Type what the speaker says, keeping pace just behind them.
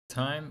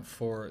time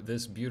for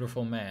this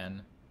beautiful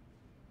man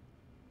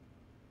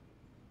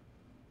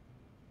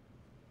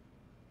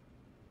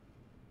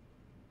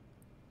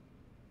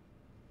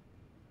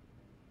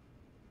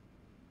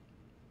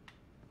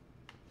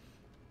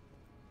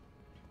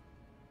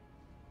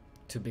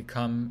to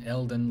become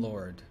Elden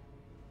Lord.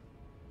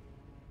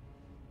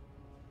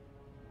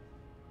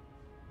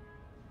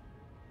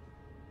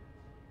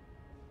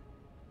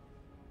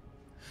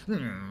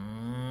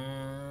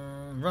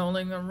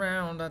 Rolling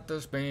around at the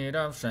speed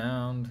of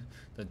sound.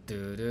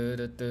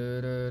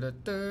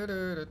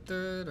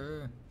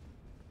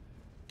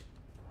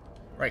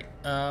 Right.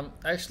 I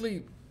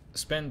actually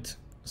spent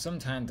some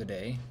time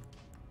today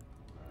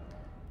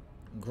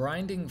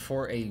grinding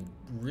for a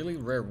really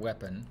rare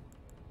weapon,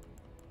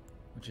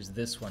 which is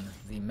this one,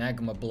 the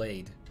Magma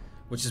Blade,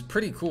 which is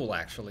pretty cool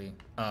actually.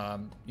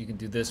 You can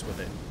do this with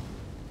it.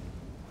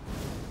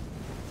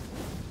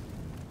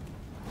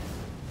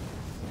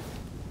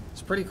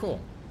 It's pretty cool.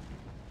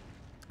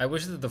 I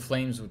wish that the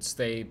flames would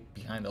stay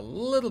behind a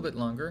little bit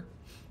longer.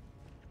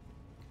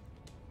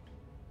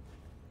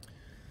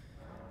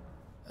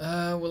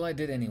 Well, I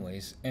did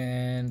anyways,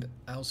 and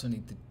I also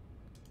need to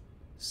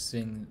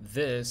sing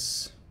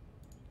this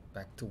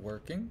back to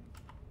working.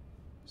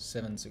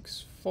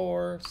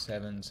 764,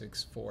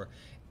 764.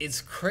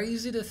 It's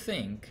crazy to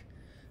think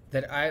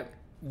that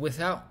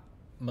without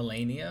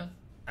Melania,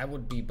 I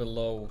would be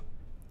below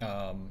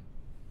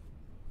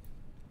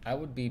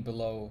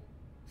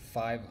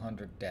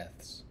 500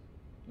 deaths.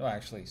 No,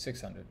 actually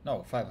 600.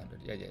 No, 500.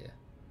 Yeah. It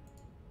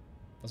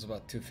was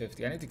about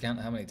 250. I need to count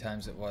how many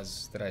times it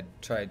was that I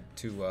tried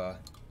to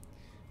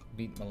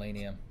beat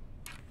Melania.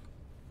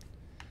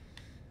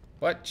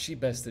 But she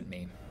bested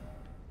me.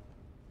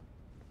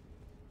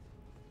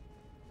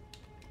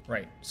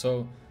 Right,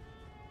 so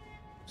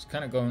I was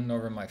kind of going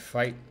over my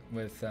fight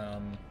with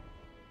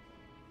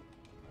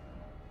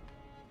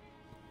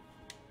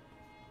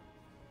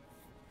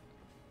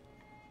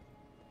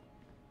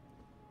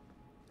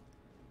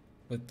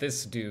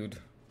this dude,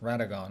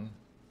 Radagon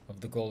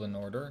of the Golden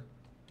Order.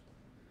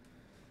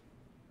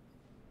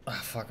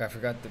 Ah, fuck, I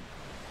forgot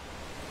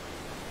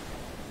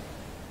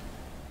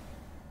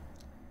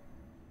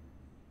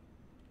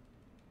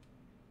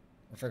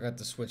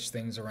to switch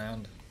things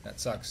around. That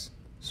sucks.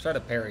 Let's try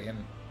to parry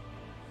him.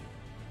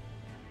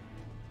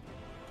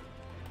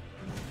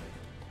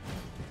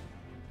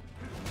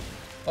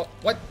 Oh,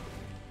 what?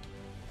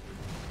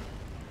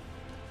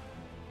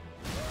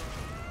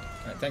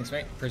 Alright, thanks,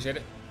 mate. Appreciate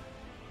it.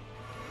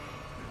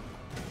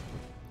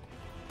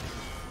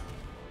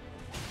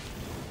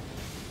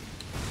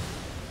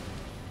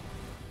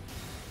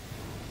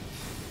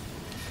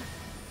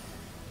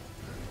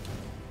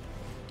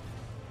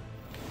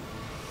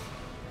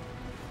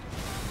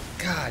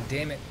 God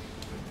damn it.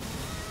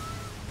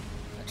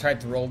 I tried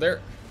to roll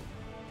there.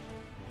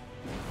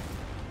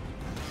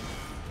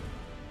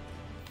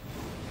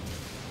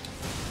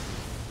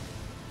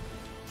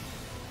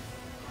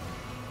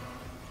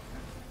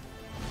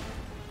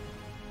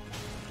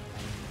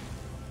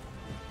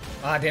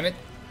 Ah, damn it.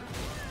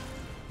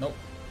 Nope.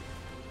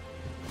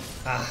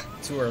 Ah,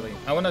 too early.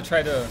 I want to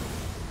try to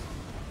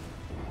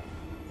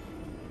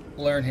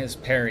learn his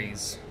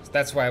parries.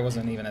 That's why I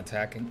wasn't even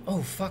attacking.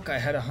 Oh, fuck, I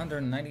had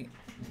 190...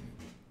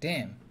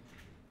 Damn.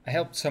 I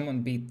helped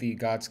someone beat the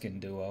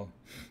Godskin duo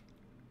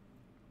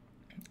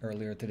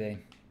earlier today.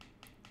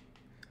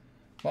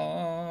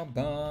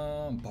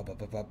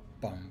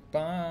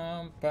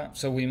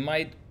 So we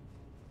might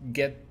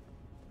get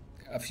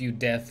a few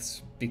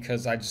deaths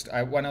because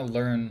I want to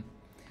learn,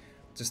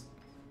 just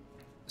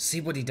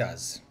see what he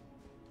does.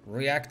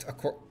 React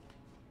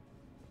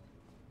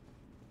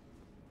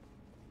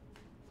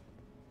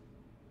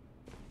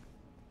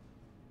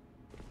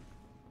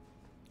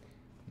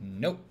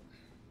Nope.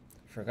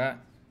 Forgot.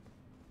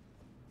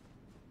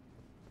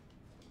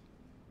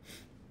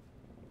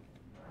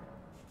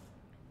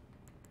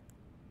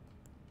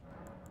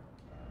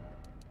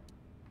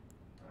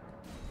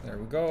 There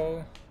we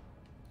go.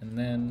 And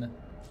then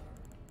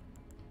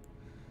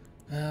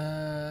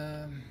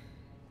I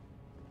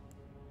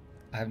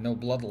have no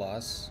blood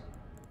loss.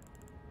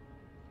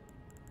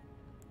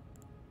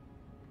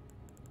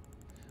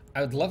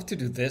 I would love to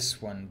do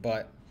this one,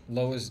 but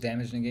lowest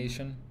damage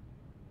negation.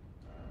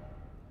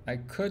 I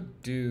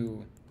could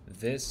do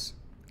this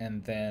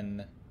and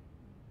then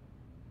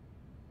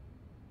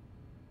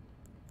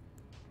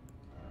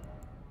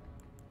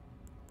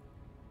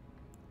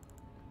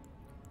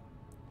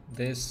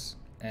this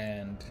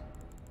and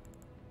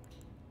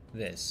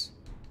this.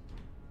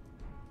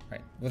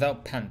 Right,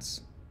 without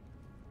pants.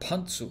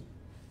 Pantsu.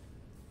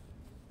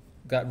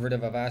 Got rid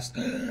of Avast.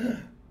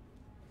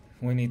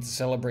 We need to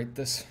celebrate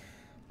this.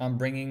 I'm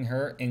bringing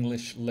her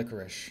English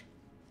licorice.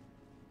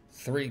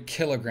 3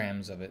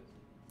 kilograms of it.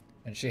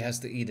 And she has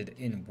to eat it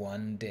in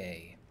 1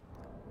 day.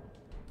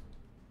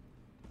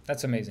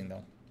 That's amazing,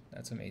 though.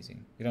 That's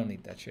amazing. We don't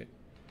need that shit.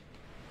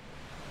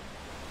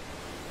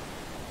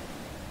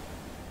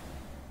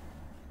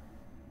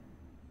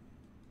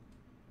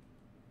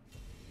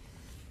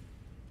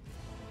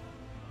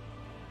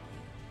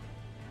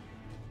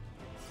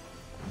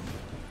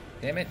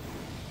 Damn it.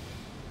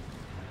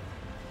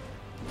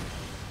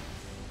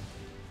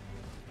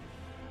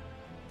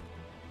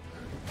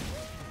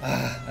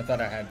 Ah, I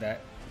thought I had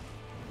that.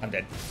 I'm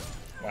dead.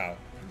 Wow.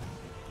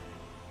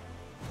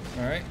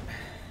 Alright.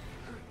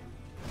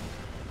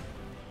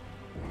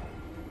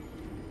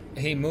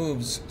 He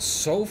moves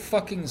so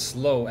fucking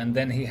slow, and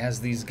then he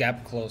has these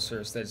gap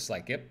closers that's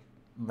like, yep,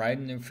 right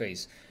in your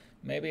face.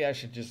 Maybe I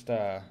should just,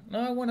 no,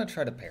 I want to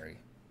try to parry.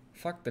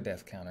 Fuck the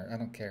death counter, I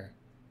don't care.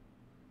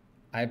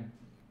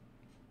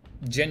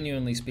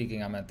 Genuinely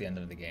speaking, I'm at the end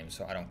of the game,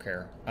 so I don't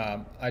care.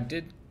 I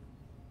did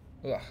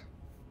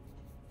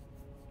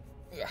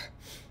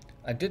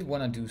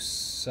want to do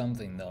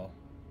something, though.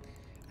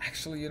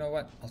 Actually, you know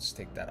what? I'll just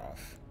take that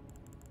off.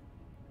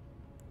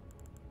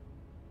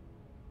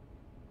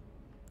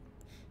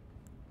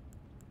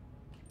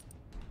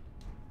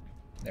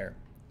 There.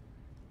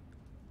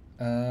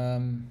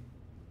 Am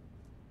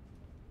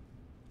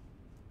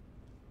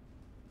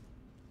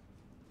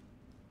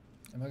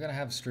I gonna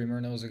have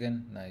streamer nose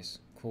again? Nice.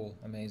 Cool.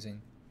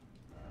 Amazing.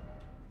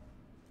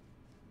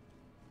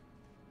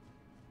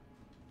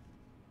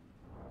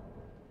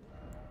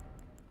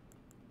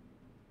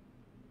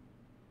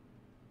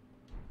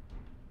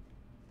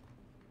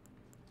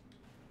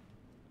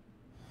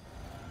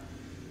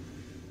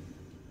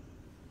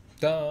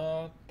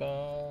 Da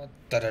da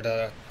da da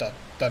da da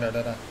da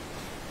da da.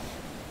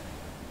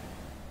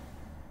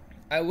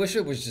 I wish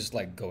it was just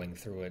like going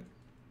through it.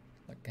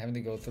 Like having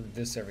to go through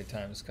this every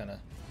time is kind of...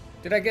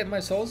 Did I get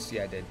my souls?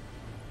 Yeah, I did.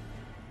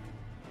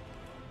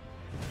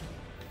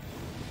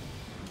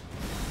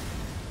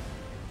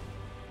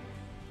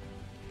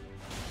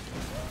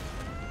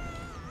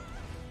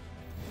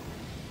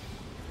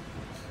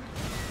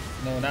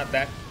 No, not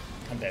that.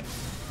 I'm dead.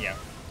 Yeah.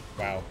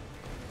 Wow.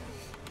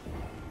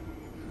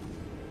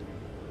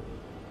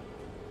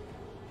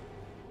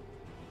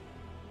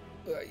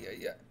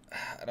 Yeah.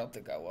 I don't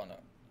think I want to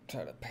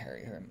try to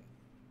parry him.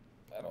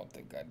 I don't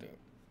think I do.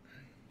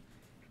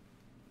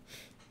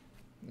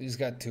 He's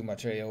got too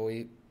much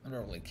AoE. I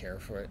don't really care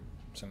for it.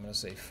 So I'm going to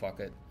say fuck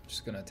it. I'm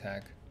just going to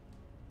attack.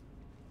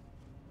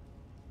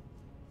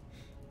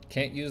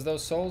 Can't use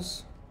those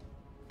souls?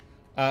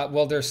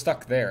 Well, they're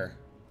stuck there.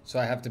 So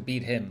I have to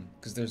beat him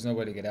because there's no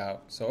way to get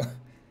out. So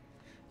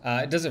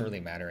it doesn't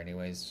really matter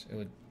anyways.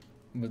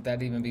 Would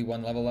that even be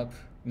one level up?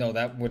 No,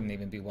 that wouldn't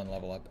even be one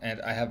level up. And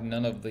I have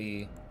none of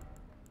the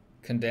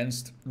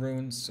condensed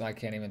runes, so I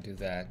can't even do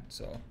that.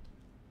 So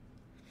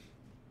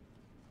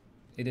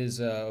it is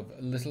of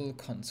little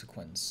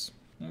consequence.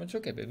 It's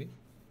okay, baby.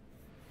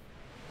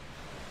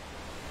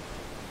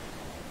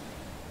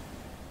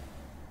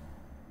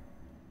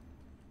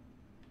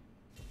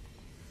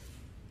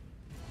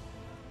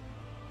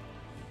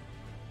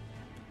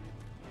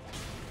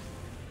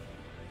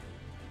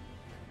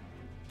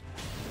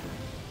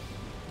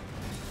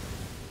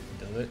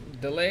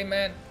 Delay,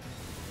 man.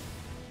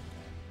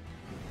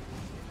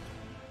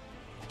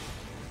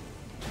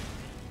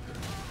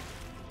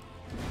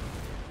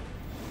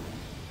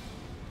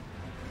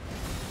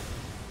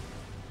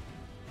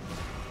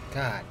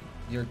 God,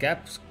 your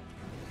gap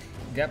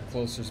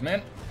closers,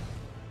 man.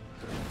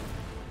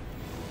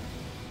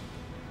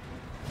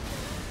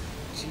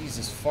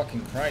 Jesus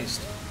fucking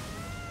Christ.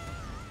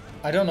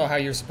 I don't know how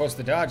you're supposed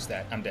to dodge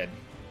that. I'm dead.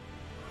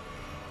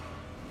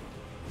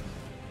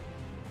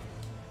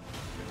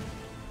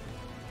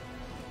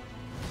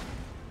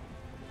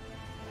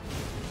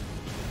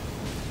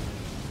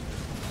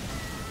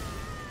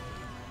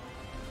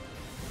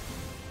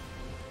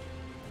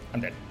 I'm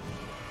dead.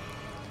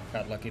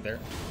 Got lucky there.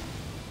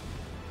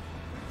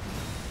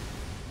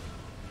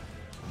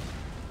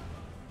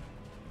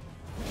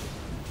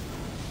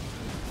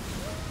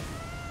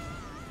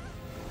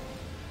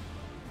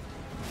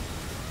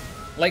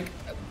 Like,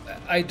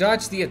 I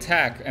dodge the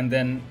attack and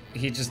then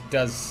he just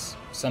does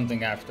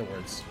something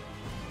afterwards.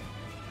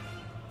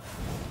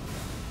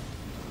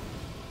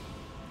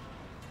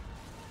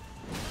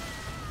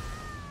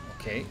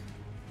 Okay.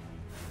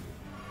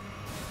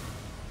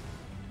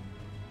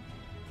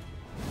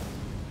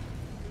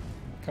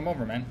 Come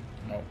over, man.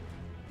 No.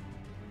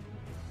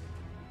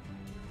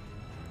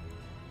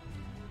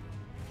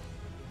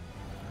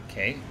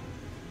 Okay.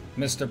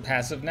 Mr.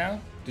 Passive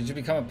now? Did you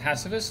become a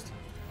pacifist?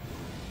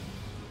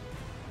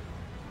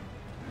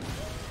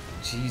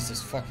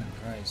 Jesus fucking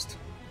Christ.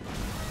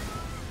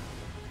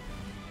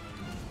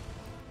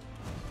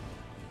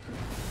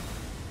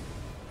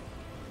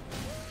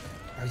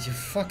 Are you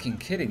fucking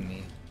kidding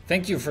me?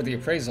 Thank you for the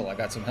appraisal. I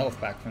got some health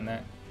back from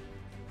that.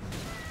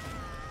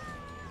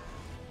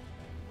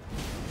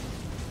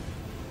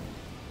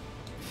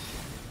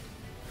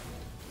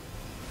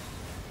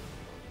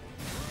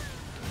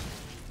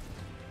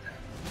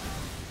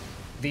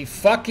 The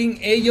fucking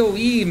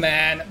AoE,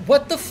 man.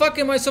 What the fuck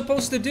am I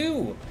supposed to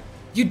do?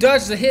 You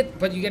dodge the hit,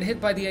 but you get hit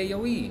by the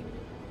AoE.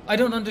 I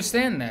don't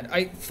understand that.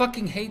 I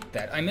fucking hate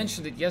that. I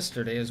mentioned it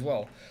yesterday as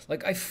well.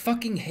 Like, I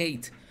fucking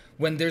hate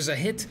when there's a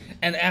hit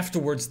and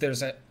afterwards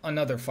there's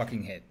another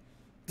fucking hit.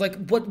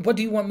 Like, what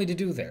do you want me to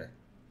do there?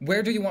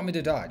 Where do you want me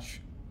to dodge?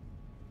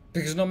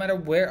 Because no matter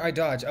where I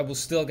dodge, I will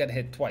still get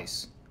hit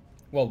twice.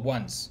 Well,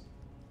 once.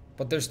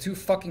 But there's 2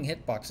 fucking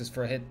hitboxes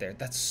for a hit there.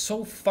 That's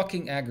so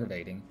fucking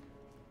aggravating.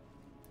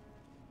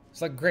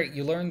 It's like, great,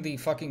 you learned the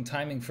fucking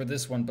timing for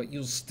this one, but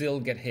you'll still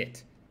get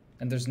hit.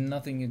 And there's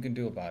nothing you can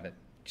do about it.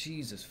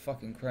 Jesus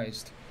fucking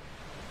Christ.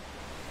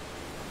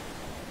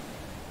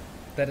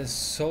 That is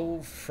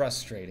so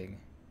frustrating.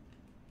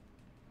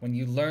 When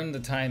you learn the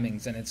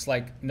timings and it's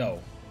like, no,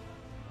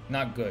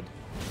 not good.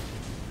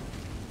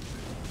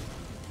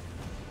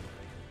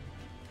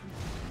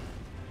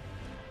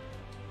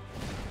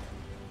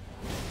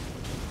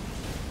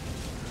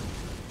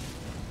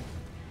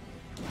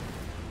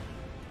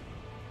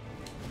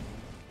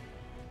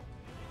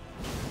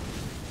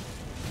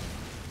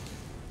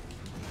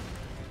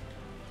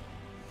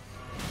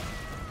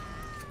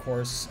 Of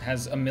course,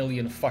 has a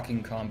million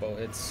fucking combo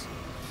hits.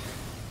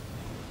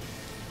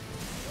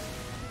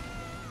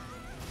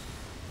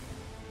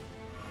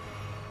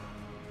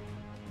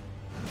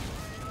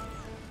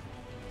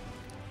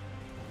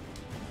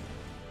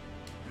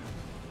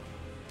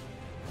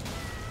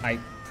 I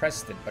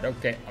pressed it, but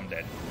okay, I'm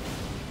dead.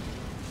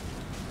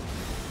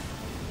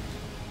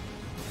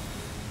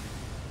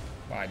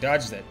 Wow, I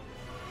dodged it.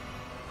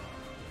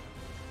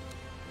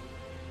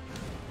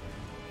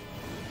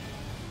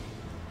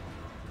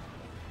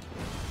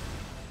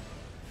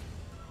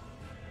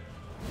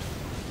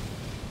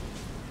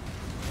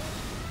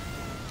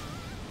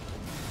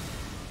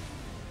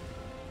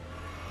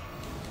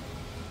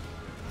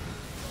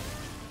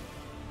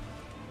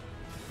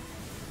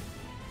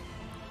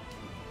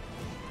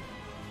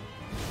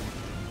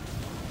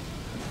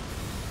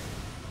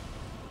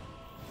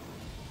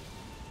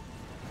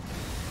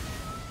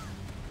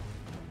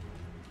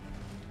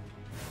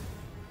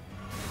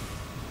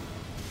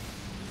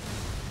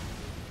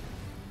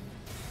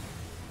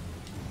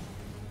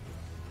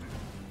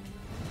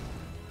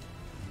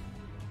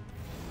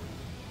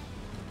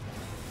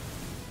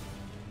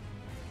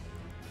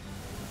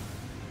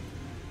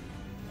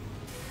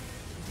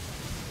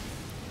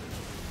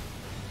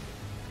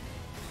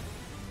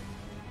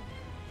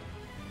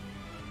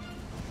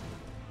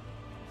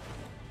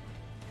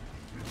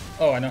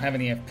 Oh, I don't have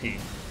any FP.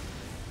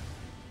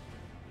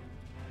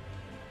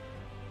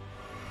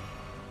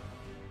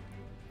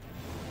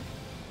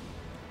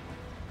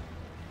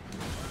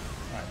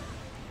 Right.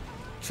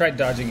 Tried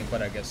dodging it,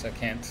 but I guess I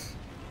can't.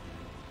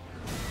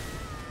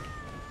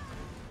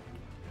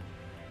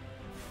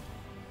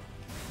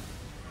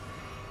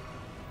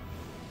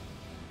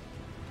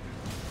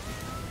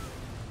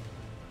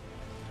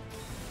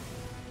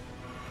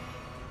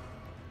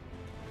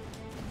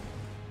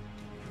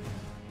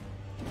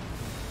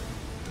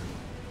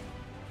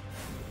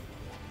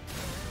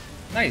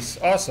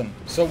 Nice, awesome.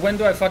 So when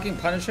do I fucking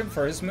punish him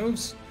for his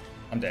moves?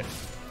 I'm dead.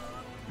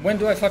 When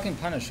do I fucking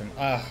punish him?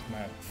 Ah,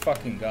 my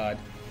fucking god.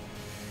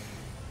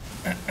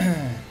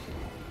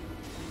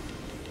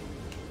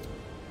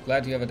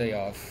 Glad you have a day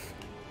off.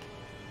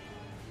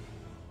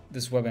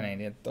 This weapon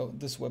ain't it, though.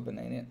 This weapon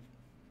ain't it.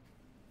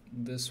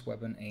 This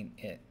weapon ain't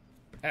it.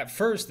 At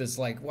first, it's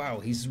like, wow,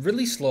 he's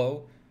really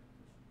slow.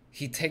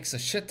 He takes a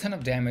shit ton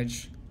of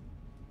damage.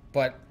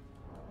 But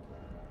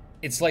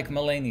it's like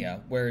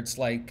Melania, where it's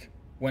like,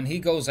 when he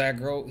goes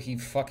aggro, he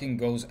fucking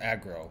goes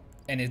aggro.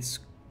 And it's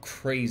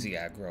crazy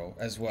aggro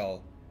as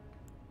well.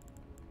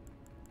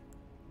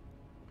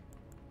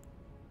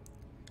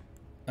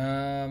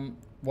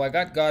 Well, I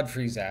got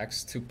Godfrey's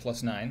axe,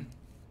 2+9.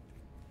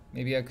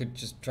 Maybe I could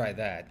just try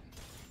that.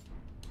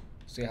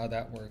 See how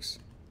that works.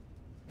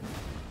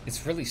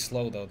 It's really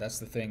slow though, that's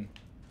the thing.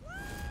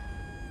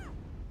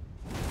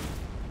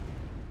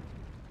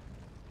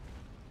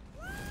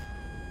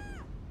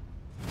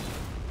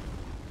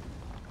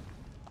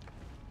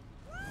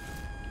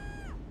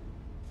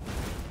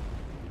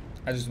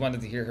 I just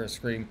wanted to hear her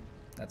scream,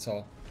 that's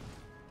all.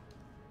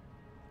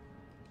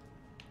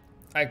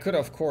 I could,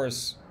 of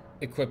course,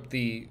 equip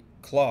the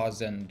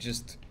claws and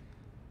just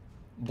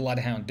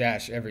Bloodhound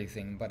dash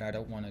everything, but I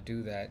don't want to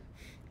do that.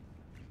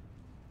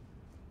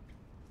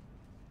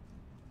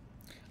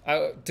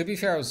 To be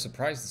fair, I was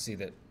surprised to see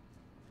that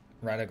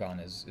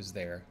Radagon is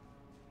there.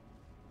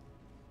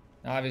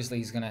 Now, obviously,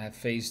 he's going to have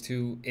phase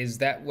 2. Is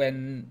that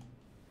when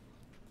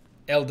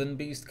Elden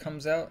Beast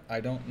comes out?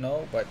 I don't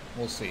know, but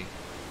we'll see.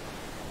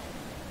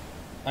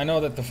 I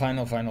know that the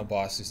final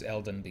boss is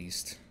Elden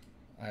Beast.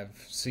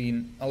 I've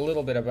seen a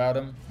little bit about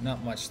him,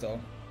 not much though.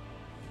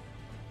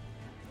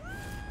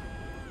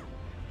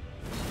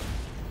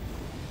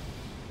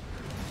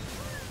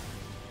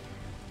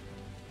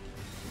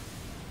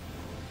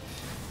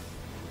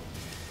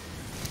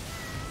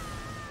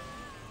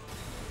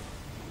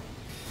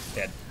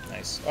 Dead.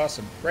 Nice.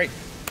 Awesome. Great.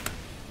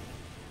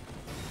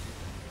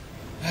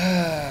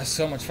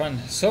 So much fun.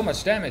 So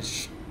much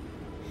damage.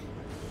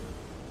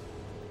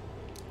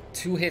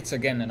 2 hits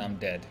again and I'm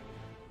dead.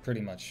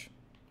 Pretty much.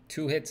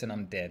 2 hits and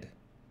I'm dead.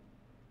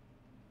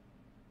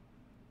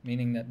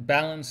 Meaning that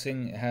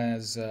balancing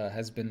has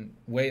been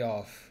way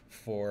off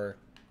for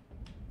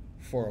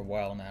a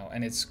while now,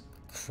 and it's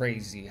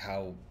crazy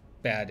how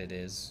bad it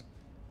is.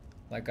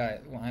 Like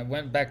when I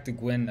went back to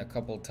Gwyn a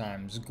couple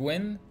times.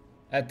 Gwyn,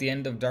 at the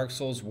end of Dark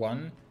Souls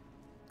 1,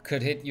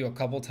 could hit you a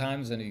couple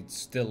times and he'd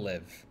still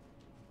live.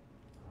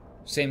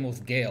 Same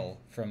with Gale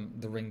from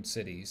the Ringed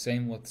City.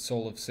 Same with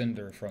Soul of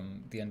Cinder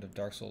from the end of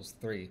Dark Souls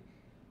 3.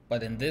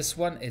 But in this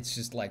one, it's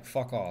just like,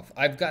 fuck off.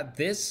 I've got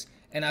this,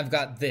 and I've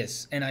got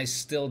this, and I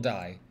still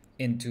die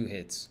in 2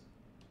 hits.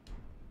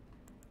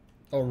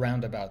 Or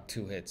roundabout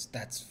 2 hits.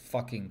 That's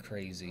fucking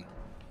crazy.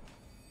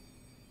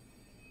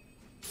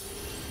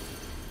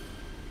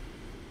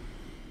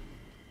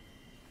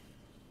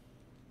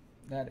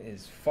 That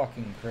is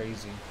fucking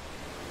crazy.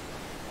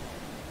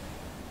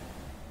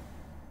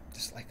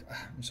 Just like,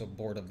 I'm so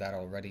bored of that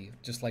already.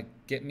 Just like,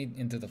 get me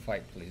into the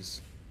fight,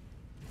 please.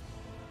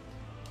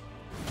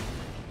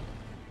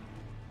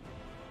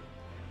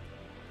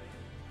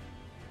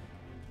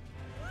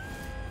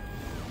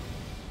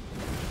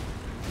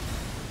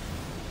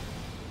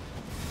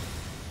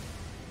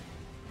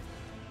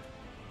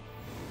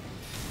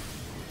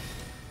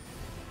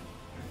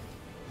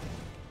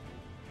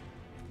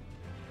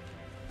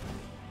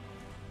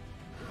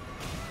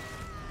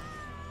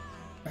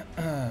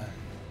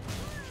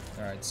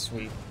 Alright,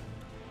 sweet.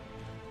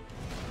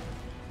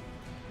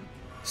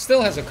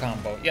 Still has a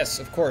combo. Yes,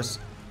 of course.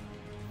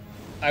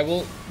 I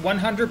will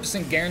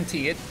 100%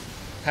 guarantee it.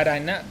 Had I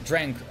not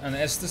drank an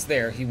Estus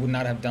there, he would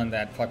not have done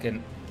that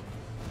fucking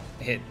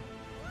hit.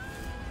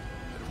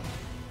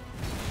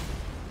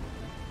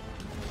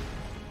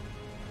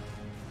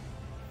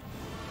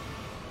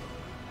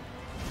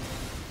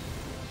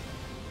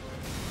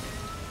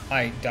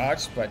 I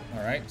dodged, but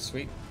alright,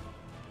 sweet.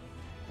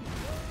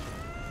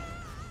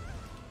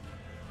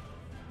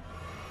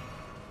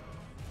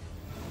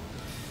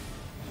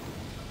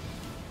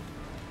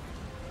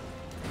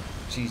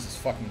 Jesus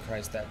fucking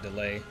Christ, that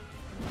delay.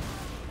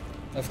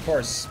 Of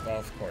course,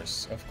 of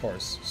course, of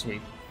course.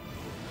 Sweet.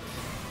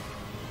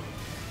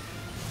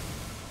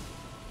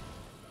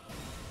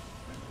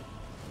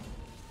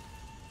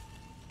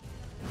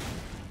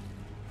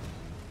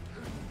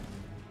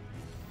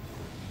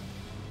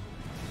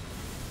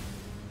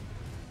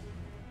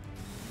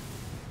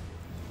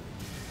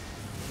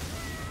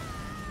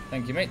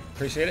 Thank you, mate.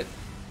 Appreciate it.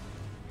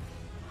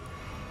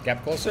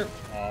 Gap closer.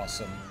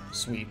 Awesome.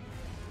 Sweet.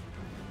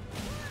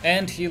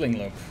 And healing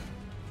loop.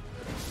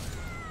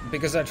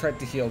 Because I tried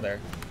to heal there.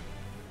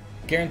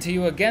 Guarantee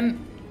you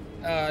again.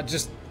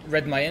 Just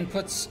read my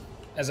inputs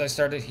as I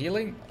started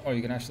healing. Oh,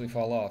 you can actually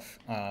fall off.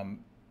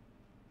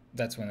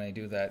 That's when they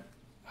do that.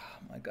 Oh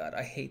my god,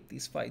 I hate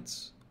these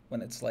fights.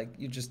 When it's like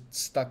you're just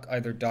stuck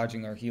either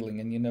dodging or healing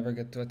and you never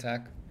get to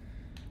attack.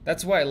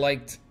 That's why I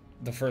liked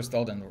the first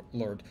Elden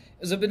Lord.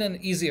 It was a bit an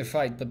easier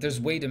fight, but there's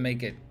way to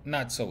make it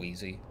not so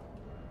easy.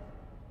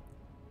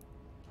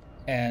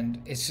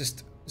 And it's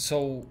just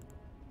so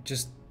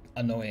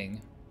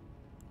annoying.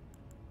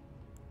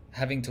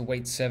 Having to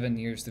wait 7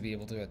 years to be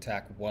able to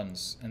attack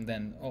once and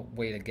then, oh,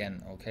 wait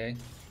again, okay?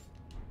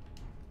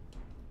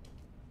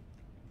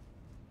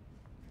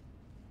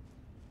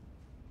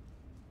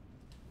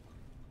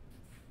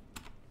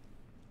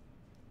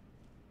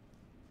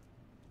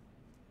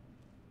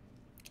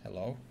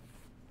 Hello?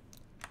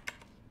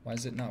 Why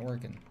is it not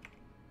working?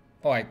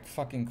 Oh, I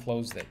fucking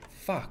closed it.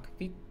 Fuck,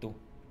 Vito.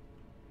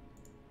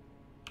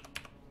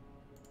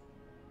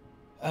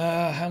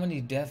 How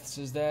many deaths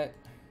is that?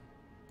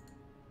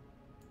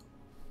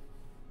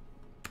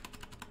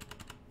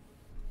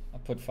 I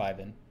put 5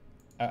 in.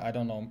 I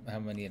don't know how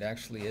many it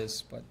actually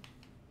is, but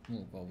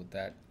we'll go with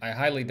that. I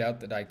highly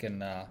doubt that I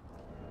can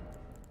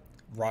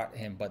rot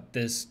him, but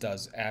this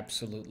does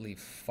absolutely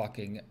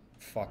fucking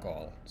fuck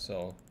all.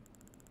 So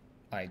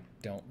I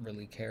don't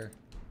really care.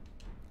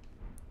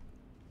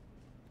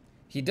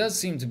 He does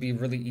seem to be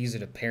really easy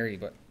to parry,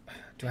 but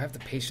do I have the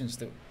patience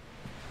to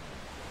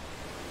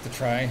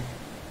try?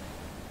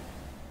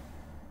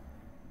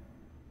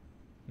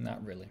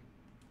 Not really.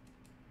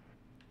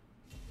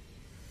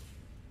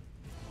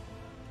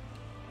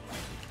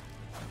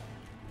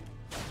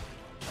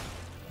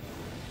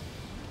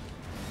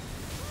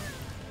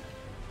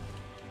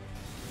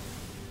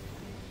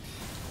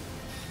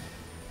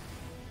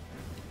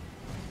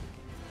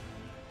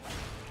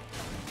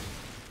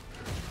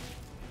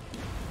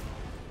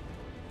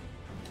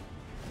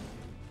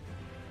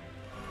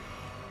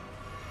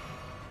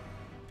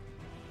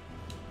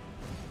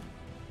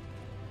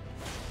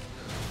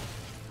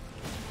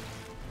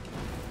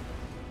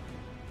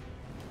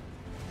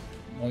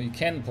 Well, you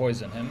can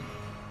poison him.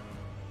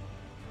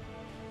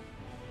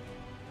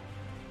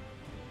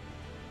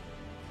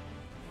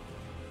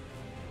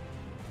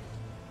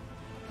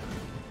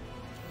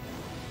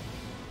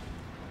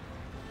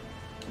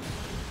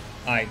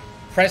 I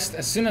pressed,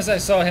 as soon as I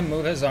saw him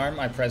move his arm,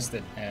 I pressed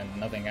it and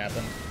nothing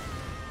happened.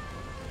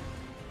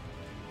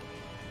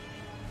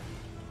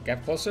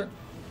 Gap closer?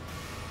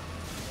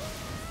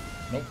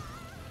 Nope.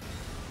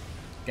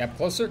 Gap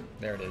closer?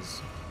 There it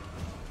is.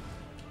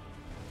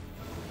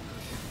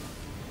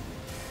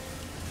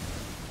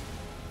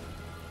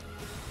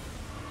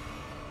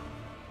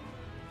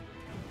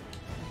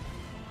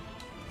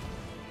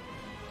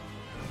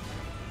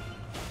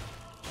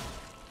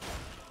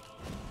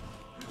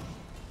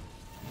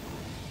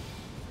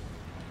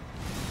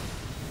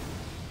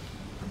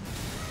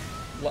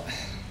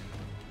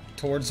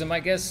 Towards him, I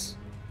guess.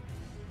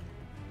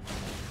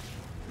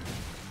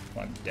 Oh,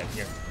 I'm dead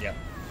here. Yep.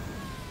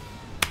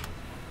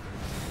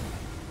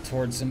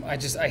 Towards him. I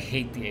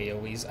hate the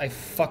AoEs. I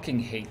fucking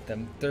hate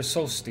them. They're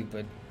so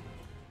stupid.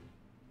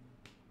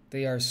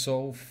 They are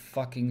so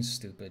fucking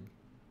stupid.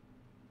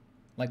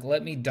 Like,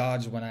 let me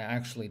dodge when I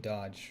actually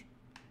dodge.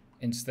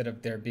 Instead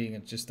of there being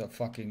just a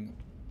fucking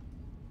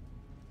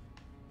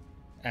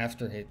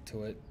after hit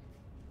to it.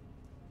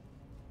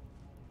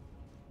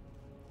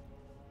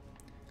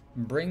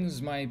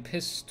 Brings my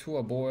piss to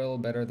a boil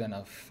better than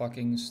a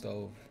fucking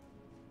stove.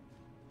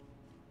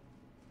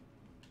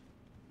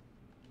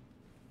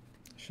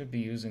 Should be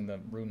using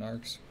the rune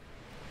arcs.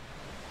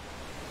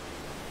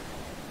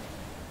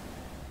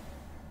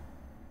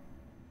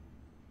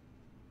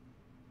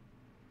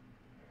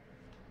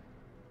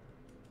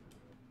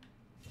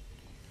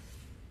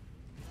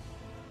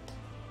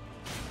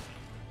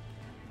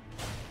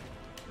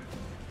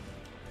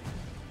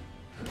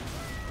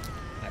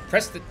 I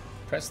pressed it.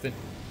 Pressed it.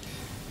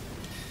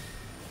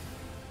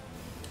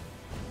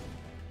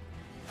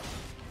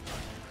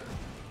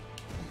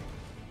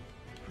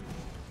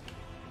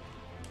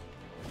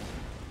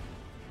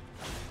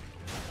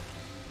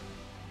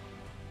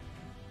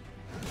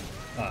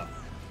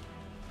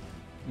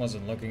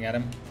 Wasn't looking at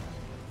him.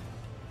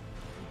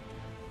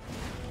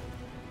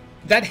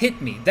 That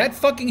hit me. That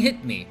fucking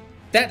hit me.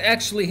 That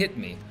actually hit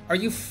me. Are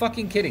you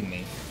fucking kidding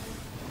me?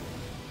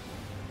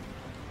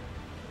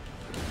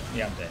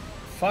 Yeah, I'm dead.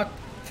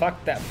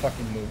 Fuck that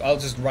fucking move. I'll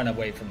just run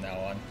away from now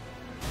on.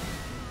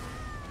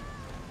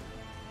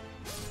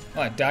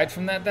 Oh, I died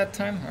from that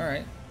time?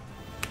 Alright.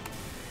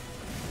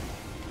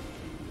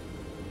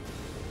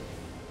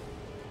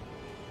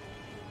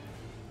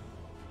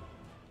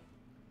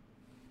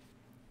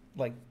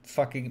 Like,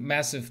 fucking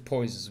massive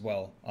poise as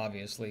well,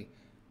 obviously.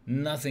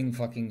 Nothing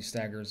fucking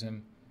staggers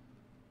him.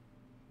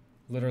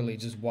 Literally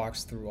just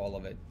walks through all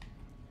of it.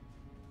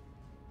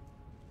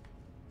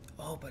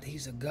 Oh, but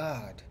he's a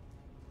god.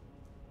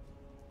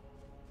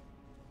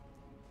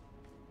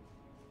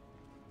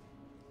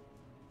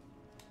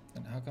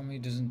 And how come he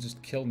doesn't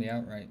just kill me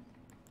outright?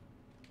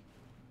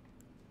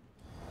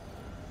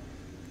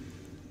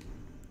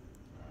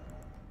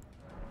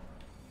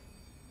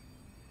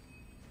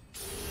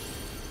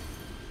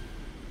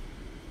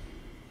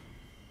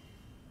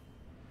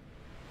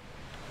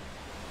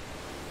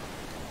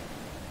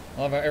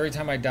 I love how every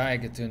time I die I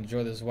get to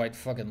enjoy this white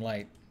fucking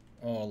light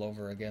all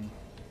over again.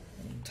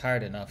 I'm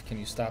tired enough. Can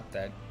you stop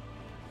that?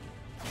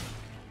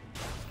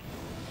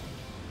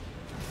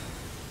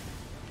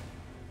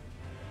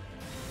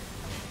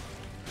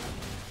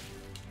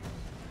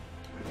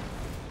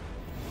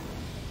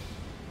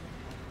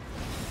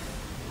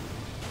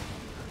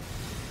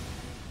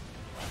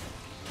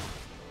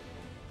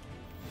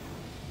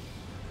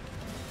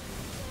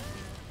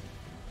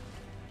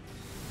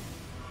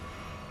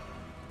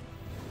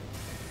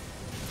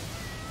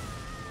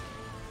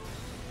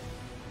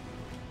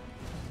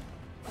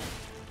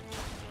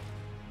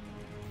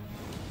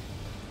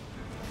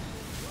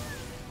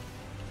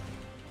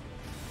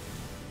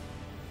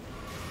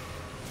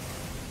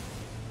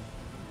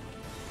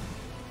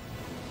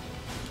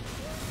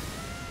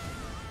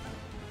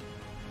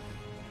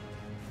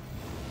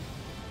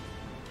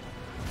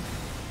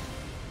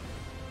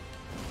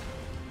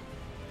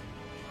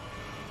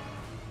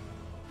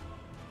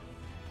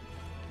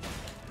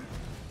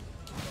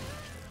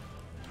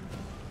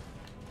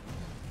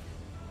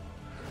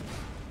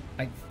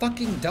 I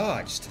fucking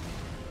dodged.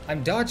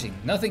 I'm dodging.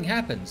 Nothing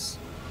happens.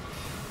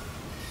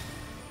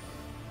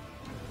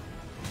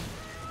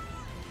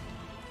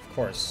 Of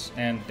course.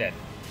 And dead.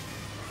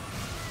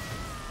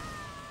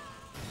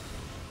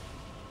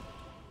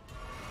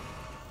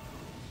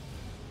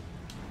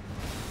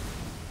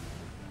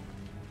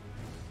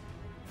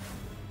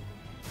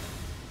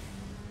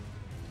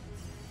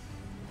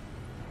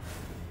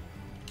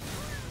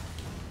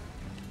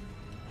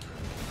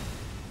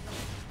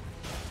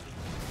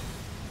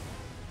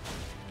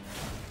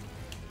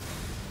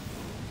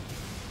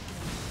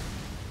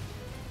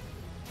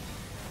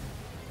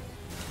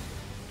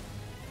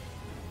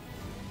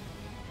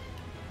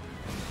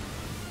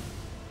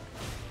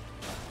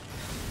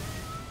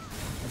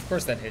 Of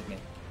course that hit me.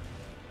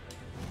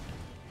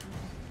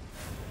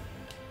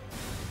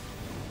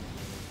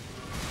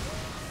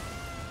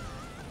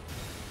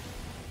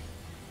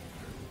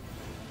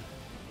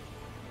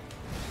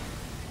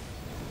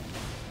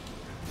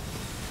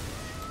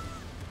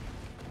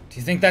 Do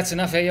you think that's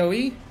enough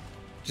AoE?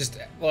 Just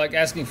like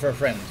asking for a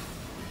friend.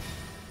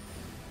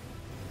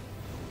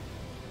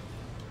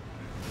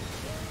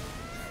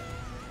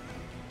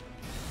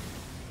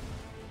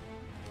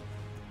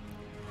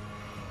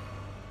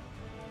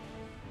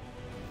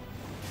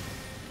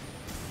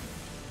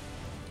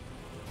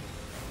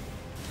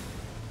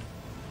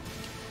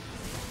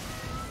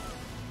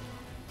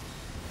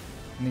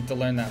 Need to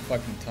learn that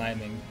fucking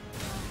timing.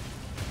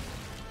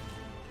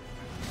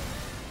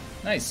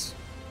 Nice.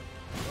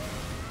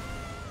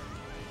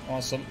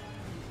 Awesome.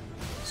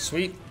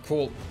 Sweet.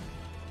 Cool.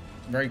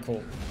 Very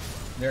cool.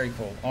 Very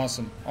cool.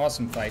 Awesome.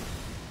 Awesome fight.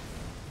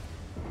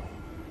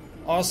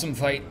 Awesome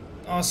fight.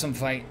 Awesome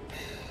fight.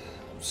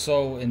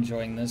 So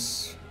enjoying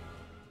this.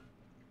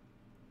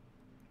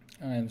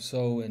 I am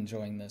so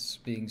enjoying this.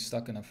 Being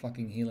stuck in a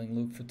fucking healing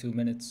loop for 2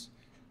 minutes.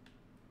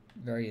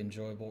 Very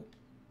enjoyable.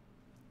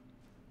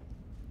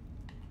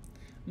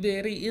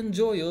 Very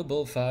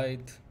enjoyable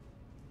fight.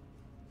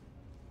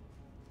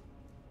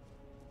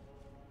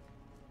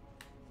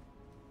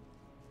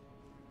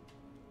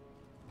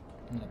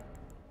 I'm gonna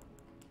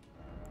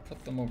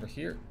put them over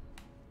here.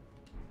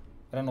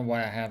 I don't know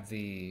why I have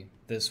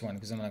this one,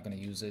 because I'm not going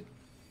to use it.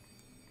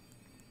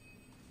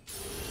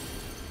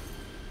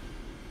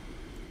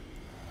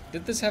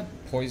 Did this have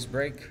poise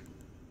break?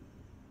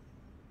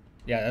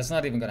 Yeah, that's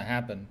not even going to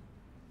happen.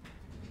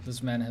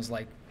 This man has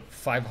like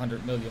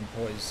 500 million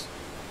poise.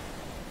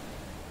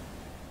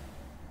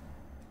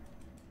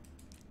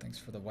 Thanks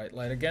for the white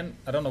light again.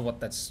 I don't know what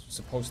that's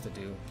supposed to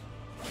do.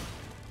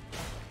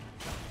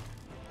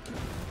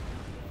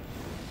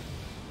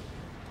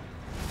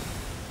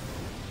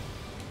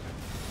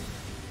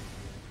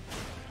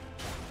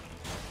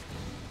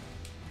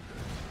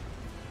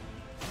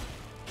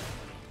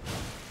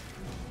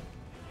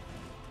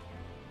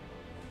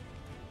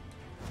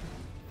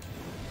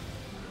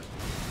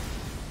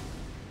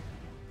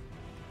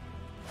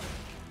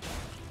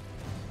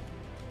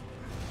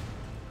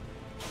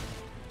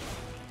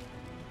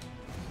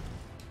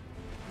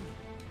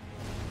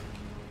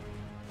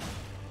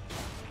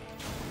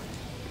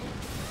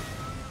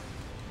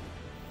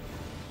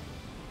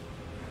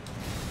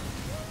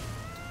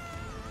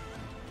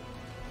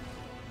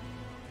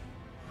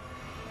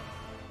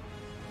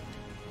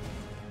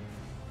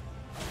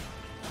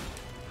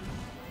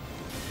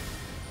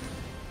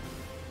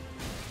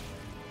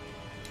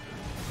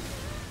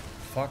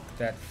 Fuck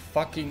that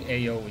fucking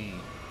AoE.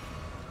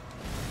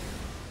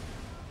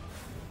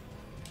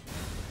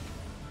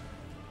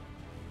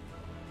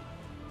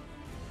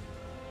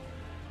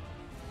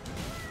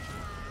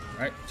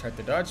 Alright, tried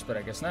to dodge, but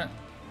I guess not.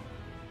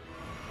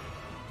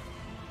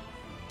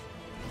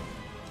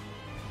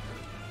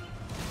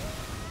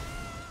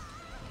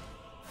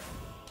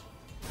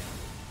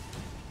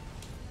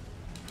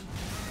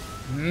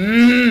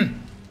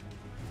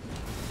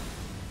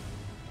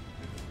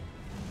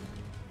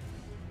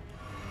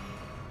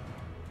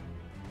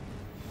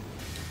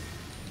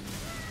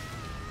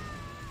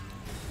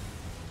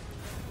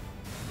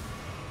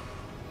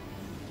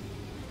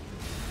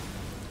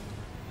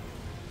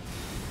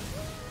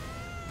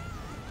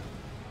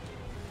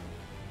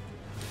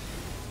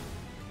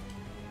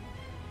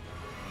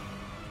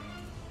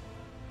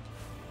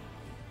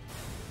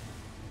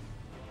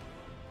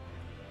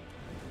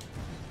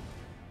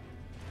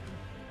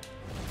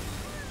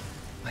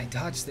 I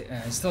dodged it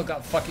and I still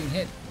got fucking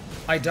hit.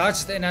 I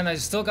dodged it and I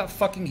still got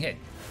fucking hit.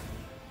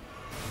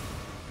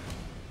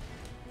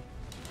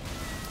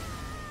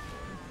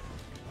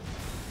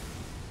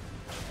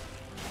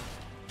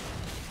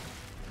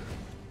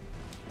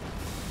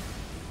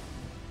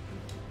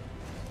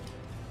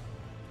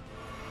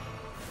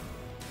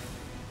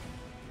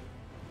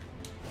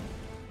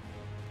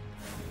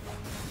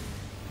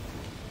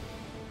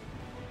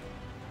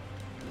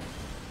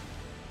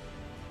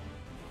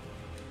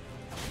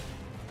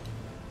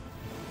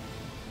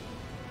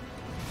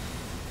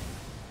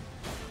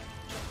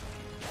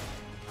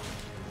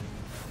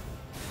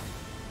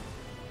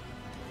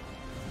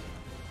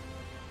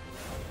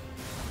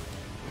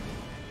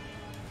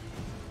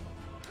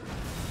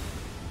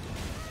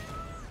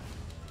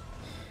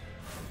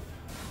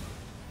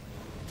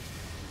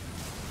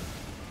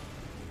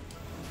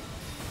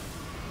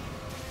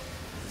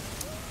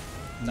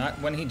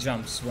 Not when he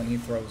jumps, when he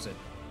throws it.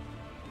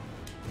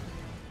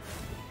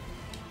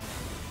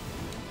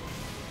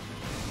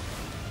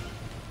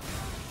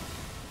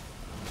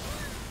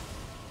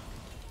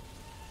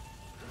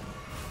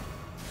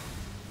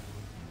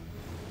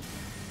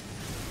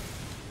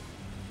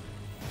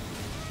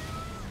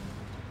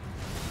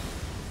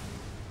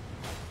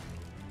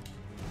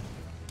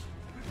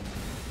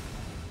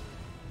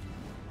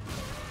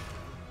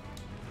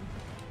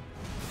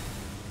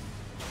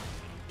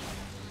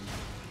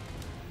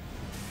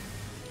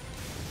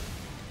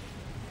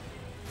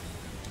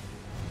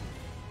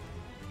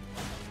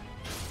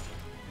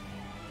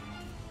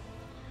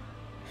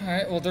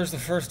 Alright, well there's the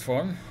first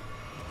form.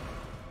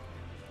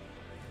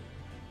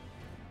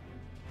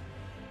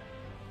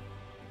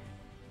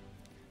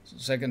 So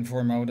second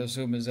form I would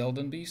assume is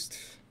Elden Beast.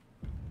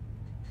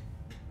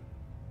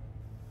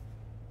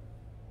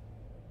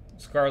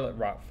 Scarlet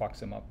Rot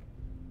fucks him up.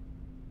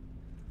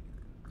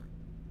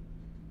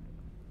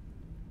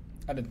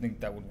 I didn't think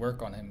that would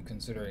work on him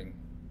considering,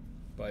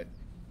 but...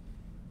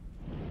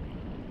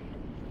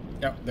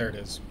 Yep, there it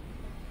is.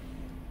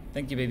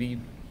 Thank you, baby.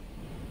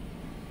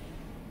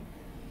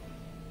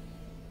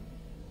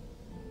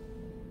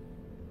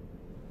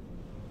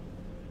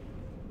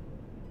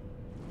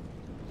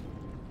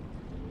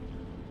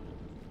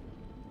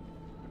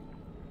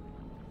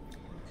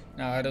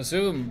 Now, I'd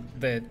assume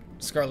that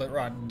Scarlet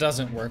Rot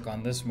doesn't work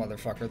on this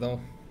motherfucker,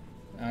 though.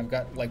 I've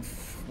got, like,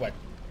 what,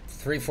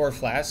 3-4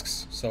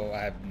 flasks, so I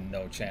have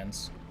no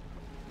chance.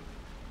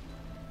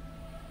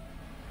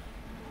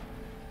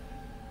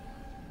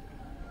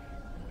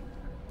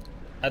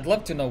 I'd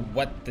love to know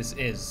what this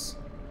is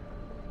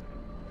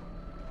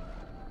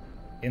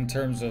in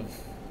terms of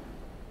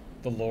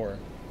the lore.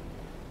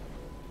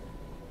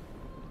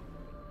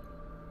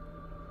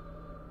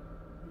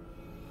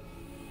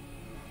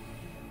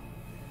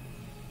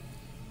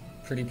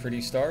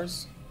 Pretty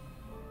stars.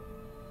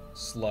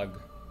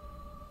 Slug.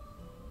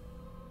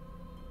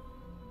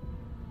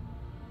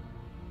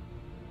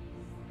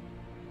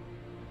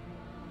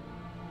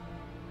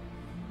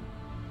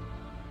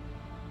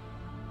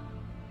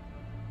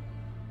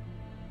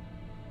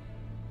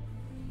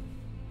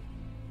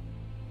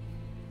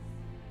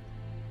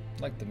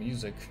 Like the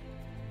music.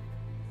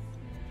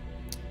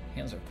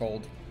 Hands are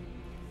cold.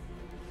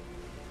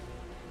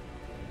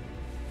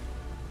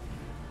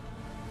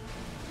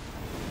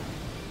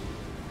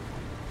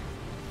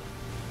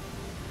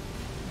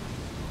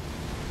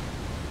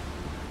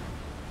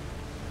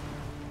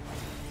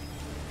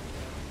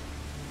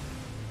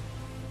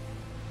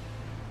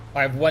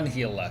 I have 1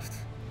 heal left.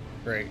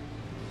 Great.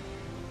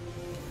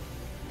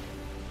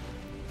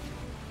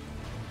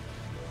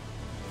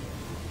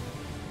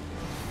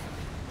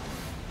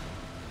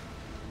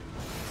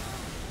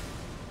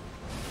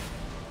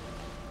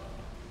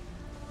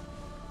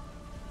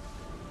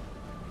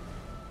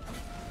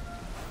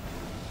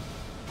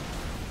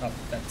 Oh,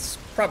 that's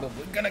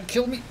probably gonna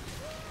kill me.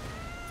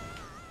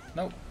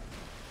 Nope.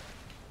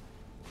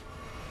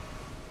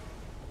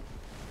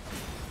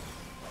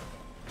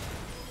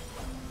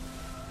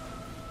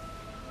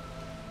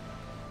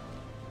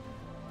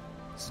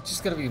 Is it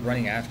just gonna be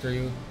running after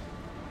you?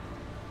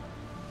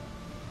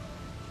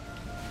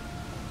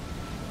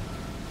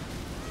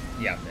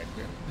 Yeah, I'm dead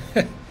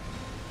here.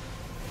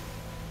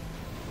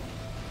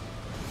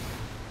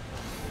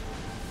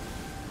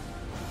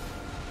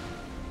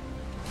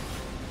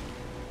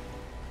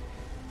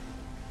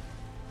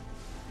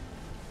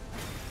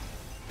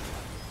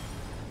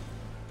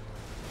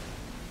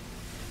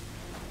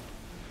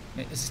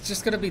 Is it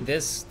just gonna be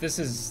this? This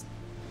is...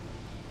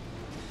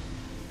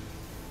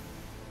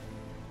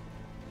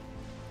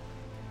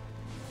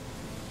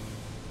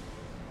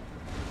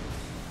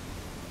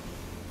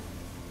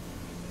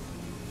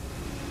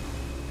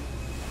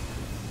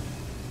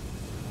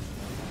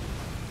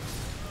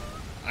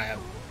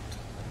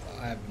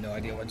 I have no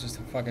idea what just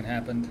fucking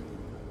happened.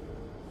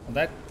 Well,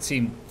 that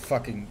seemed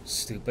fucking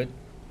stupid.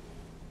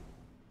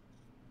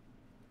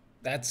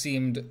 That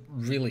seemed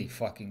really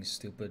fucking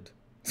stupid.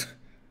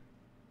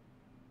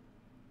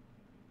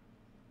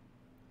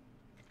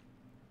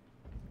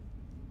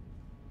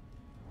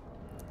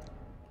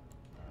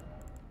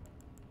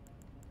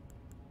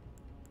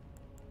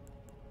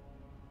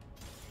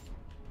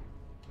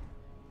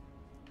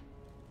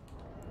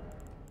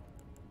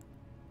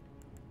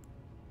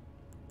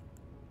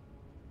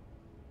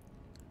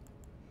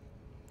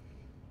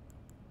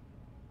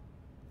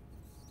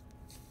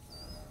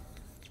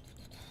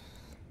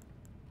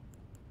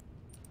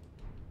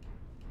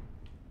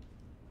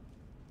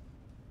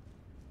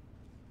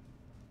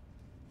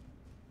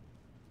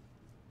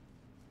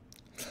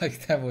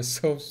 Like, that was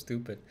so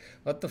stupid.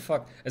 What the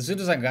fuck? As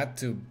soon as I got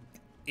to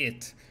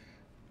it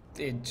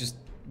just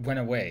went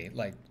away.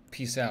 Like,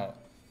 peace out.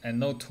 And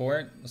no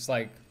torrent. It's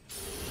like...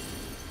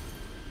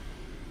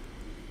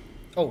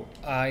 Oh,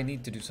 I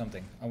need to do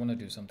something. I want to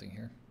do something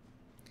here.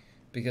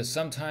 Because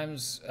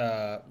sometimes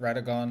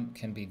Radagon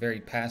can be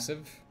very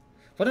passive.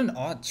 What an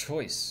odd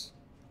choice.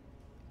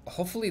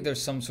 Hopefully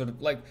there's some sort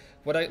of... Like,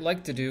 what I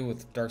like to do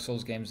with Dark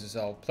Souls games is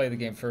I'll play the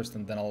game first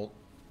and then I'll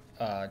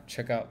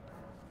check out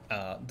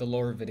the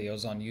lore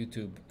videos on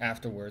YouTube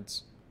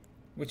afterwards,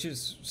 which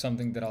is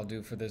something that I'll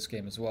do for this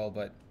game as well,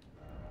 but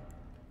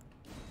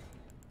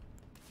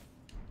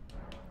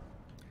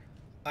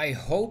I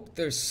hope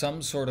there's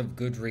some sort of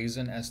good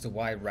reason as to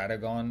why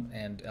Radagon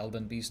and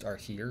Elden Beast are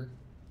here.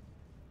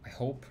 I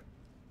hope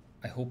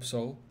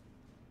so.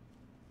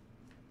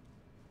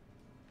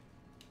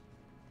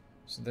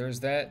 So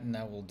there's that, and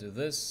now we'll do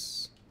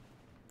this.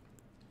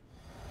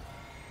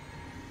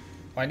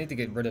 Oh, I need to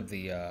get rid of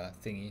the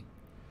thingy.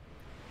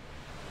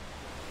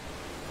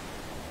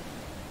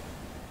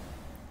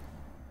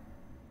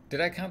 Did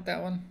I count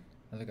that one?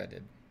 I think I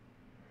did.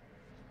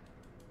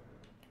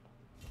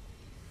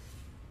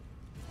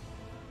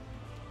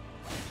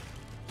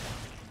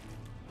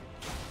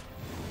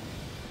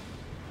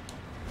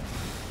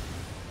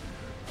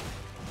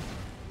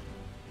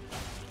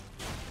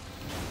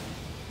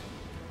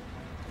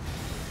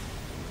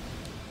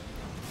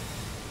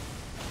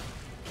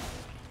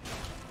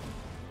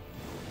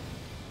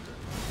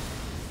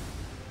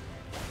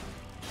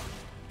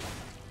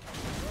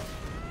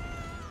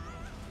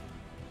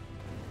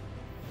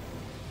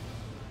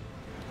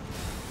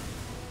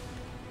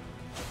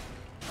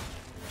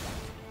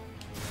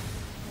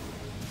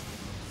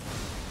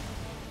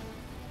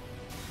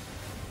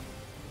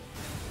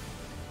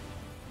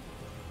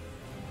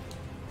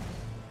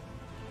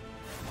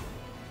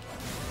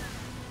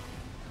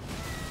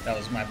 That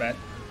was my bad.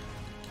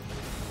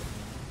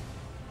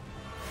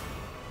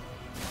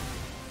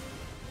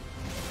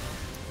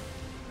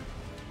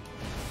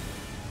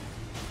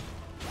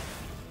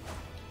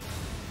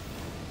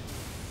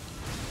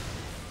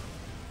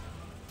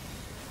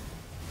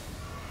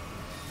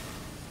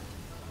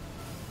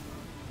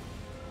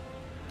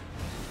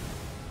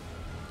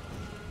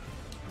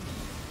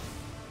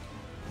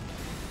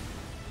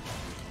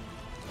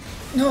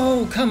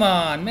 No, come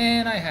on,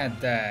 man, I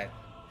had that.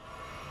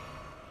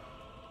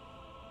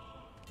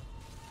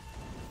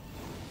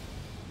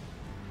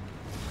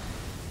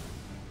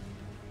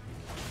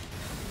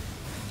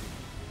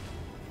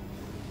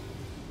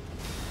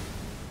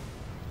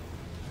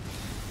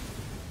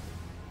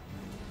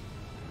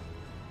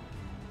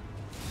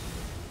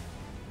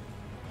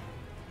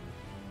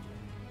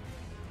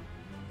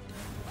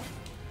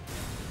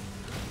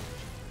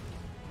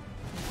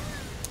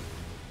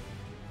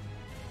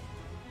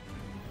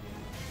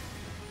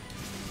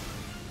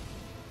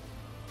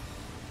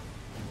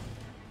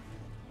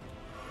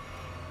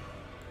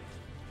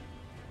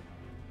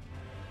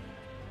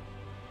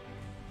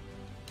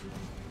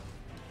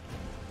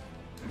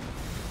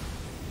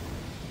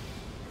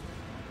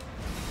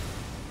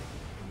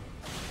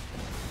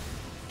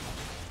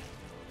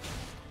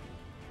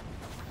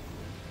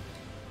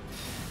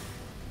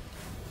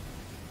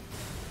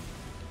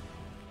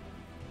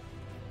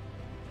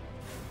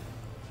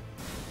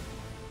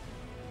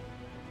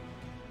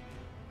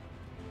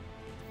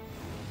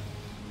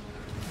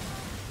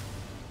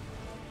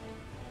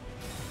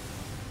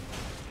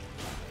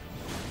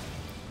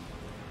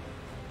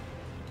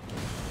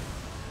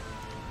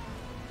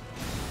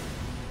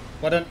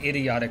 What an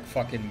idiotic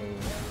fucking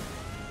move.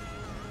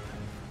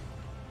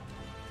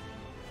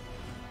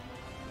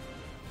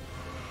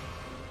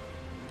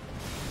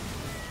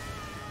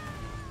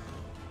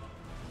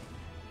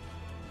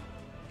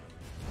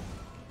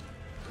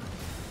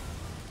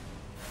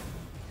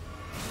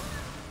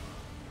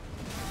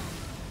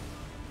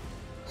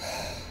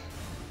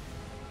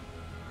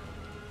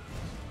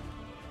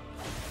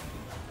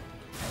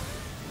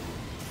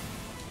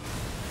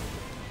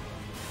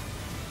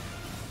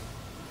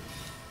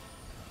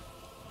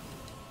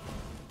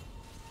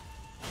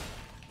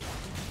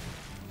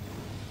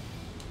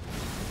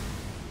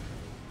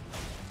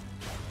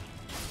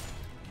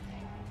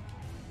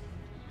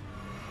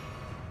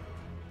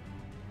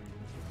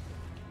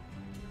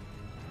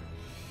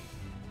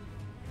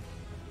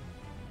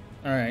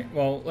 All right,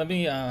 well, let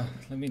me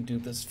do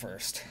this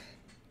first.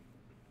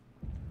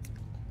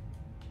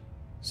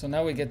 So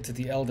now we get to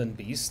the Elden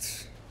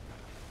Beast.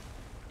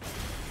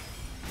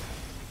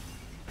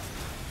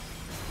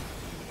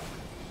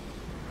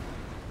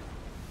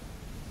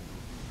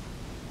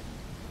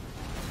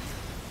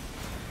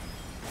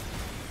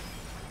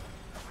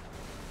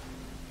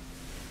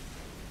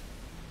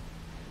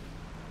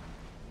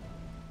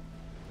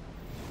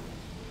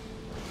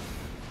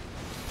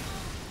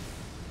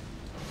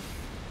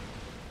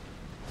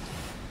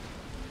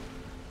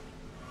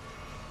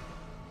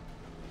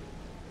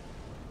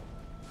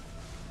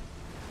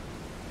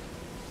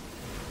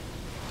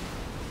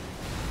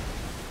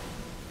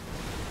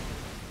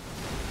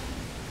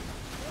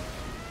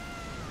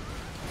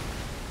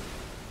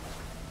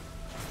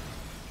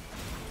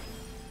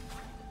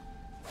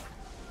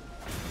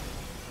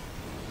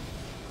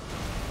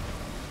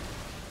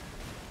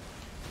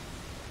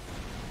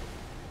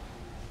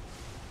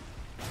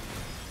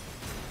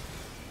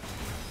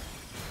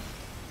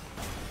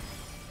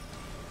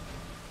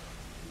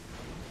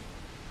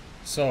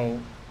 So,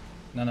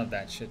 none of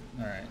that shit.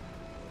 All right.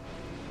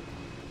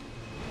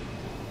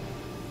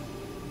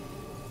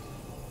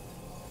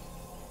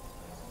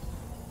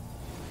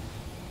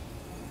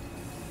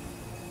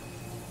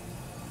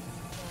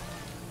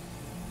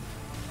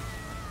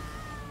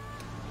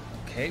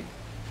 Okay.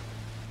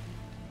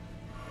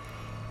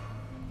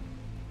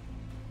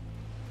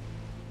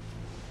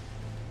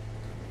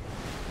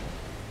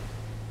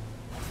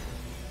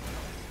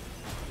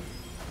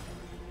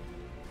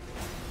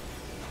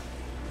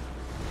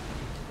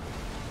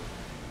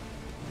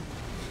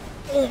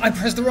 Oh, I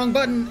pressed the wrong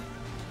button.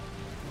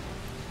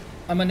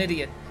 I'm an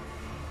idiot.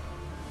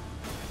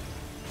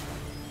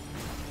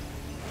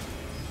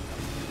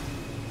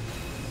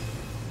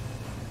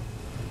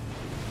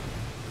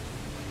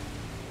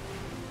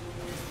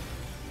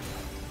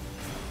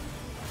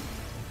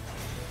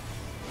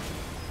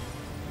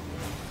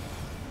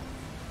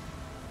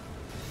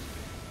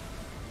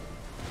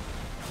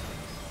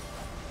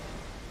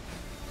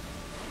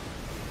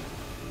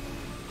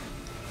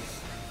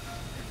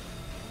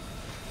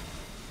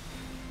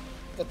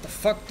 What the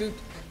fuck, dude?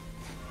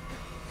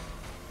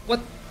 What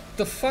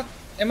the fuck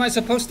am I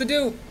supposed to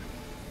do?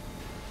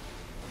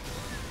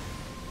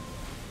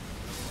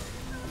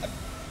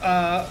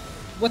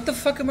 What the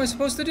fuck am I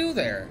supposed to do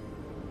there?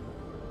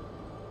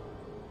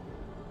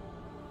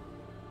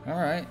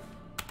 Alright.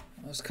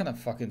 That was kind of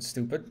fucking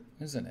stupid,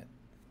 isn't it?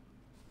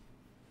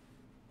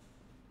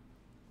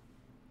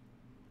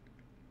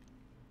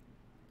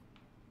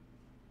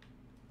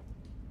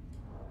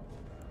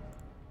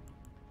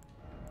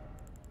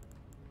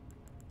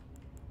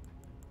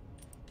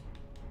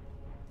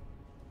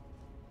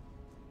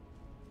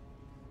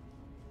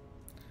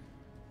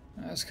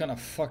 That's kind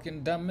of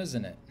fucking dumb,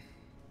 isn't it?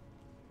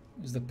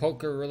 Is the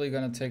poker really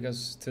gonna take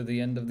us to the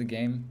end of the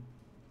game?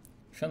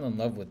 I fell in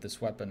love with this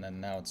weapon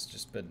and now it's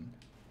just been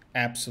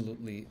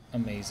absolutely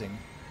amazing.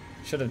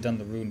 Should have done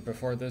the rune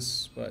before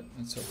this, but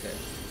it's okay.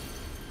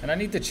 And I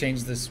need to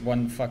change this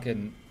one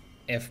fucking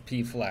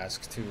FP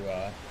flask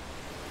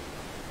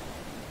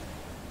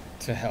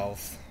to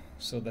health,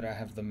 so that I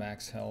have the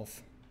max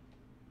health.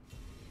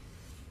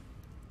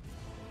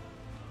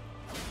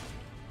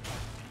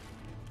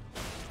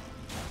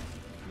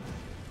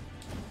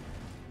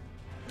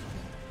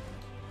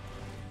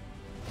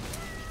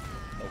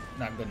 Nope,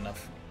 not good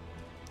enough.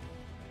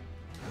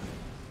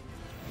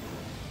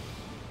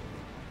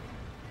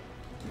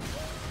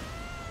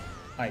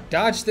 I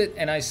dodged it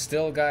and I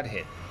still got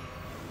hit.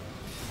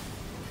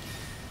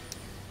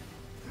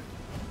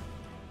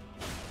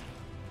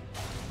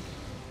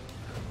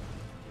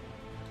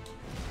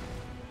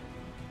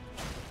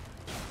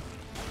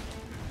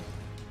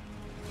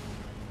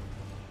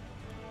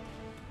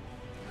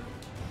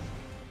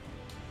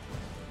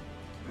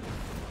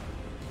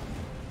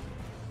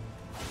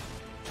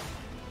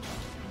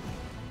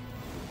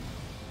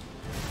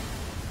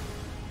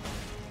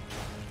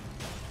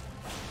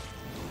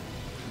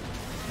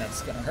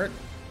 That's gonna hurt.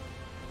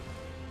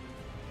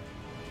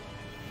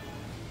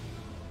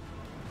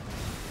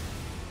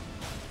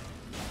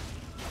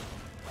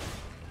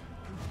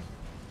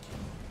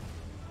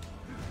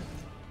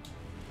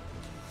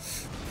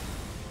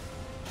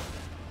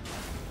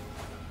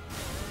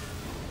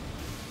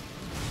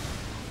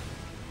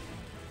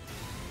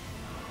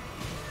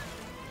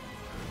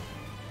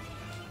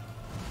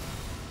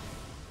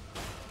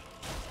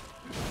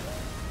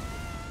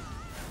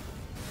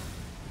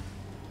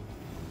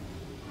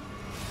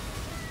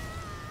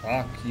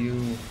 Fuck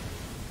you.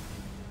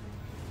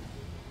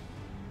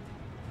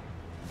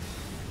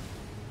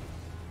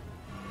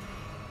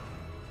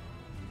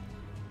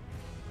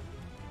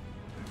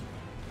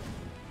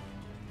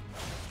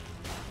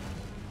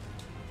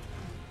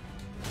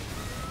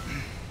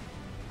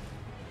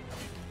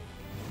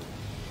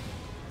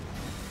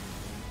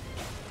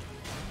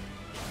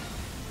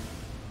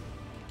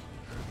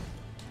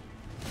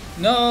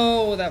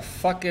 No, that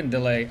fucking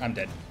delay. I'm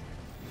dead.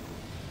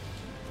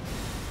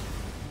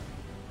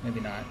 Maybe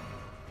not.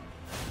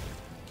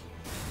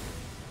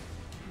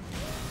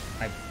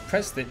 I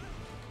pressed it.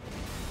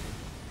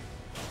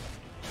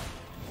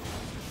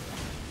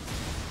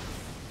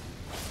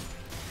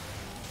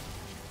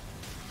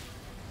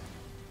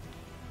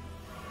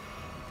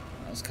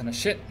 That was kind of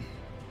shit.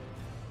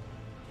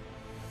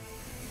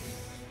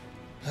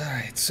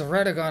 Alright, so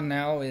Radagon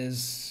now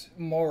is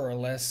more or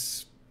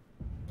less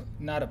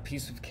not a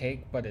piece of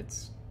cake, but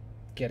it's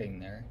getting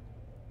there.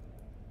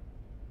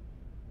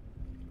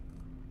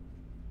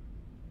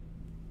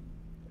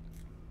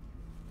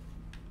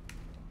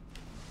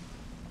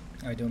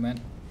 How you doing, man?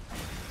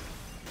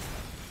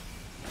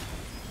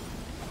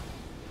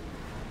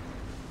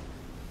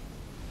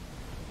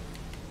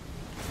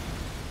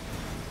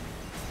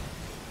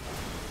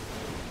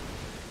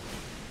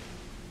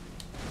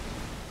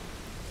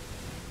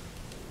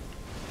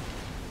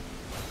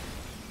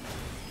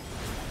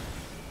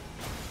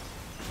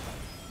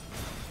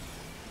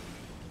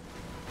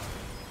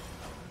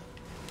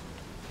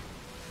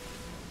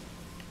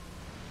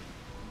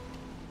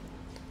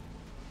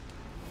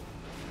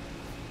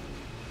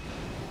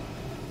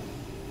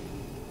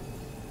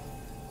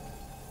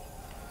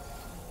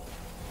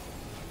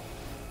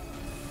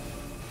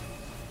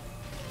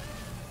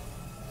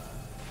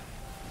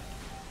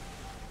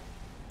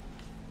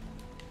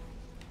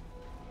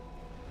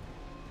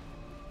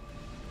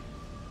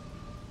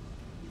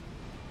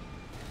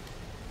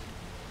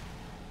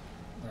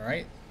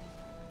 Alright.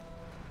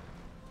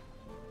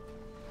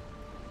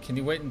 Can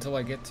you wait until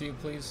I get to you,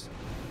 please?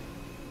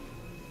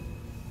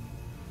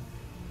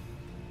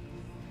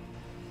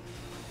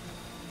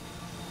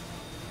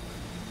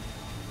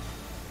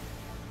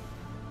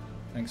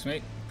 Thanks,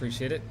 mate.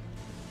 Appreciate it.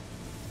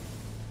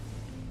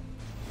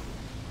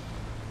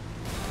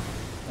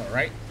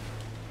 Alright.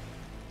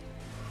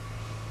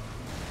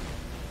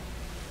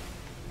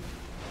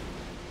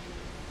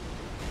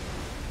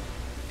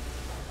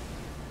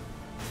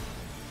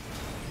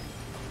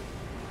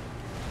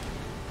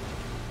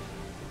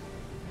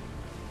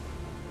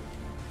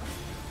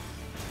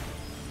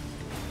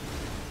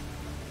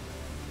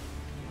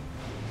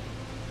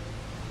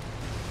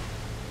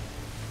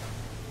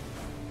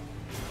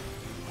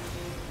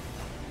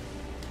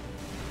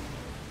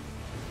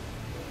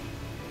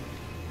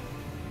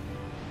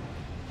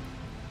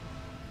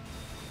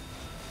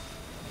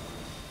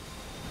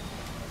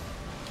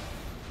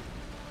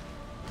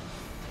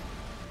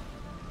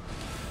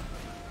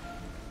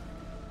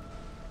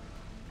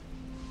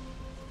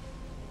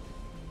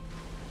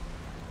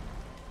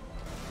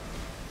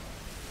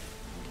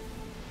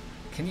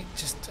 Can you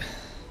just...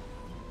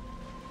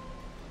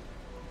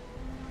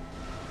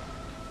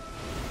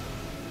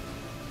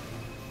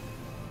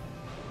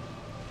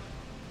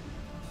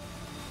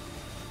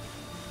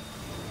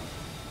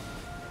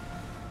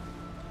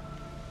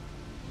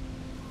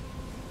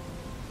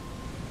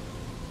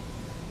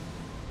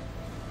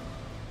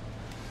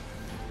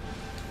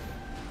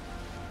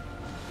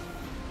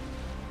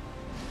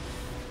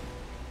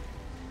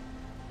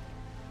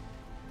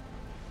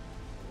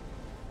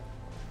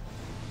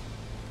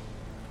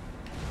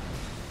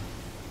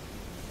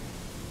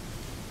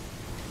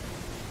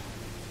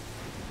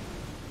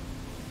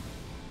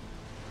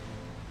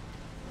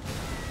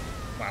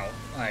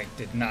 I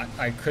did not.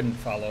 I couldn't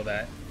follow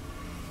that.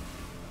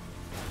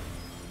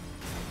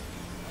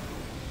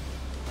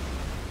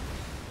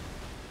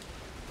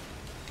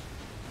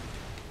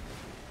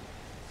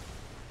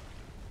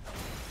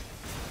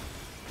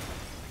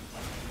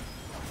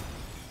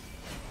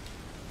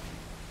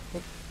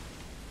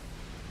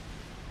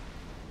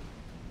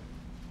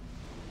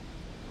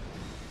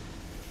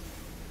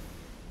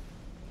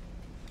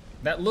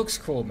 That looks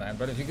cool, man,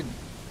 but if you could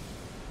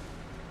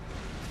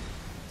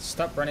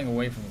stop running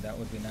away from me, that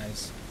would be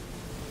nice.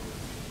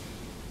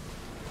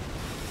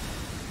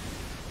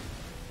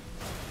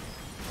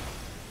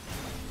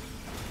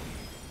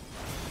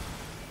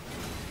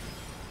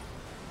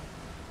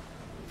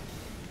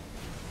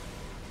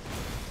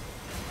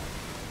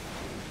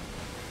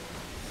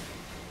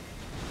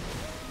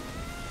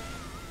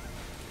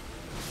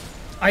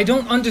 I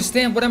don't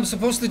understand what I'm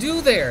supposed to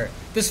do there.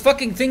 This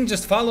fucking thing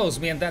just follows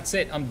me and that's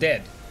it. I'm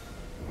dead.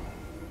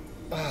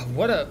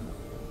 What a...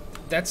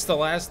 That's the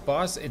last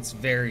boss. It's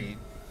very,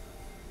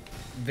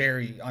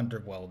 very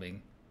underwhelming.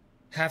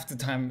 Half the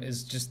time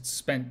is just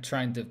spent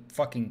trying to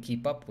fucking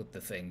keep up with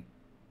the thing.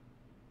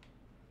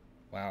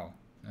 Wow.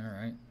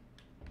 Alright.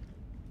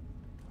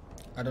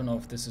 I don't know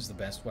if this is the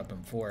best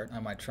weapon for it. I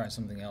might try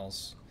something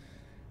else.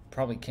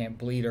 Probably can't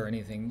bleed or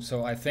anything.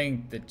 So I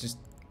think that just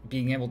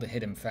being able to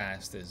hit him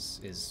fast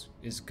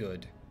is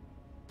good.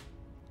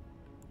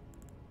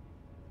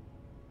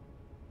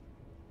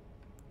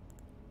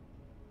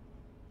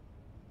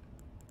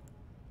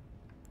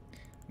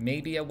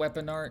 Maybe a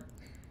weapon art.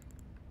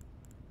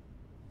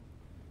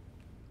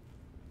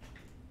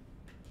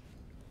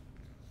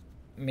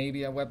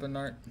 Maybe a weapon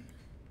art.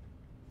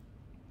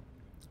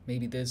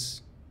 Maybe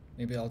this.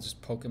 Maybe I'll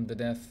just poke him to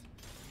death.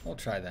 I'll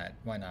try that.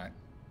 Why not?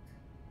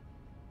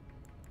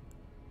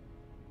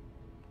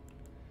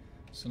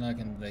 So now I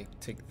can like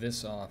take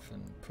this off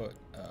and put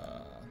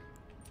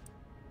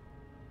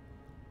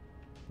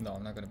no,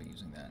 I'm not gonna be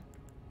using that.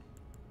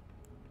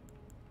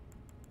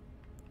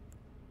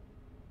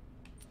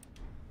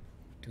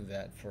 Do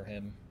that for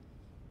him.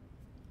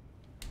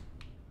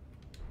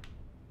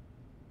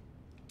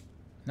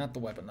 Not the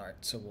weapon art,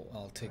 so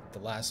I'll take the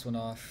last one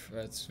off.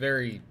 It's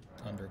very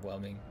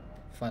underwhelming.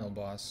 Final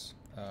boss.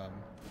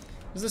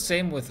 It's the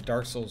same with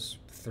Dark Souls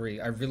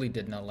 3. I really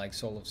did not like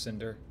Soul of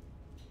Cinder.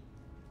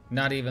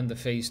 Not even the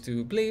phase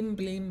 2 blim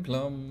blim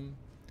plum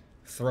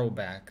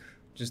throwback.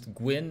 Just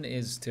Gwyn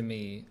is to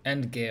me,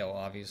 and Gale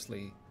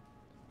obviously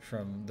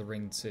from the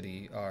Ringed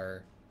City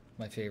are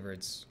my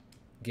favorites.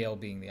 Gale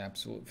being the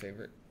absolute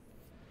favorite.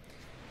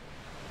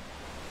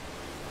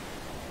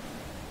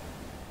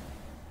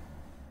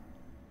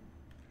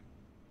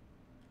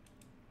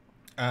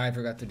 I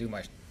forgot to do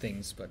my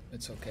things, but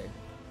it's okay.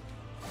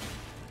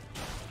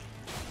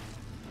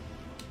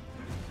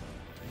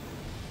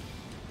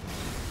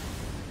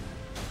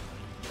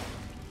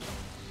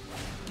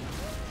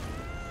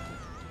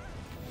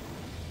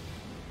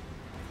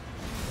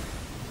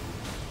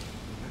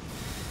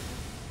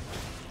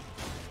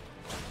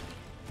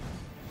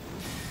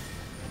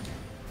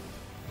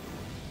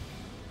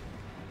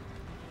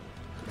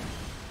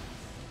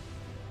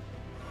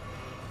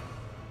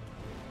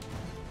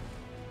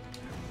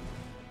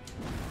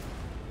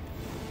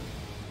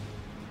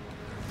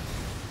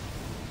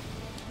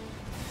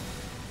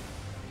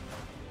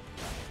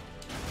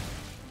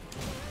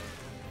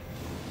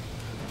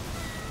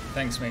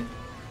 Thanks, mate.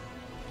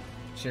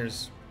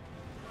 Cheers.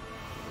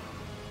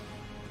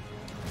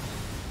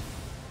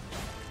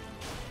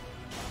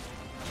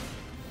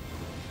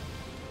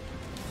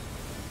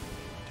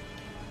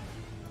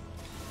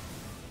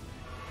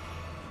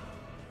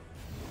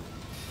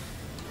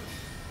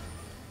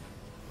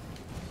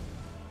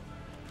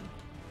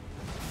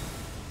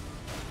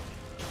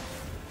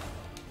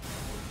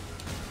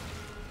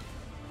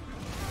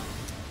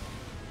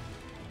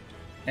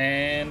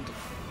 And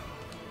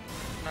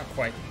not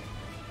quite.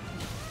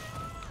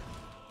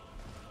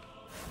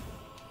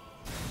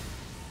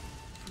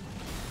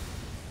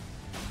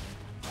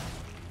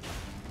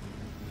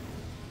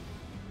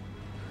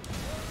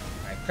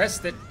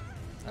 Pressed it.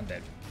 I'm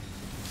dead.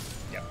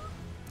 Yep.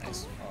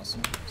 Nice.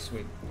 Awesome.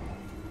 Sweet.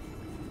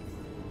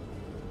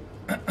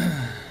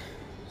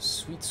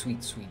 Sweet,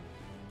 sweet, sweet.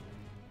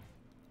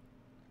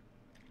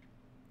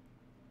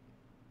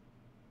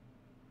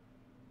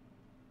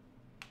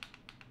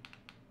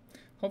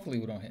 Hopefully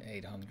we don't hit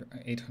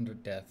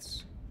 800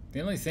 deaths. The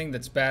only thing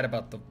that's bad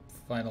about the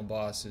final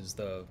boss is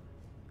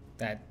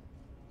that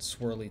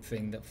swirly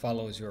thing that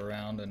follows you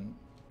around and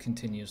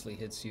continuously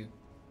hits you.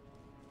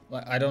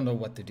 I don't know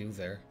what to do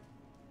there.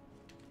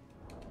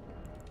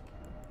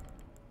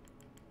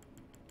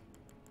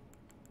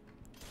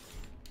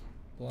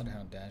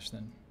 Bloodhound Dash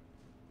then.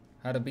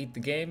 How to beat the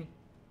game?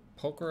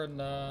 Poker and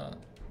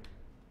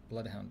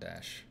Bloodhound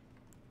Dash.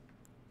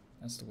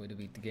 That's the way to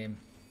beat the game.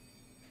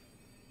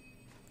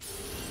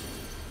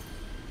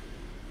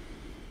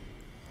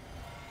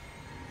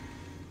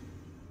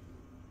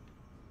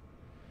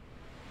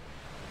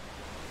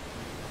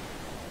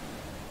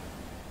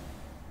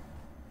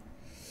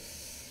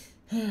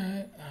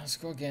 Alright, let's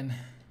go again.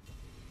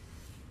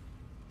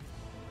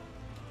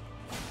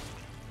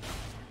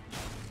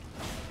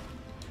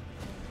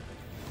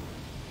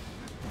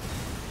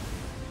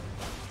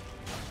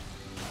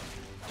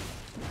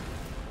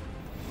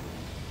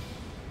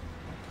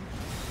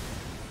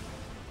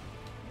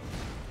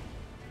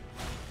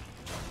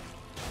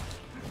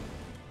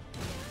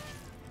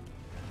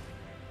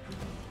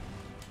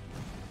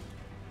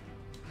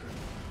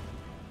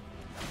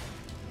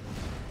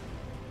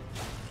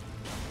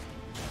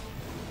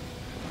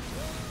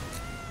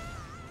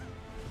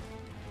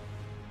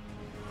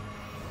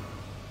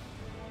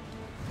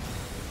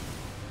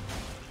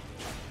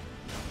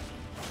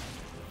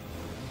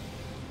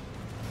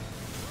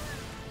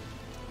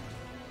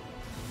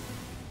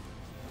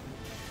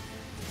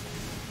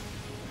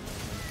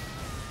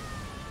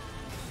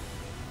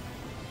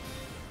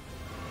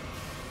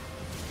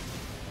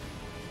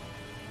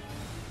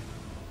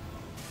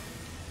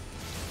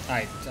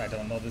 I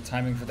don't know the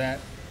timing for that.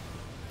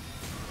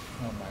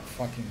 Oh my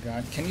fucking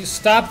god. Can you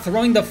stop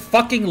throwing the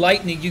fucking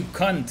lightning, you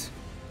cunt?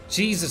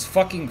 Jesus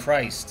fucking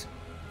Christ.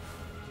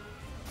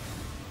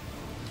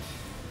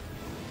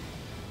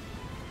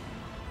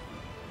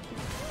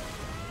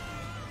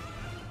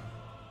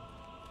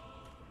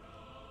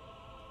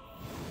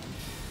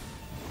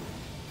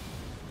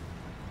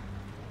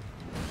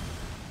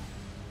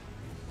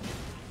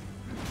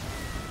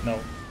 No,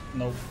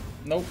 nope,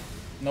 nope,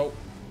 nope.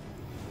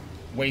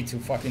 Way too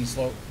fucking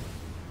slow.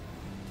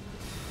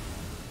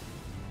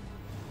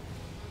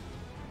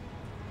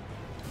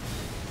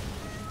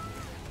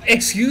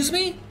 Excuse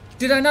me?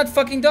 Did I not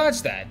fucking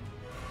dodge that?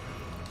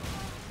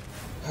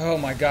 Oh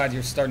my god,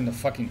 you're starting to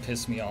fucking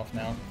piss me off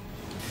now.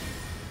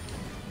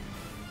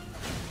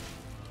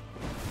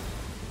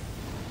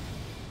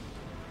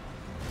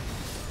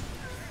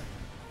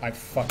 I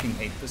fucking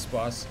hate this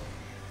boss.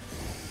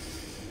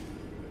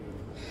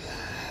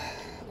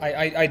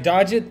 I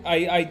dodge it.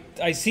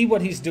 I see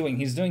what he's doing.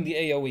 He's doing the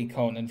AoE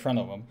cone in front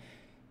of him.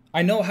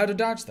 I know how to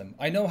dodge them.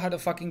 I know how to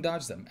fucking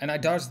dodge them. And I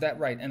dodged that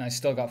right, and I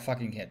still got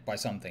fucking hit by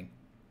something.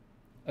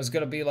 I was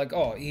gonna be like,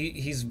 oh,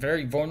 he's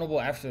very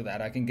vulnerable after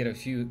that. I can get a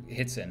few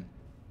hits in.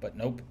 But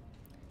nope.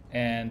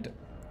 And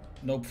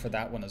nope for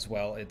that one as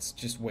well. It's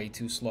just way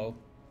too slow.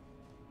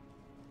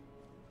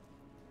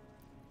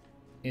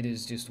 It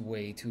is just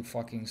way too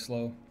fucking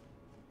slow.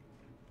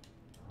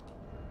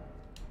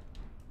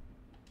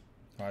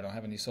 Oh, I don't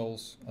have any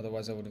souls.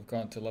 Otherwise I would have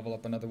gone to level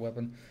up another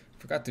weapon.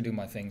 Forgot to do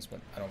my things,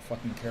 but I don't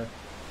fucking care.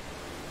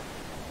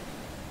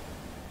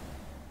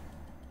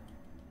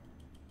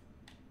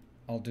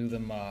 I'll do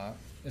them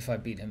if I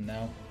beat him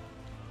now.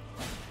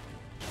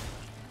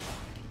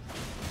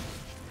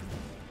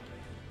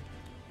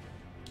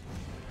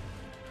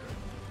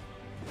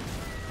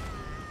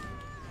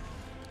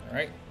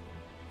 Alright.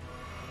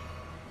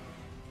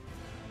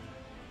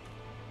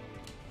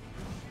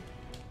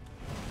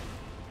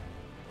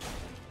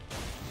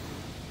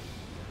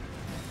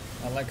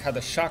 I like how the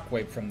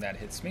shockwave from that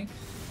hits me.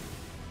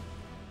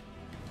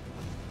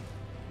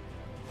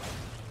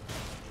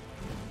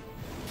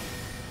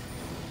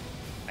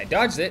 I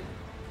dodged it.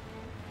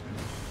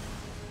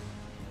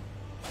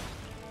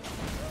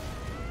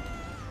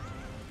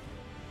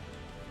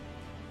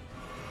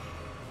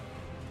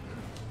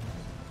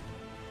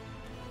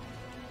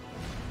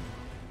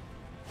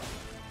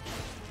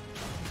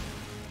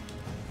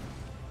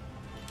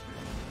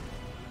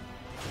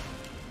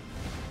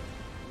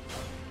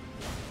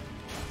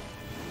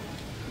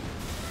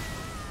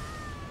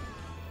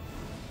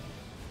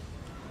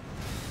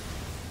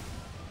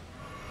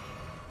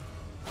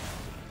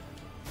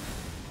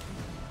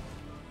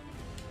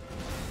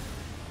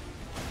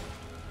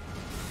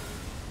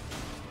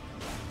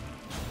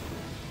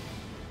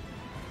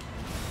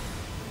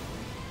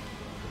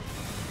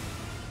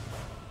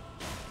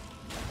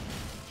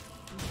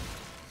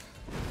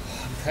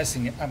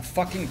 Pressing it. I'm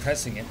fucking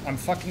pressing it. I'm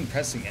fucking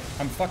pressing it.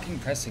 I'm fucking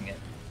pressing it.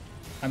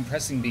 I'm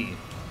pressing B.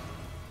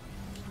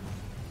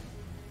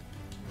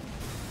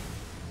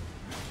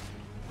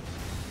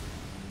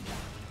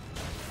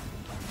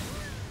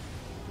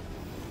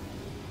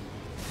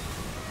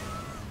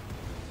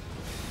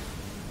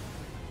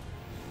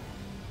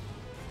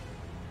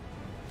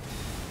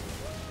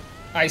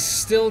 I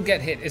still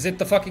get hit. Is it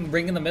the fucking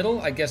ring in the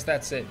middle? I guess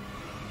that's it.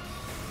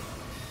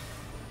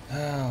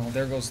 Oh,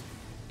 there goes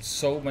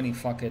so many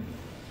fucking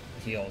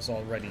heals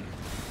already.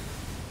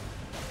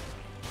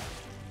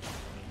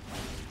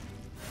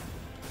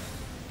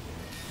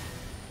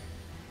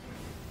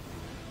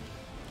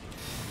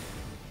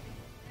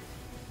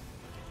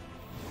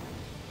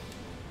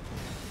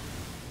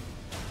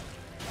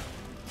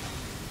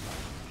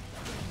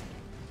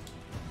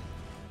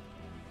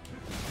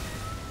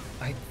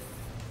 I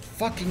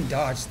fucking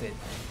dodged it.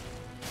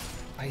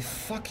 I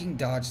fucking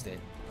dodged it.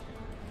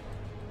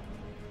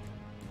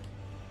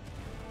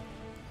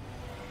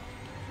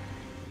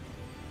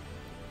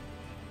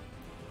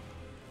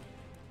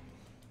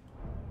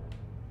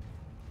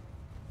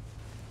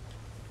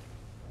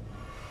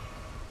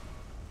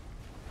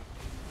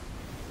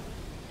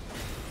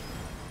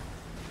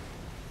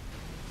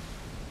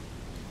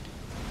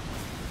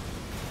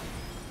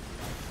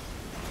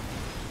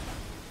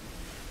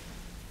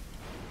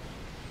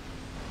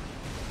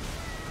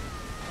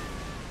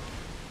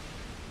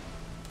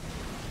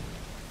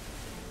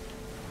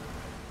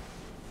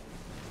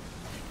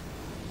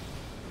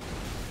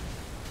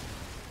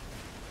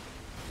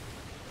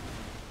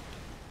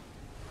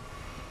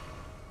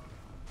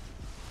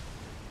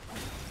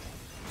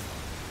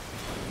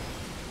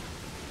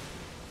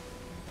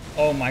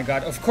 Oh my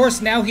god. Of course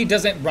now he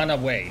doesn't run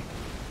away.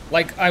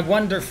 Like, I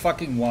wonder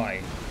fucking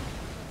why.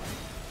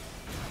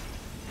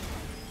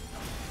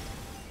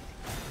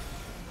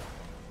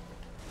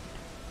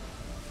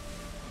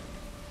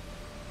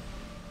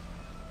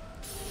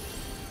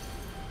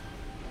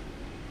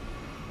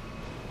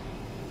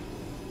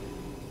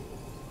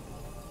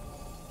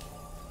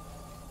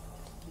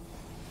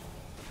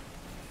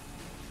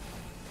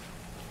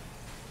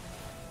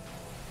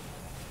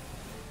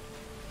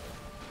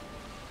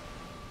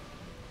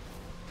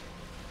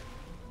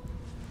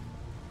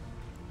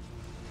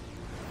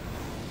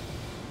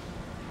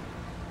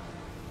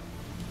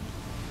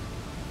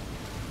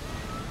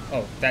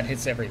 Oh, that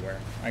hits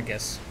everywhere, I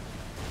guess.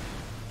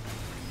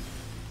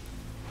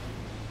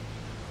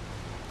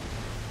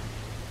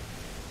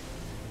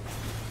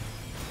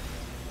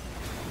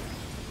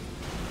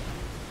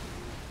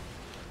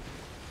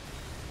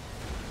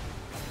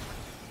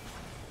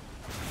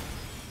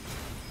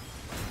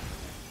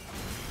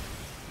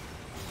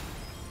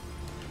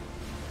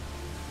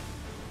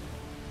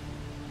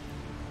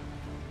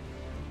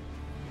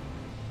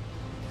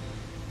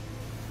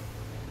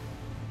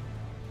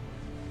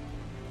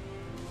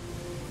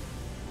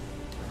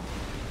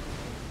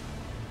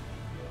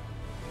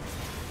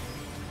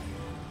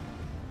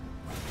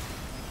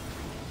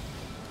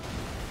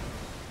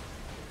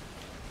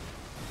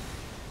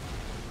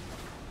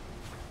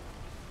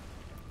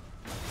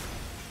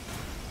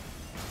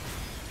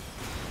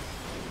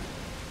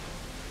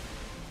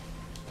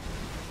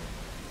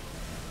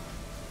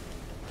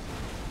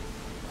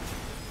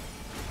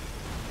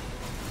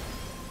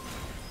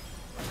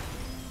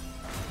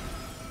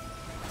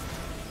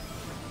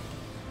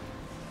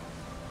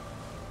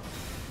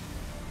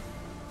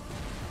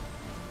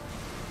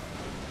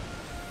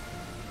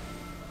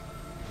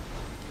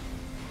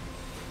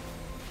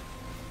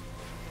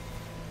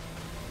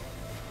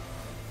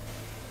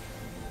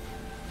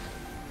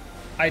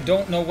 I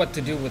don't know what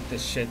to do with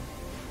this shit.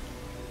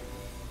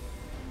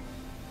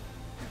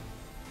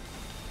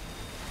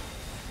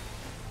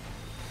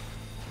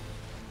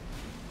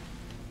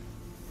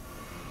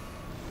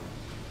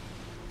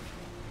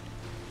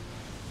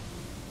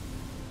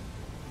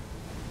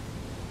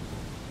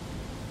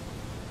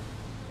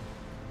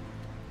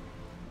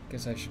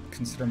 Guess I should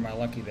consider my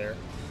lucky there.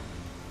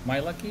 My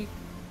lucky?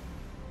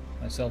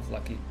 Myself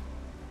lucky.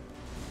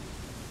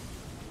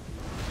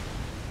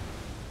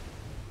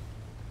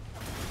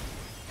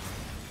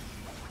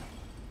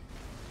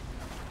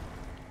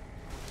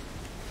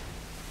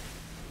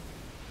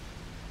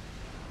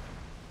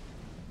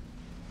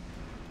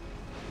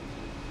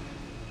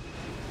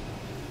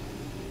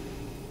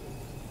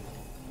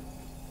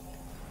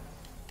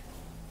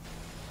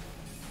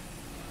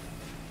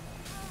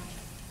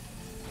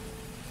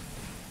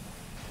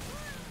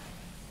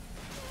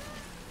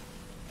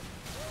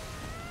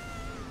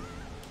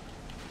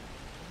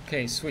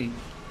 Okay, sweet.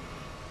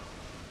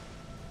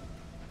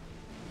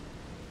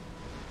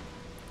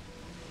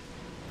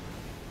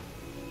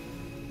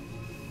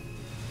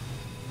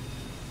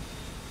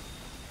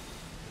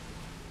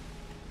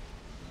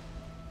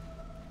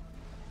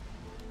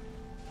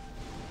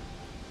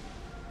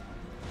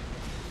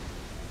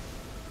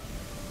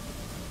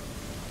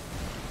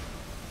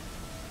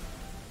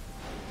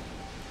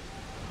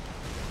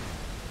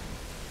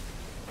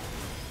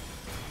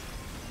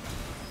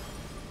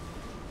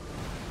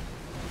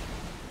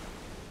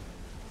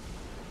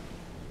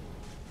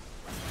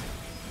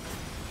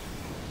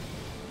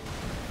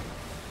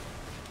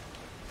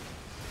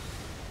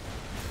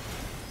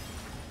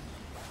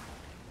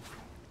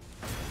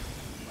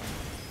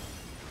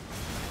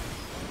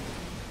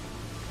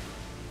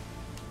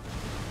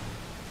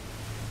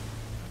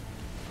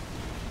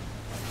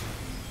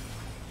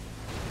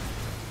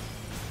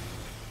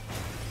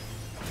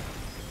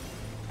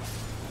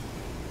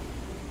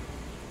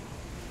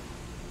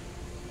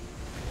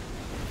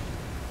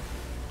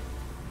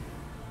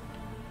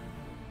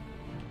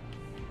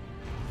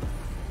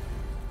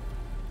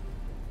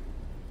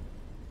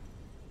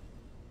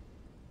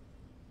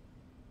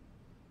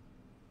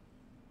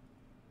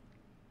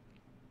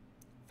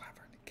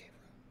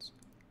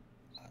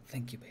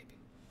 Thank you, baby.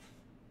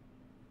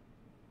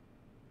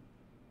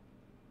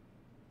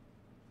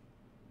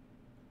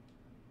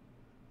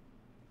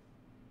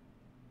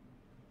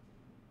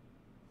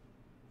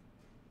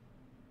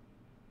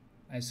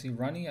 I see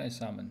Runny, I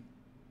summon.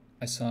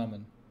 I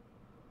summon.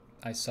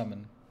 I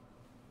summon.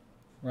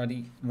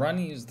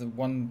 Runny is the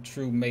one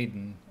true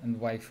maiden and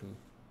waifu.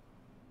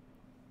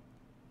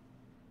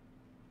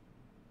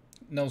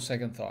 No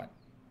second thought.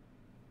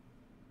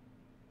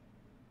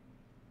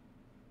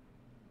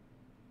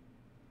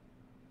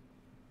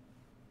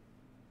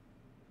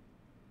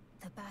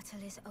 The battle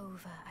is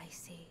over, I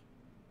see.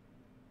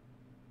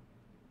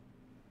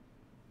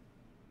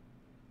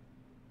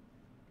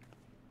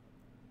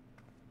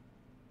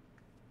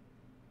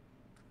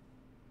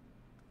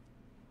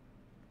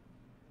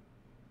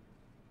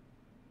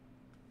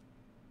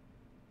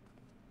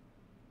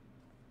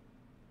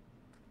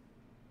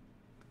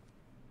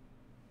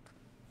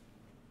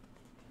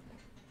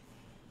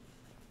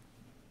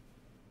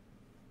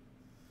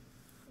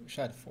 Wish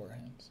I had 4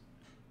 hands.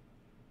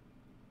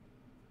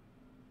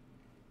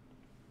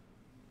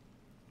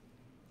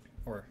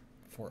 Or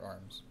 4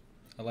 arms.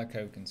 I like how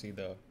you can see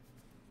the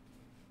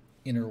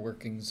inner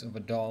workings of a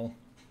doll.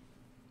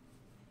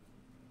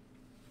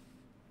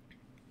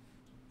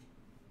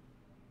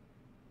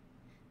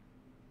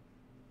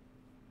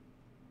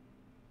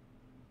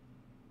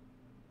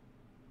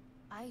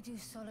 I do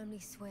solemnly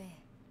swear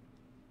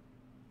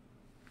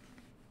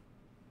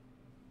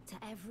to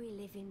every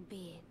living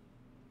being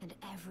and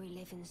every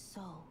living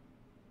soul.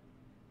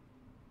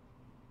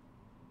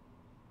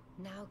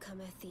 Now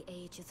cometh the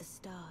age of the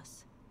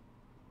stars.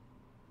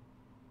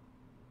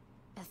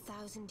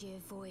 1,000-year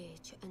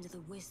voyage under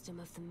the wisdom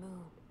of the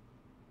moon.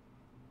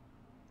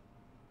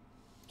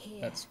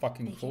 Here, That's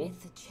fucking they cool. can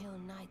live the chill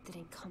night that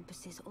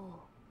encompasses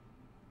all,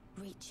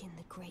 reaching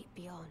the great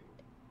beyond.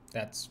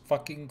 That's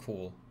fucking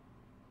cool.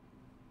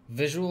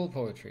 Visual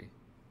poetry.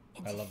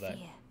 Into I love that.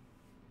 fear,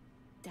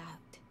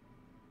 doubt,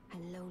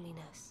 and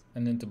loneliness.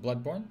 And into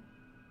Bloodborne?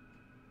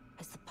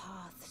 As the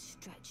path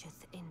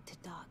stretcheth into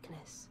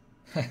darkness.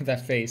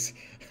 That face.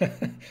 You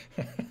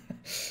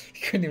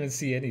couldn't even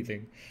see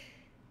anything.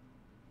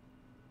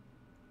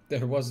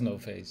 There was no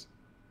face.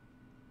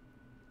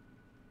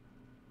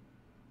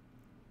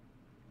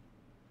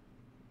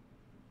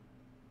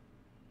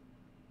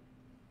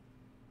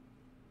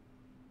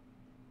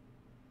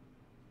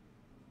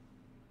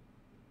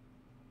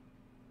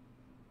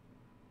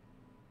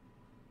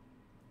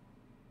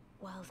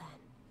 Well then,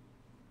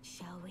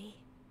 shall we?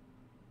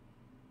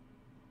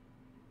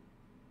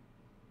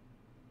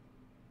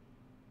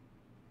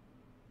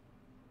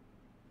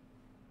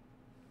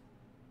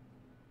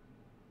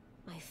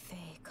 My fair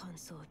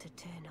consort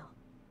eternal.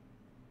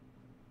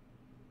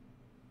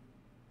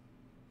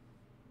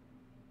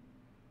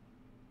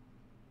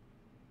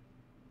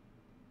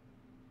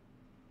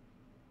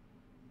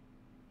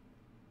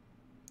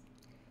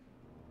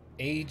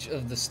 Age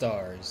of the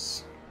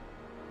Stars.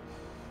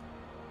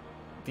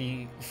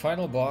 The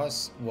final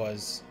boss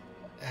was...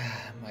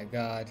 my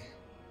god.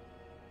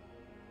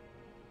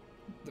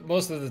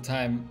 Most of the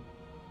time,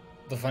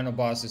 the final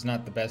boss is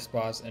not the best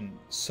boss, and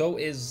so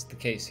is the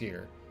case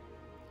here.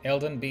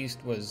 Elden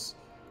Beast was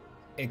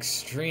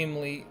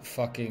extremely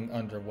fucking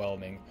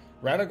underwhelming.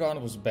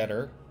 Radagon was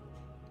better.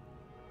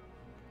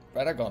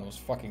 Radagon was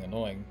fucking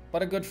annoying,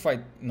 but a good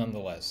fight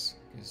nonetheless.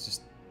 It's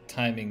just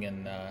timing,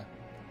 and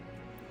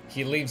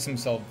he leaves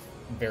himself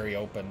very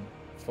open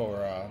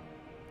for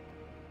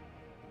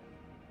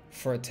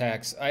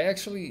attacks. I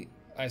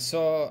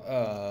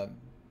saw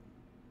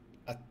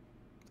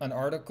an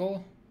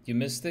article. You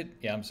missed it?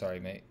 Yeah, I'm sorry,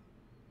 mate.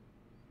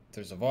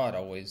 There's a VOD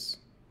always.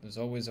 There's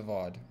always a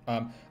VOD.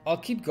 I'll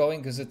keep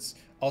going because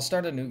I'll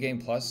start a new game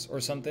plus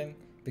or something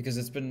because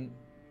it's been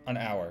an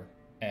hour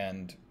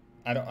and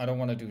I don't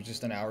want to do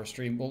just an hour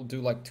stream. We'll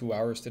do like 2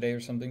 hours today or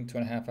something,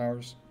 2.5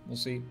 hours. We'll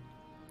see.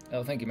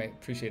 Oh, thank you, mate.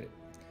 Appreciate it.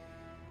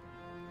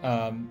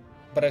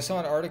 But I saw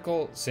an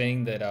article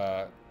saying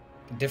that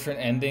different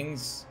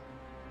endings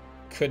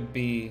could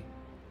be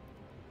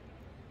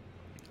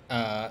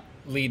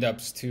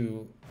lead-ups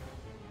to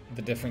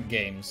the different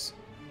games.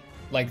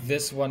 Like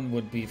this one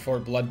would be for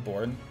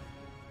Bloodborne,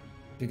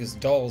 because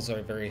dolls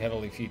are very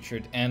heavily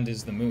featured, and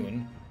is the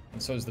moon,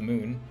 and so is the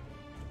moon.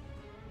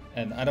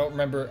 And I don't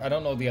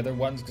know the other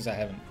ones because I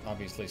haven't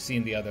obviously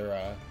seen the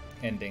other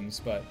endings,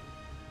 but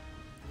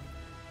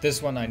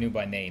this one I knew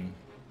by name.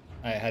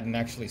 I hadn't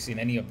actually seen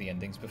any of the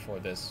endings before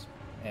this,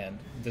 and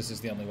this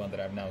is the only one that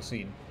I've now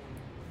seen.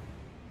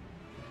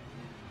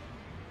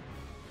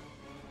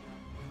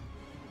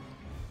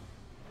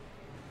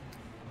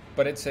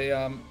 But it's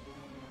a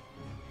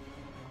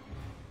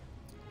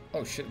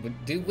oh shit!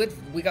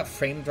 We got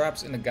frame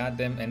drops in the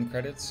goddamn end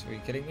credits. Are you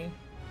kidding me?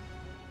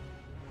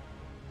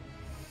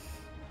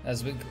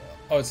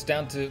 Oh, it's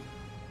down to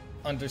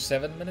under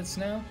 7 minutes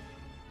now.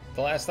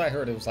 The last I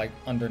heard, it was like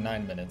under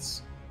 9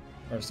 minutes,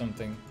 or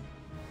something.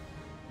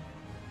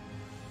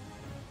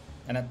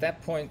 And at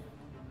that point,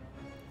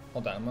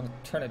 hold on, I'm gonna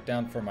turn it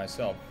down for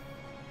myself,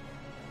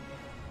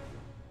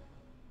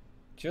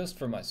 just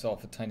for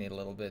myself, a tiny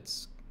little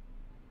bit.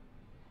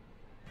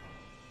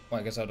 Well,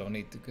 I guess I don't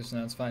need to, because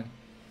now it's fine.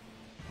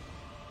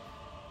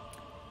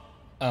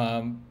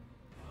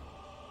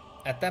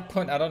 At that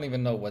point, I don't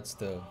even know what's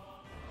the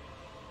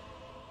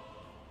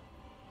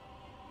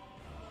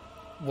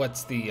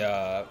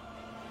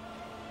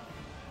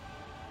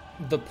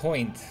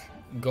point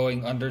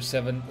going under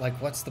 7.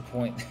 Like, what's the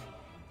point?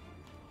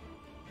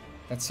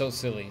 That's so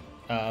silly.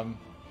 Well,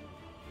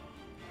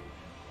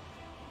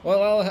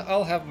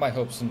 I'll have my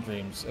hopes and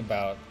dreams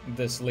about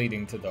this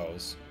leading to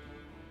those.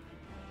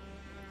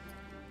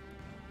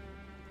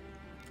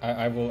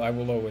 I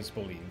will always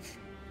believe.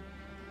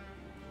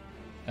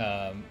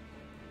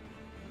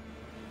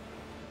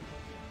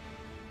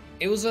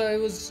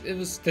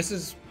 This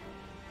is,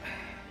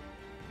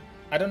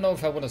 I don't know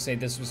if I want to say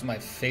this was my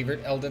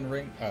favorite Elden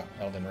Ring,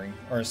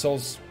 or a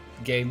Souls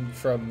game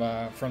from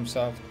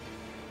FromSoft,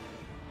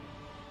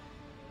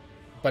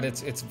 but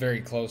it's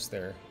very close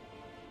there.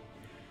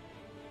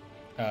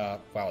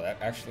 Wow, that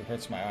actually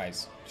hurts my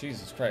eyes.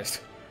 Jesus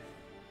Christ.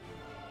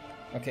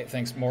 Okay,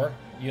 thanks. More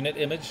unit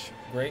image,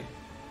 great.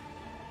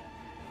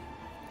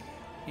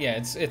 Yeah,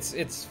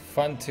 it's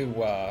fun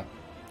to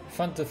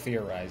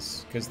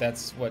theorize, because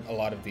that's what a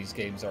lot of these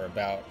games are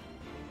about.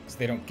 Because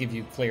they don't give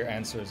you clear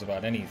answers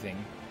about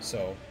anything.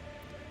 So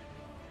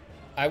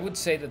I would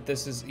say that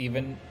this is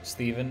even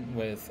Steven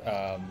with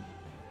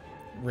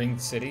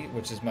Ringed City,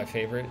 which is my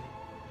favorite.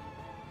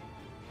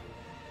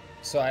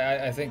 So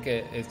I think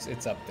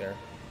it's up there.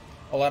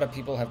 A lot of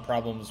people have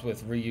problems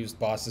with reused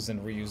bosses and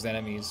reused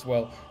enemies.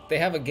 Well, they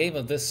have a game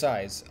of this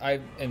size.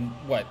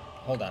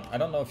 Hold on, I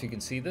don't know if you can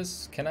see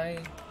this. Can I?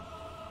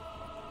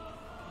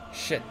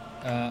 Shit.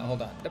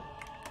 Hold on.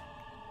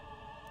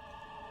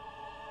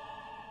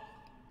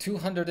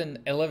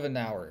 211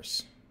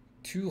 hours.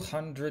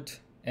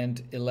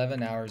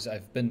 211 hours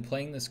I've been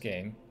playing this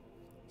game.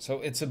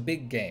 So it's a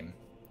big game.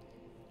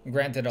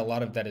 Granted, a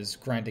lot of that is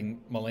grinding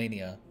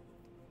Millennia.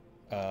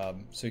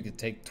 So you could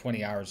take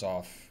 20 hours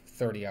off,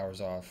 30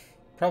 hours off.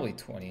 Probably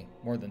 20.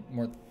 More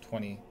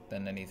 20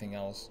 than anything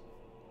else.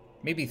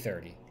 Maybe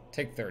 30.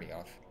 Take 30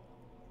 off.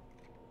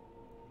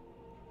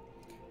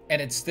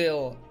 And it's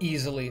still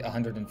easily a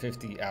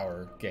 150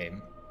 hour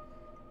game.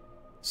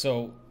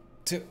 So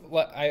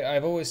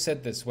I've always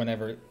said this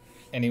whenever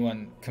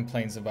anyone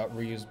complains about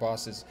reused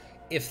bosses.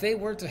 If they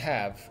were to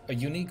have a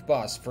unique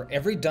boss for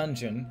every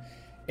dungeon,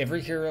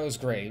 every hero's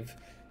grave,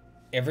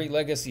 every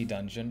legacy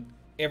dungeon,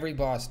 every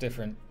boss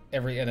different,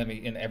 every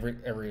enemy in every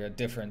area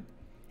different,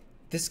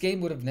 this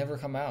game would have never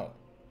come out.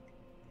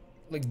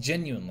 Like,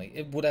 genuinely,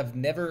 it would have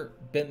never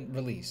been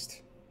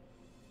released.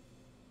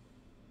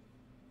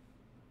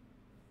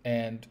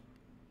 And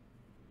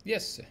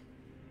yes,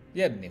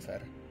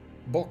 Jennifer,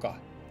 Boca.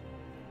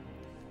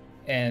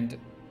 And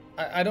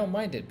I don't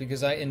mind it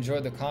because I enjoy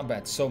the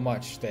combat so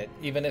much that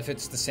even if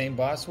it's the same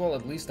boss, well,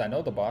 at least I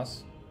know the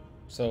boss.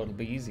 So it'll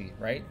be easy,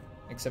 right?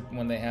 Except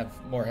when they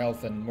have more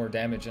health and more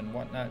damage and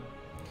whatnot.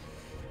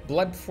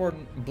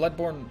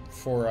 Bloodborne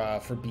for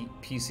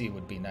PC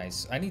would be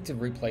nice. I need to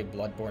replay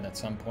Bloodborne at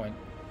some point.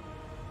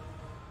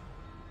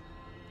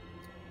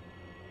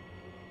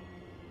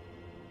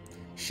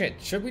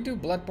 Shit, should we do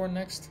Bloodborne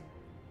next?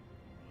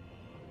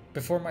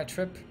 Before my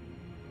trip?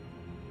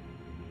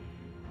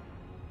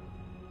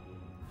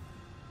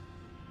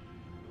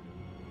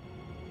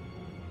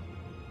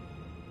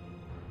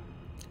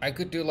 I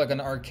could do like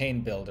an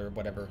arcane build or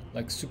whatever,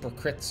 like super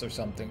crits or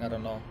something, I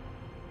don't know.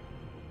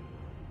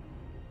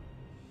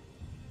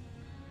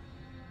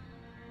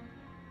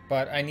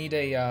 But I need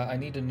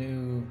to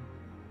do,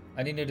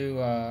 I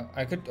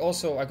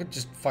could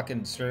just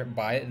fucking straight up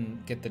buy it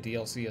and get the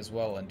DLC as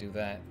well and do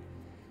that.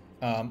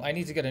 I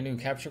need to get a new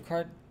capture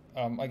card.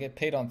 I get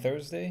paid on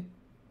Thursday.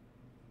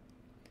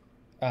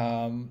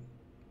 But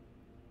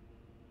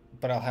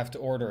I'll have to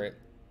order it.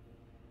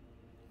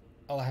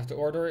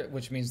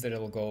 Which means that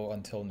it'll go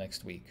until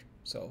next week.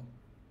 So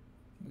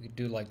we could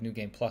do like New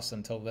Game Plus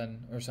until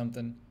then or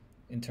something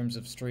in terms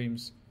of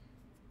streams.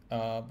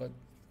 But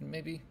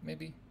maybe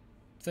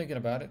thinking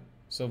about it.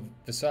 So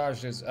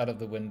Visage is out of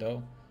the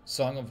window.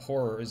 Song of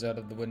Horror is out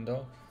of the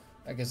window.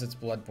 I guess it's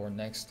Bloodborne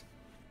next.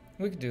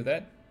 We could do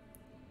that.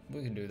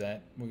 We can do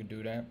that.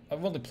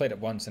 I've only played it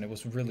once and it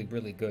was really,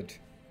 really good.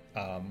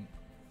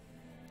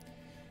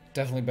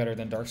 Definitely better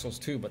than Dark Souls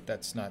 2, but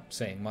that's not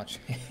saying much.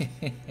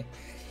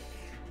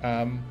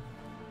 I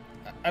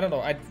don't know.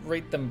 I'd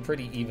rate them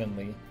pretty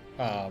evenly.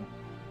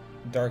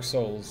 Dark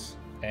Souls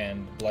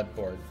and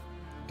Bloodborne.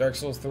 Dark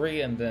Souls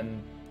 3 and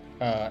then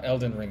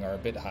Elden Ring are a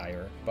bit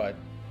higher, but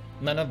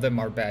none of them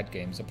are bad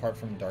games apart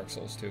from Dark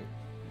Souls 2.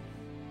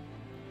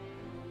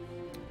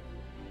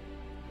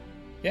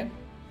 Yeah.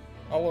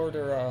 I'll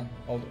order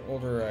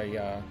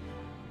a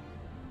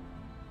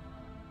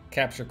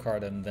capture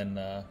card and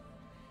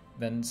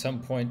then some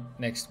point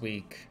next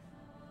week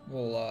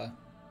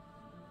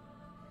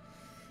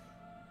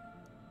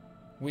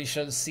we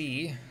shall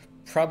see,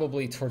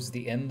 probably towards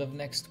the end of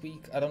next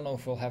week. I don't know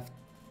if we'll have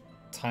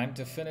time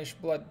to finish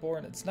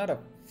Bloodborne. It's not a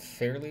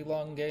fairly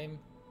long game,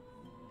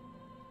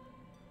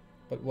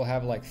 but we'll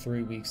have like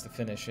 3 weeks to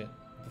finish it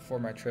before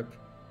my trip.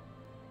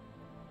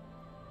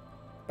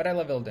 But I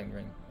love Elden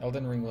Ring.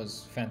 Elden Ring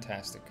was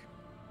fantastic.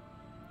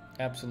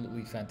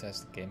 Absolutely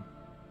fantastic game.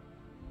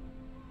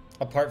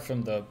 Apart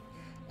from the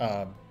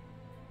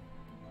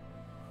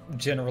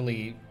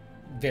generally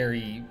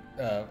very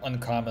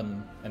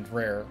uncommon and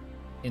rare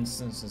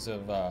instances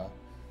of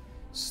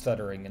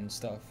stuttering and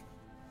stuff.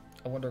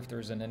 I wonder if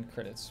there's an end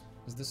credits.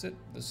 Is this it?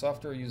 The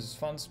software uses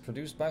fonts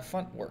produced by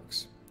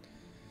Fontworks.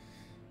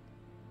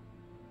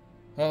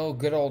 Oh,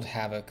 good old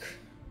Havoc.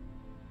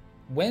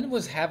 When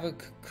was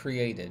Havoc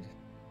created?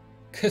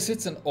 Because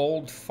it's an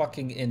old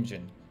fucking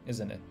engine,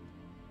 isn't it?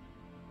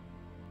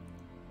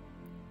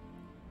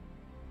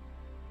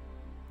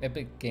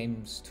 Epic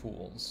Games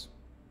Tools.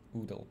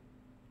 Oodle.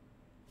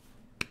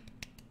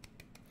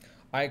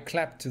 I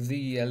clap to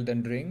thee,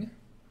 Elden Ring.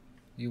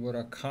 You were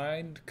a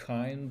kind,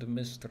 kind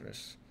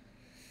mistress.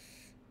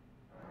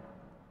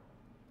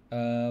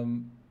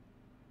 No,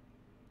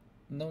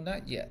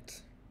 not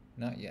yet.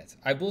 Not yet.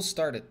 I will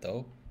start it,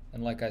 though.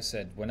 And like I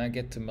said, when I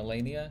get to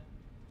Millennia,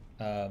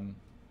 I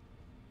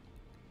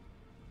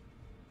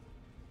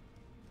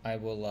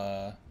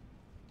will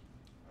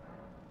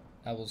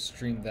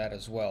stream that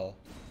as well.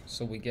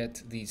 So we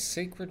get the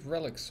Sacred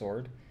Relic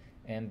Sword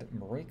and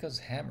Marika's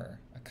Hammer.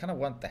 I kind of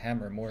want the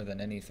hammer more than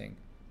anything.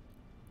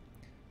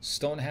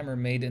 Stone hammer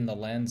made in the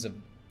lands of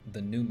the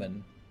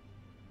Numen.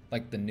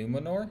 Like the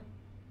Numenor?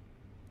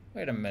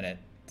 Wait a minute.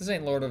 This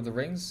ain't Lord of the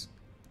Rings.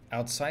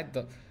 Outside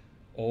the...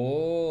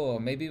 Oh,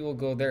 maybe we'll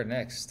go there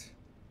next.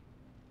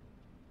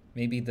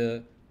 Maybe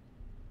the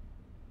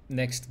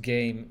next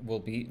game will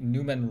be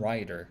Numen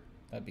Rider.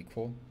 That'd be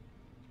cool.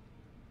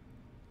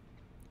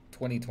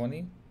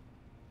 2020.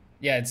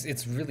 Yeah,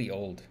 it's really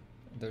old.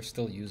 They're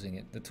still using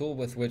it. The tool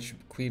with which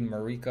Queen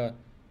Marika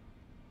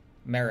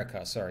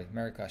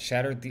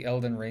shattered the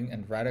Elden Ring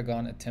and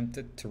Radagon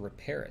attempted to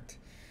repair it.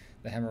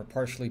 The hammer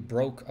partially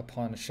broke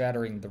upon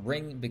shattering the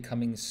ring,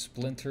 becoming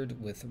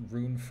splintered with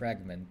rune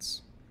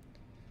fragments.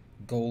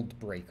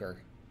 Goldbreaker.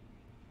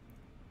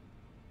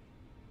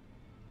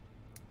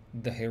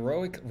 The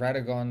heroic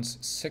Radagon's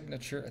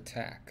signature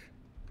attack.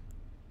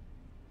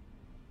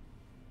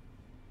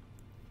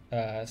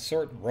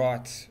 Sword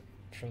wrought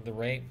from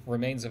the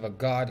remains of a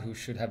god who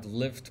should have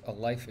lived a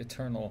life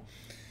eternal.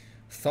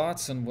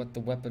 Thoughts on what the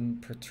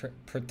weapon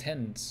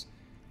pretends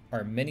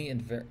are many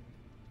and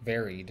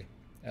varied.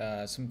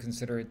 Some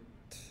consider it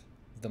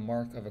the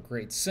mark of a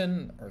great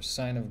sin or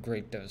sign of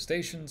great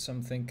devastation.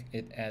 Some think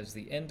it as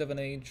the end of an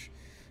age,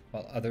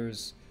 while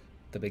others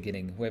the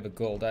beginning. Wave of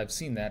gold. I've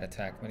seen that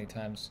attack many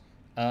times.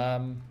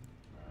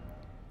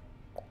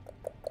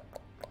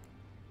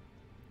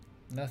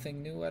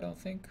 Nothing new, I don't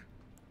think.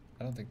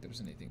 I don't think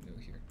there's anything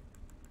new here.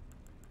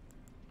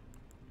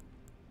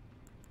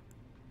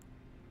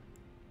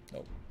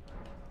 Nope.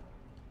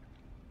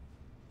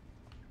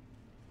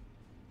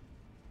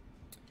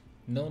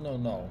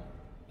 No.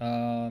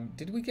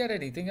 Did we get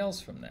anything else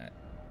from that?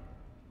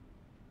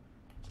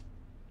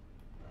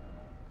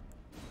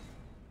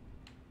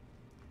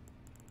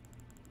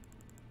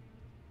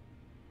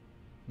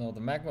 No,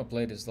 the magma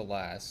blade is the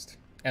last.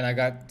 And I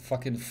got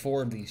fucking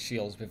 4 of these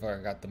shields before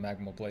I got the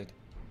magma blade,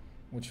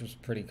 which was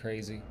pretty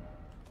crazy.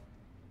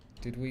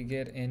 Did we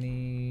get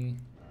any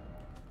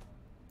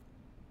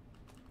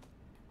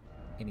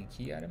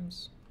key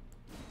items?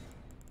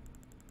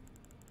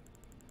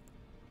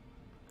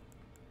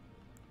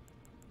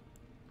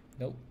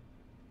 Nope.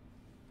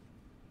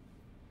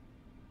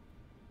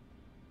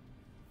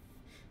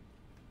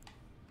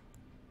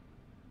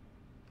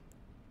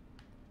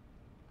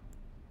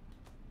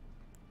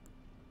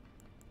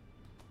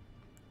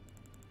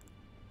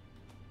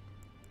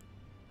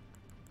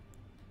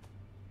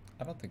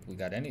 I don't think we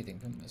got anything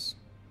from this.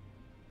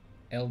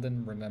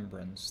 Elden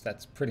Remembrance.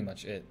 That's pretty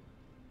much it.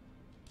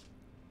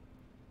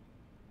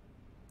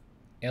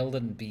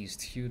 Elden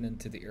Beast hewn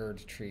into the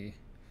Erd Tree.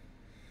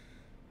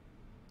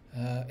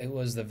 It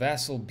was the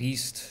vassal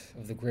beast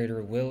of the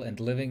greater will and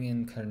living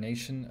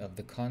incarnation of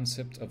the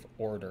concept of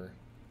order.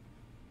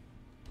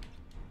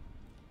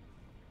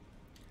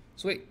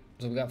 Sweet.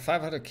 So we got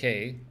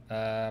 500k.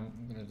 I'm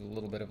going to do a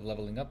little bit of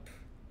leveling up.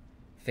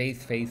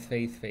 Faith.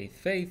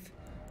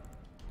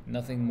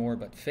 Nothing more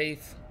but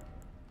faith.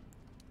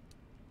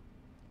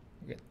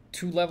 We get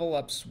 2 level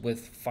ups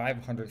with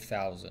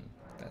 500,000.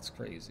 That's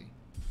crazy.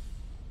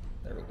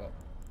 There we go.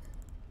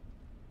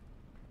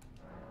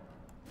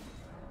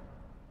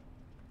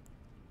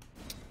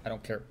 I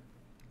don't care.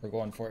 We're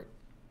going for it.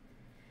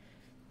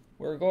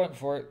 We're going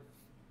for it.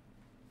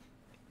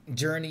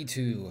 Journey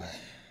 2.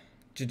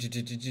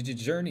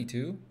 Journey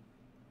 2.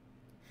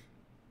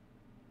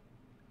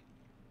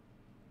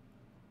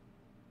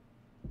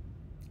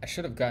 I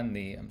should have gotten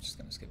the... I'm just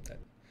going to skip that.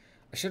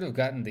 I should have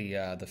gotten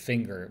the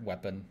finger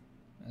weapon.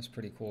 That's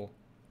pretty cool.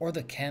 Or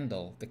the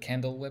candle. The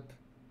candle whip.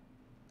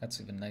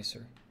 That's even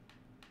nicer.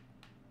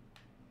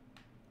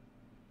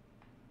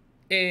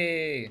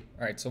 Hey!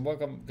 Alright, so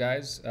welcome,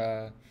 guys.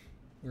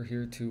 We're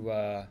here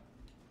to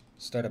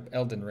start up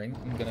Elden Ring.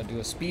 I'm going to do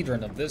a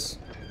speedrun of this.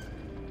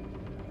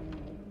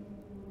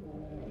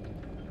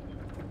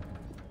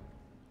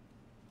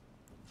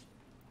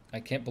 I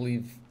can't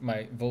believe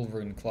my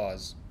Volrune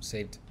claws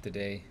saved the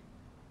day.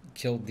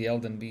 Killed the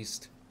Elden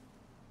Beast.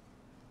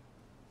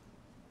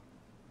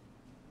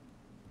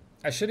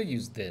 I should have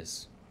used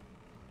this.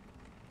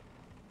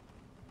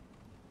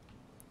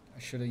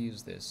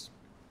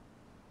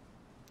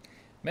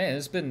 Man,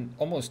 it's been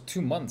almost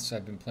 2 months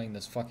I've been playing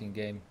this fucking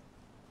game.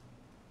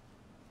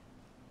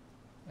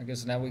 I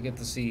guess now we get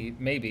to see,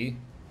 maybe.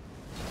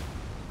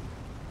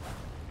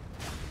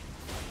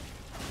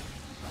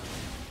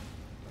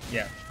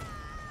 Yeah.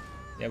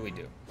 Yeah, we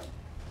do.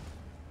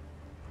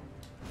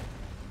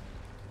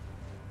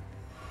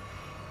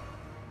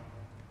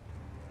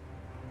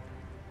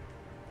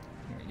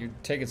 You're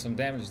taking some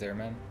damage there,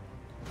 man.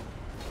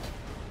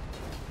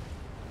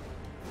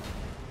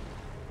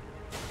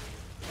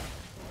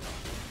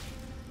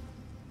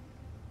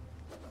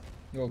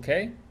 You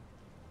okay?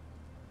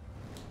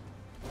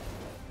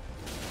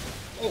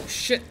 Oh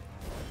shit!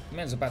 The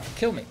man's about to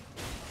kill me.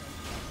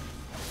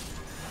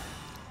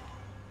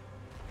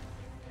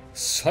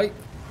 Psych!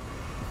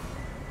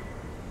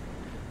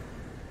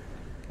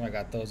 I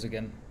got those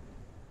again.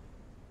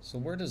 So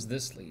where does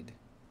this lead?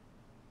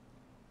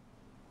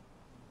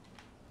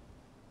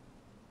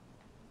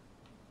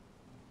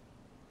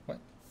 What?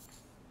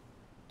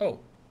 Oh,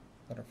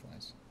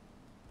 butterflies.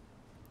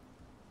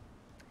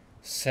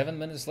 7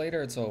 minutes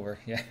later, it's over.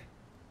 Yeah.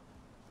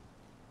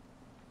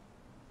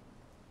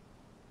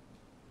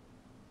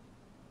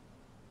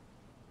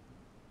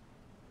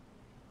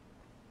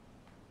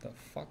 The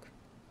fuck?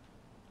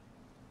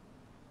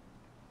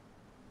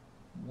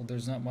 Well,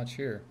 there's not much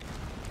here.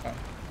 Oh.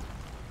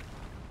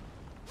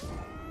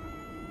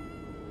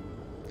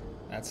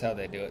 That's how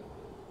they do it.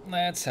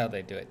 That's how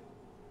they do it.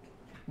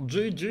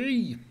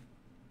 GG!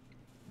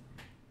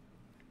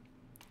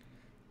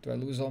 Do I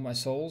lose all my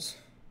souls?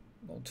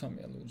 Don't tell me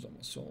I lose all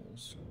my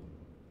souls.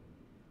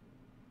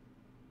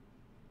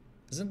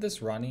 Isn't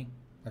this Ronnie?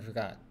 I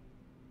forgot.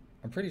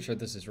 I'm pretty sure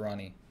this is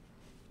Ronnie.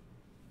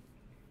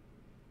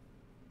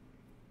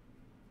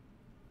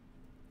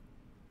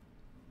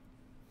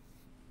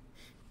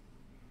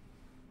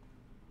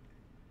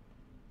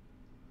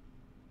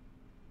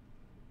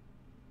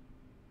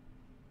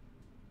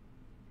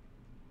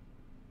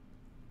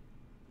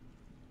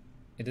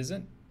 It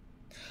isn't?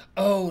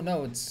 Oh,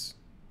 no, it's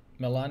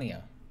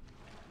Melania.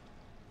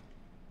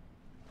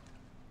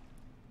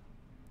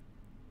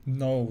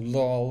 No,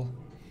 lol.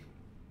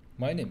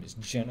 My name is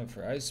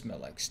Jennifer. I smell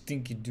like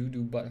stinky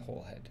doo-doo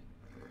butthole head.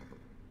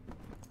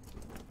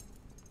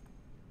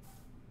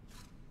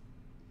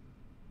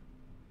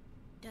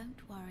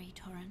 Don't worry,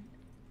 Torrent.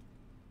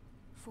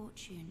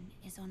 Fortune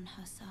is on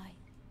her side.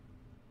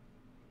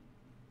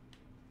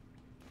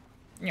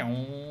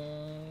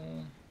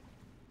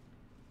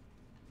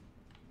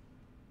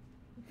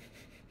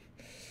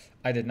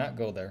 I did not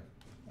go there.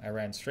 I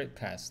ran straight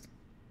past,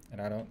 and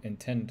I don't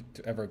intend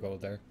to ever go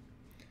there.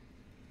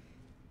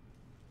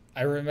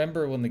 I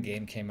remember when the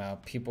game came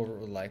out, people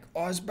were like,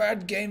 "Oh, it's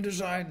bad game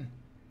design.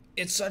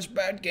 It's such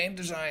bad game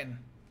design.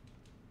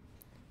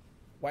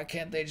 Why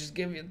can't they just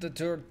give you the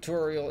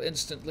tutorial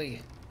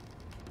instantly?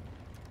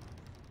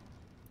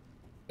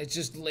 It's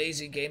just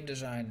lazy game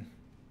design.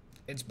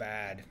 It's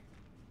bad."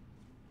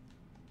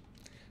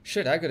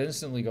 Shit, I could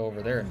instantly go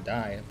over there and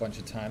die a bunch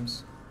of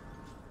times.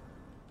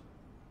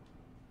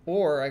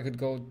 Or I could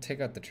go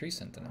take out the tree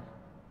sentinel.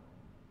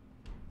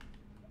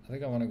 I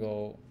think I want to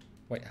go...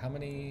 Wait, how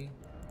many...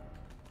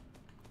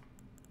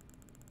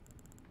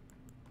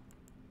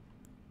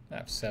 I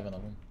have 7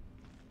 of them.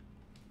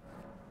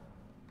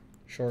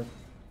 Sure.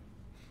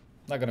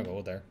 Not gonna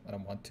go there. I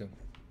don't want to.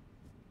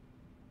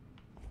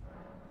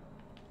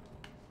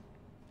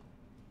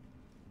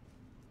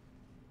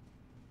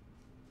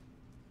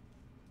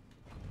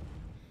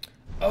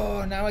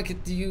 Oh, now I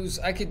could use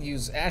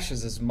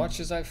ashes as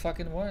much as I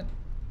fucking want.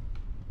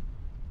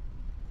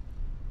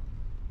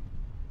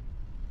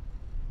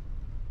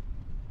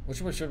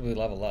 Which one should we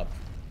level up?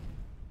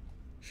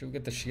 Should we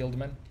get the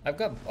shieldmen? I've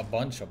got a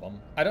bunch of them.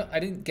 I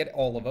didn't get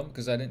all of them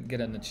because I didn't get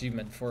an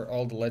achievement for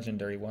all the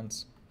legendary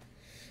ones.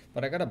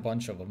 But I got a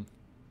bunch of them.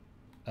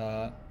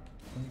 Let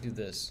me do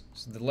this.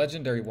 So the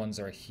legendary ones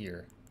are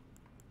here.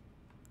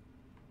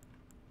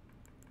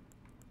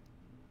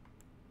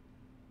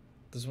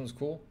 This one's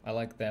cool. I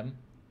like them.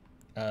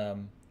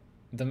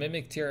 The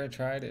Mimic tier I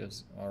tried, it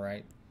was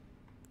alright.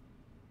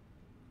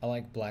 I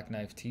like Black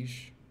Knife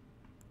Tish.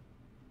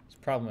 It's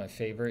probably my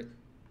favorite.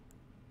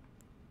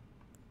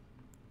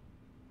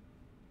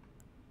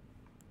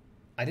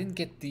 I didn't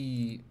get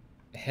the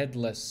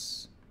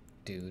headless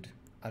dude.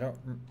 I don't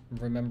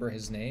remember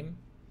his name.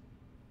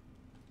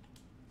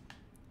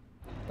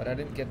 But I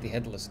didn't get the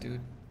headless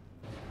dude.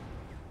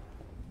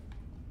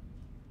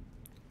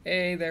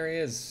 Hey, there he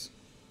is.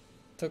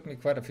 Took me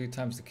quite a few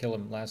times to kill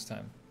him last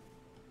time.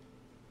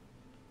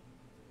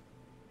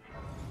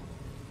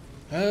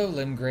 Oh,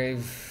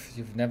 Limgrave,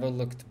 you've never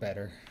looked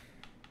better.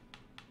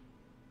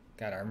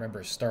 God, I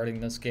remember starting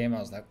this game, I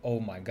was like, oh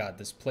my god,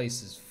 this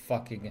place is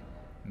fucking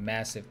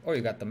massive. Oh,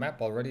 you got the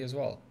map already as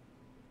well.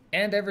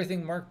 And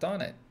everything marked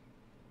on it.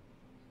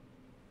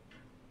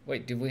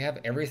 Wait, do we have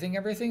everything,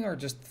 or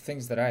just the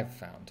things that I've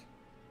found?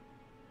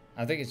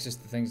 I think it's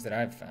just the things that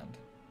I've found.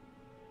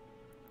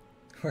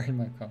 Where in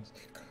my calls?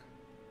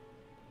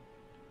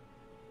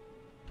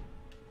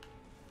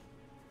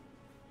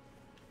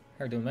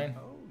 How are you doing, man?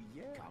 Oh,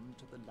 yeah. Come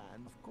to the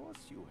land. Of course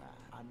you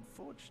have.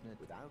 Unfortunate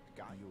without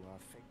guy you are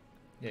fake.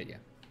 Yeah.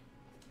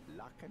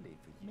 Luckily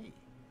for me.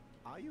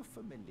 Are you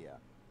familiar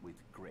with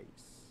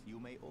grace? You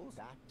may all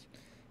that.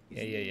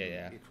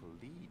 Yeah. It will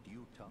lead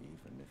you to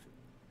even if it.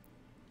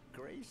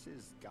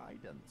 Grace's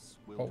guidance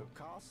will to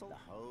castle the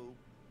hope.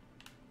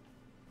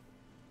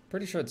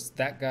 Pretty sure it's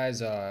that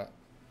guy's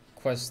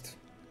quest.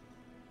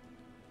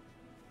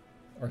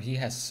 Or he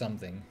has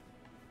something.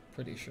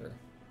 Pretty sure.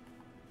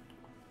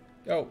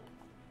 Yo,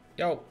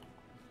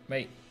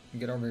 mate,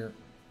 get over here.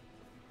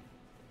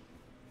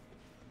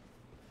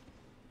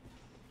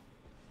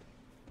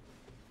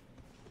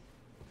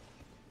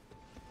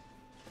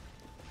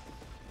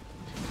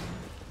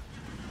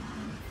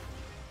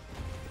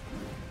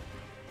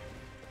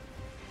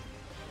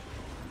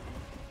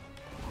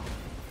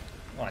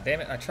 Oh,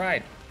 damn it, I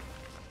tried.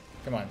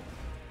 Come on.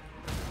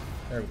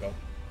 There we go.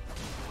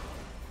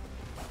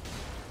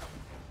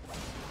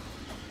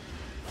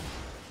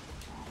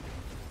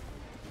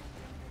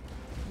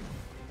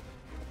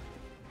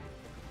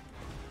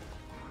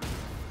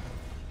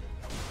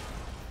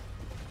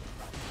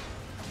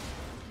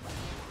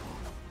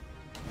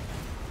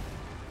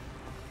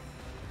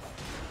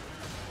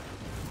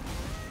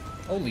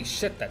 Holy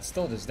shit, that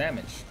still does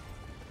damage.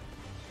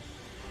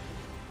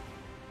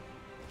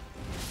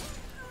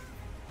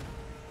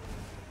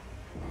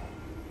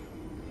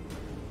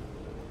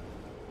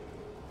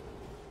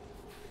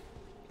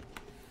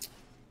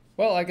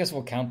 Well, I guess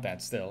we'll count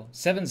that still.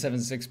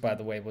 776, by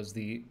the way, was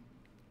the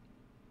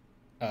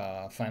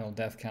final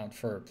death count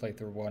for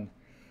playthrough 1.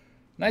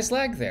 Nice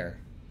lag there.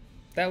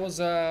 That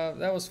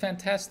was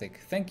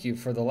fantastic. Thank you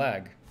for the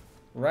lag.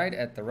 Right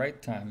at the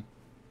right time.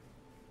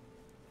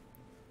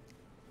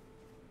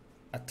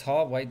 A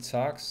tall white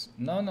socks?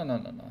 No.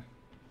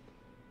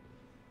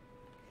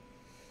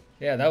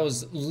 Yeah, that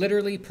was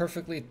literally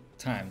perfectly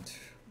timed.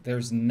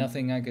 There's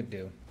nothing I could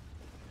do.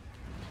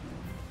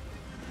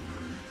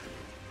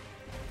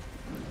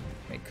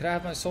 Hey, could I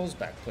have my souls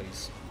back,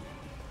 please?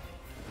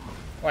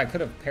 Oh, I could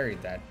have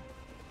parried that.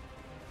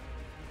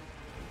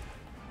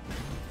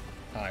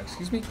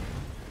 Excuse me?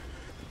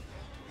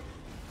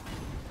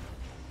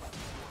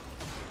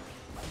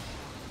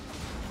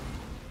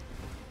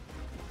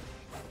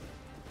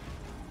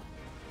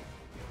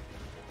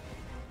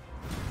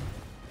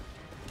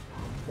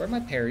 Where are my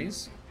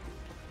parries?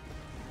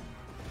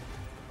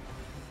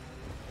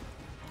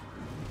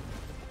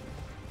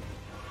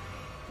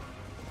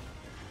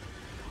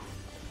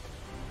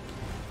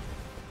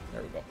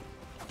 There we go.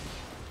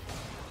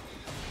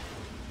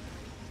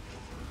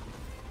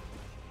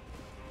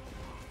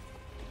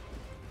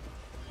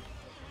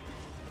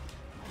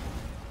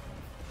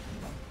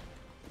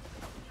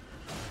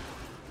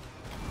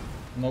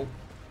 Nope.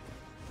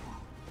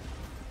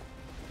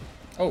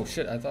 Oh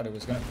shit, I thought it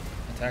was gonna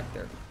attack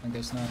there. I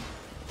guess not.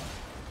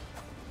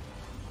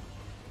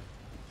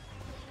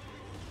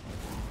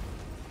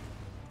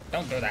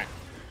 Don't do that.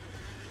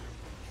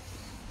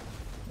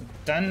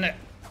 Tänne.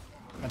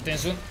 Mä teen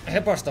sun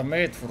hepasta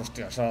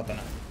meatwurstia,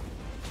 saatana.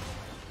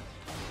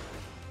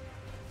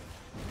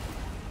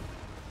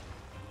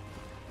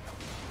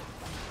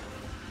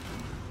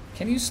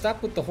 Can you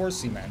stop with the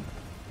horsey, man?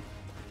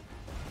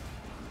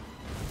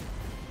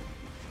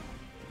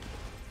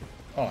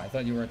 Oh, I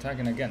thought you were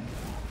attacking again.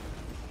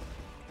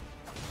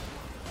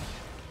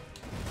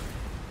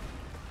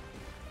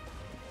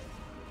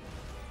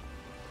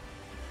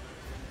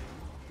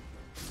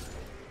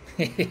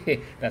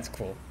 That's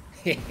cool.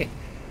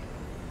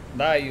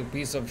 Die, you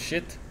piece of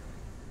shit.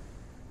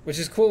 Which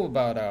is cool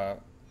about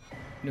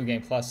New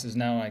Game Plus is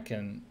now I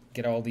can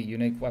get all the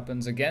unique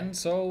weapons again,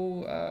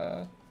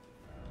 so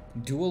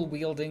dual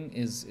wielding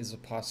is a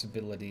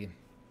possibility.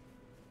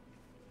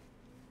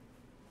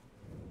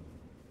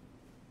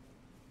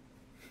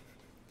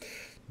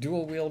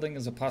 Dual wielding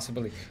is a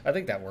possibility. I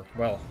think that worked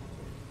well.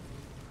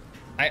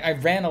 I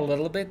ran a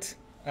little bit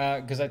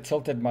because I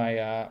tilted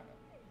my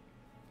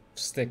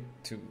stick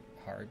too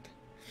hard,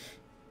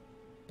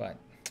 but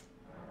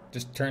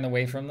just turn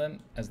away from them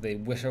as they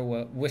whitter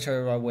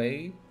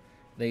away.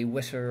 They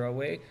whitter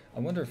away. I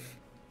wonder if...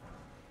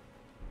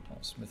 Oh,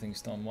 smithing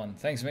stone 1.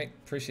 Thanks, mate.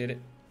 Appreciate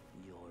it.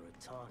 You're a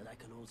tar, and I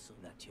can also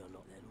that you're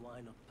not. Then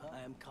why not?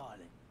 I am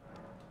Carly.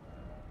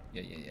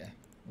 Yeah.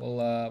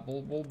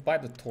 We'll buy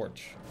the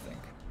torch, I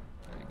think.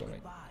 There you go,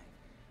 mate.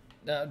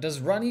 Now, does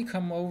Ronnie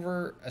come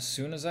over as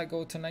soon as I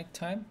go to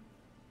nighttime?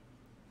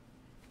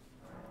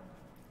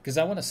 Because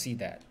I want to see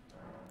that.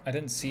 I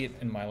didn't see it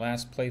in my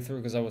last playthrough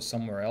because I was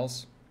somewhere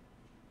else.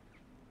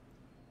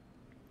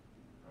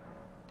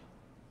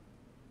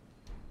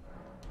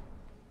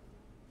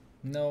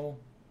 No.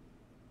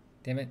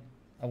 Damn it.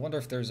 I wonder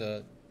if there's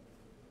a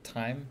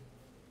time.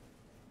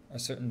 A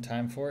certain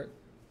time for it.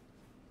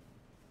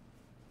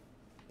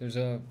 There's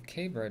a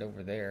cave right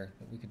over there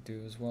that we could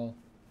do as well.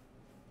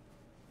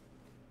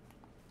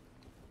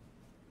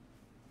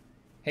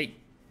 Hey.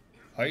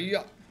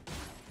 Hiya.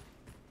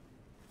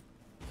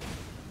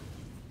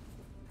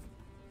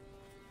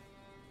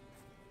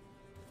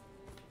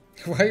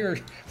 Why are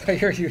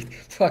you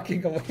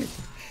fucking away?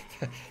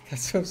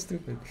 That's so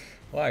stupid.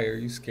 Why? Are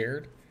you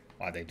scared?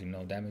 Why, they do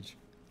no damage.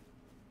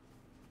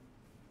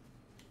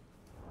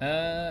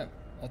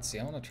 Let's see.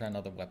 I want to try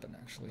another weapon,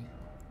 actually.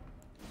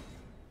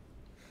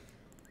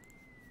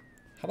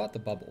 How about the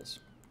bubbles?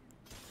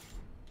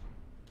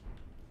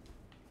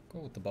 Go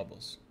with the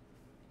bubbles.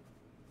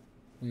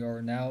 We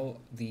are now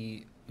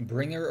the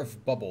bringer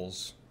of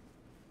bubbles.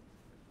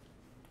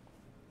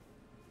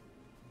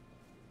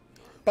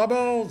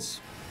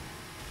 Bubbles!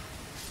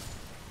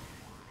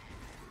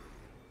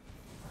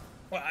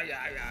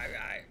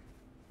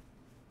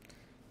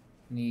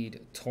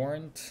 Need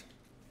torrent.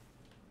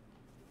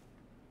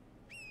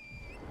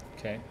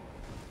 Okay.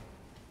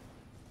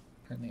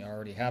 Apparently I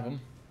already have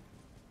them.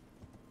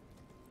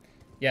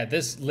 Yeah,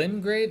 this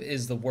Limgrave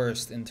is the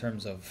worst in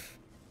terms of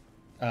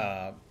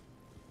in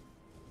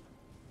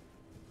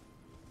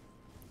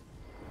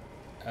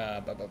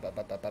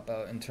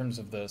terms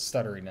of the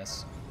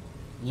stutteriness.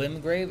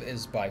 Limgrave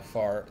is by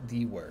far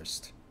the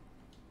worst.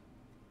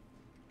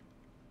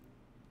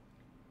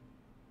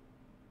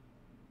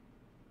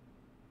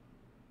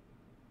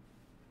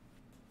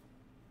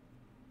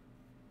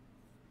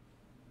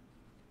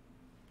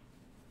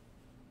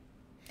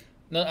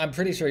 No, I'm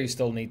pretty sure you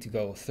still need to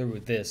go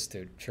through this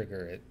to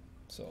trigger it.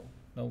 So,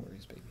 no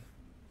worries, baby.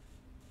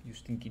 You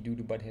stinky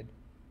doo-doo butthead.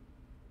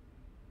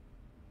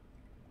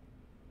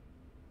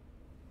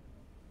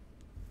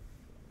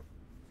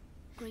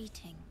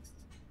 Greetings,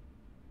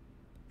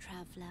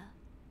 traveler.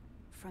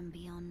 from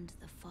beyond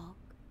the fog.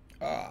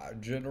 Ah,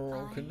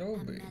 General I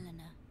Kenobi. am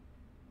Melina.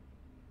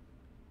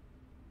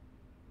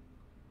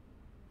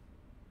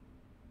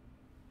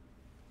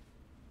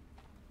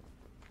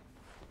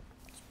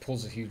 Just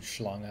pulls a huge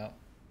schlong out.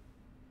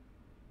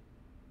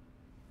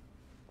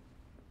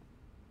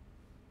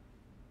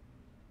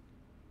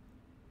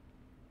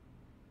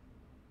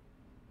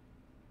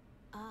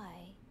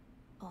 I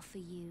offer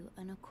you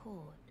an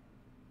accord.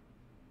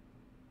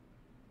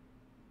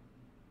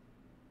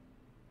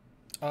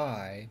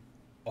 I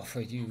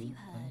offer you Have you an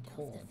heard of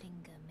accord. the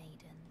Finger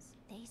Maidens?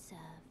 They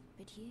serve,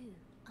 but you.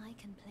 I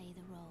can play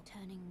the role,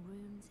 turning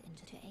runes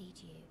into to aid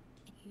you.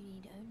 You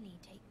need only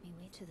take me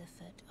with to the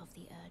foot of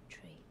the Erd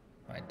Tree.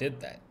 I did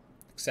that.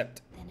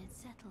 Except Then it's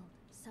settled.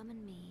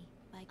 Summon me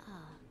by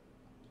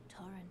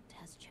Torrent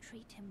has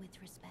treat him with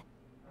respect.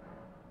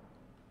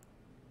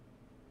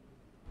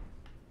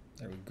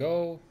 there we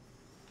go.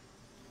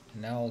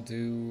 Now I'll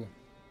do...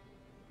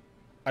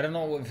 I don't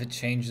know if it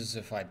changes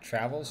if I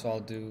travel, so I'll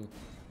do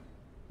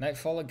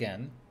Nightfall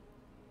again.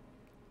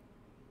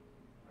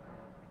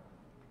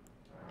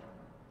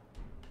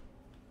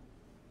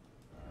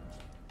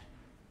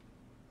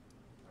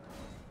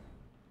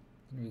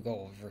 Then we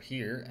go over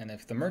here, and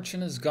if the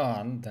merchant is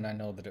gone, then I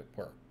know that it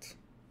worked.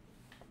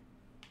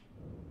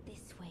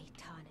 This way,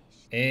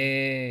 Tarnished.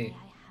 Hey! May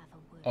I have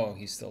a word? Oh,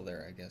 he's still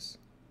there, I guess.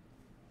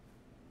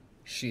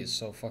 She is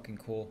so fucking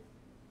cool.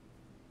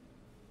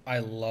 I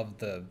love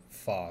the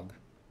fog.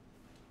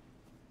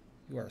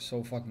 You are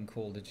so fucking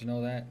cool. Did you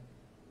know that?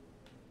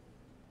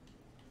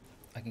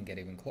 I can get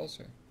even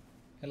closer.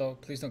 Hello,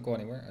 please don't go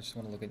anywhere. I just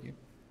want to look at you.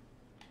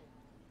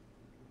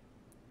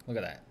 Look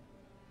at that.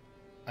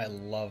 I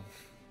love...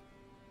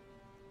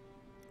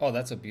 Oh,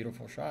 that's a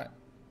beautiful shot.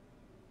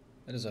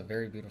 That is a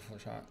very beautiful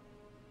shot.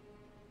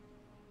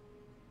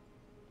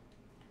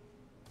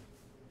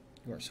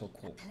 You are so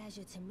cool. A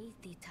pleasure to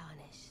meet thee,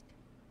 Tarnished.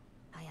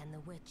 I am the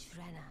witch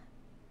Renna.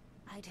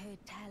 I'd heard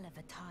tell of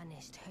a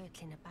Tarnished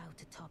hurtling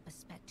about atop a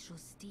spectral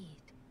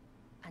steed,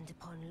 and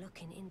upon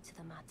looking into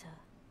the matter,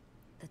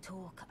 the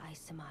talk I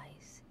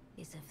surmise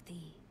is of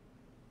thee.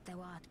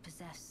 Thou art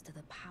possessed of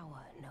the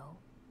power, no?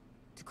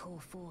 To call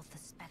forth a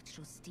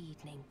spectral steed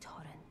named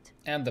Torrent.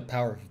 And the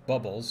power of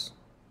bubbles.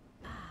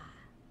 Ah,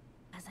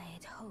 as I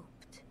had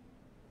hoped.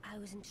 I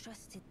was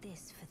entrusted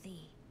this for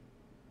thee,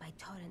 by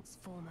Torrent's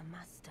former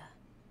master.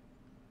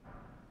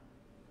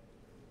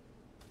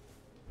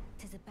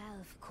 'Tis a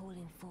bell for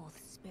calling forth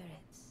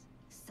spirits.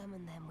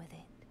 Summon them with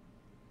it.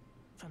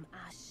 From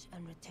ash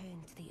and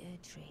return to the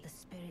Erd Tree, the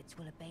spirits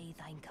will obey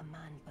thine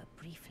command but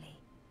briefly.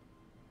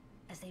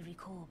 As they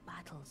recall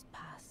battles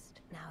past,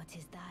 now it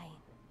is thine.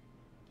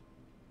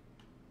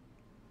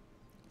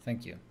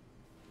 Thank you.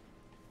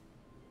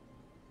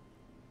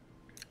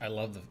 I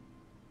love the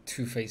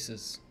two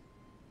faces.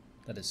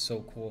 That is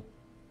so cool.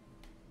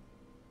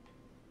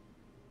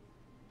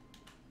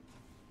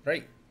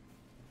 Right.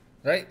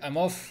 Right, I'm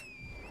off.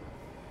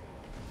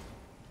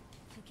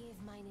 Forgive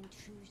mine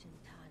intrusion,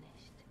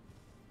 Tarnished.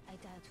 I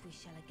doubt we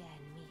shall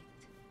again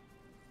meet.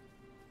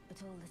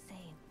 But all the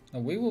same, Oh,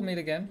 we will meet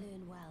again.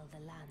 learn well the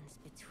lands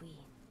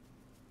between.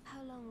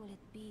 How long will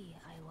it be,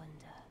 I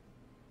wonder,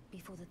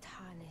 before the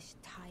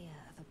Tarnished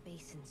tire of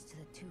obeisance to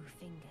the two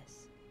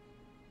fingers?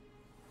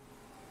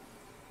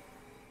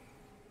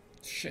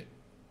 Shit.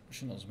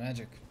 She knows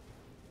magic.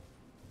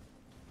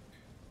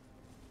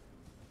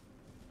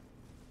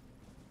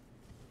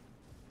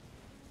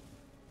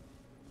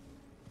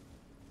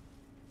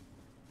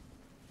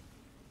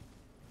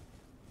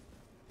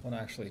 I want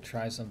to actually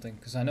try something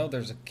because I know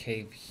there's a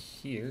cave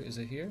here. Is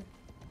it here?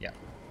 Yeah.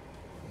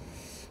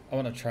 I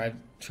want to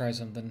try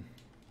something.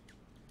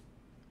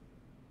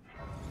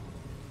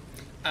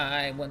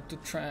 I want to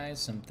try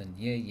something.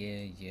 Yeah,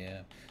 yeah, yeah.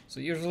 So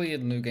usually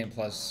in New Game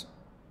Plus,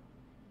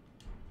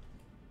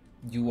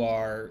 you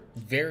are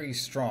very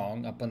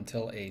strong up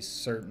until a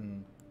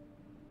certain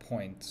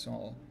point.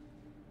 So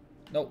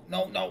no,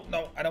 no, no,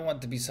 no. I don't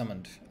want to be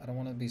summoned. I don't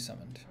want to be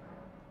summoned.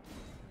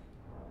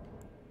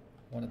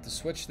 Wanted to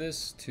switch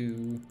this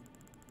to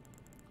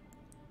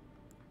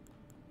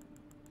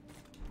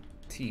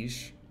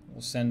Tish.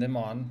 We'll send him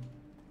on.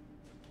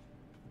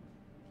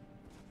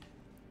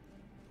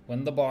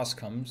 When the boss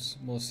comes,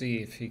 we'll see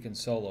if he can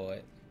solo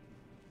it.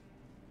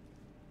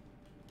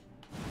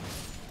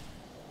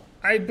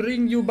 I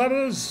bring you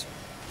bubbles!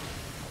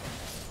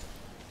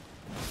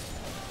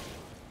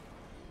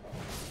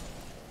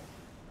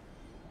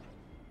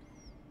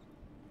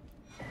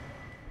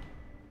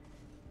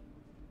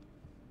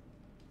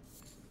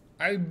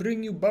 I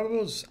bring you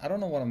bubbles! I don't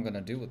know what I'm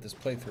gonna do with this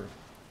playthrough.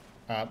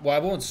 Well, I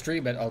won't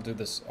stream it. I'll do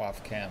this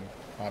off cam,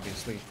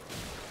 obviously.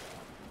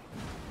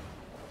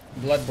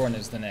 Bloodborne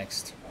is the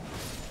next.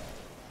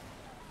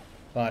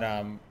 But,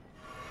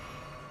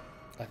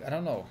 like, I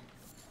don't know.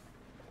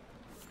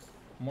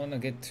 I'm gonna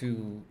get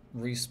to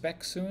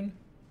respec soon.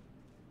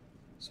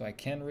 So I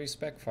can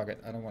respec. Fuck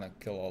it. I don't want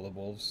to kill all the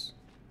wolves.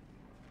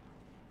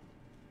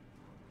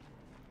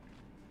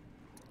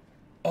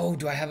 Oh,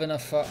 do I have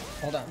enough?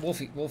 Hold on.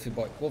 Wolfie, Wolfie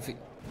boy. Wolfie.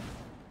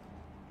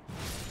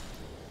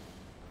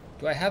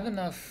 Do I have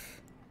enough?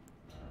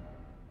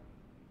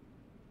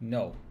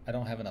 No, I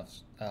don't have enough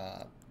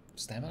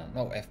stamina?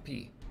 No,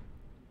 FP.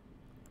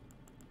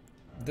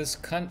 This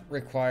cunt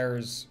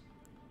requires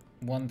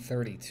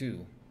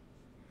 132.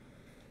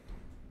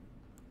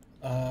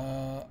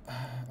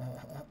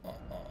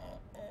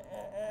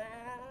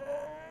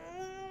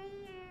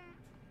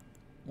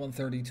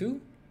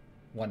 132?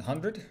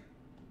 100?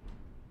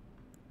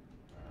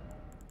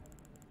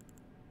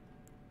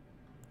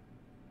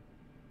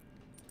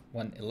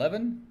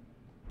 111?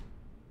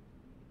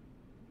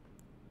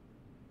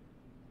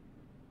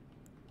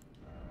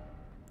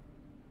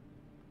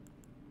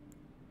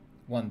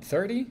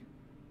 130?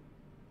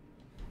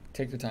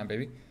 Take your time,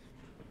 baby.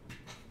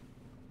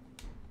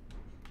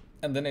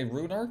 And then a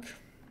rune arc?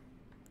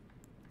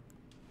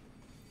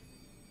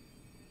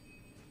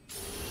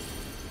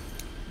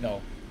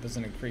 No,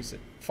 doesn't increase it.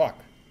 Fuck.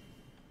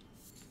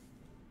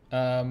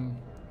 I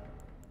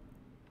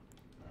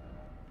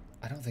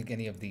don't think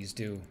any of these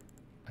do.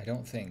 I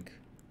don't think.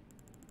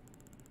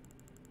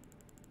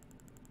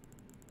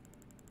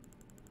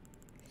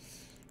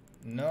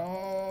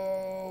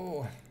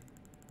 No.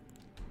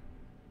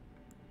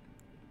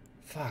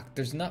 Fuck,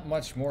 there's not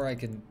much more I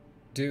can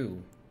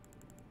do.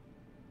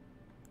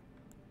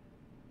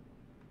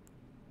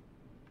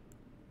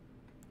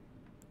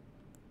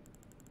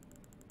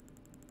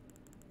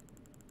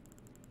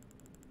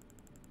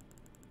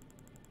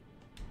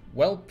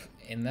 Welp,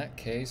 in that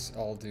case,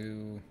 I'll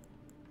do...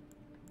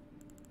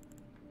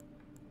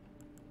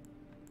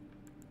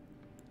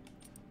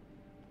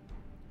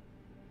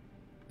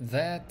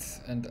 that,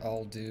 and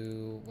I'll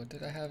do... what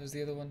did I have as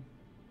the other one?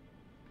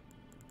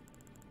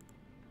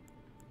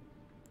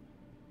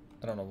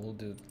 I don't know, we'll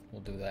do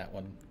that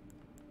one.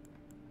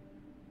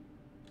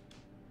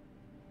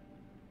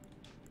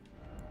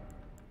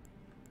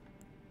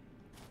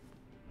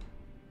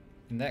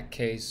 In that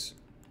case,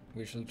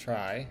 we shall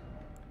try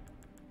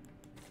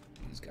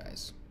these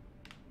guys.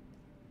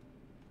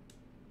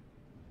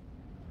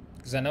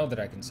 Because I know that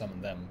I can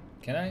summon them.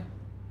 Can I?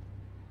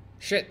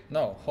 Shit,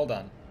 no, hold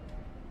on.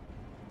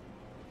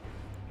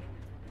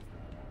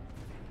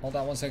 Hold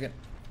on 1 second.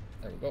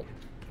 There we go.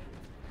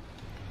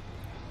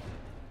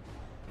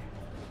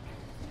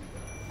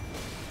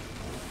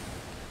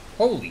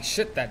 Holy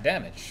shit, that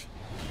damage.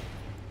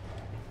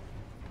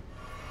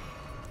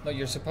 No,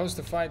 you're supposed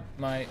to fight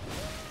my...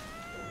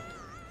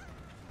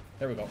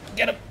 There we go.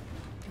 Get him!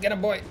 Get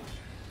him, boy!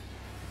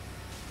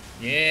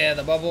 Yeah,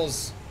 the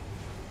bubbles.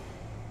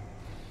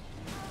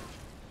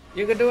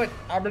 You can do it.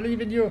 I believe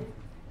in you.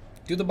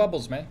 Do the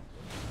bubbles, man.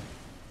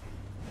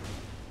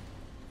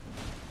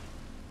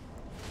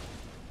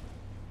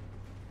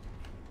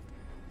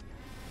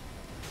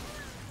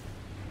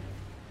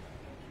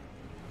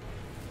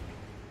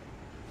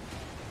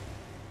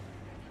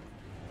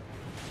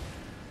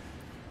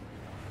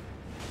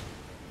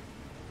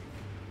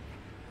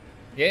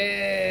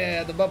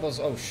 Yeah, the bubbles.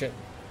 Oh, shit.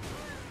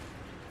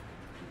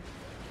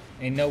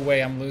 Ain't no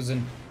way I'm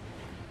losing.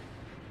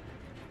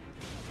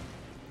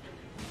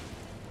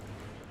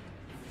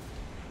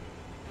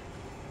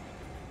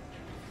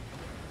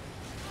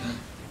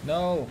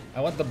 No,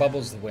 I want the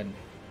bubbles to win.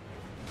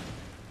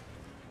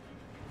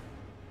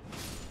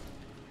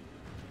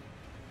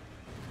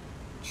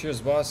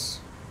 Cheers,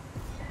 boss.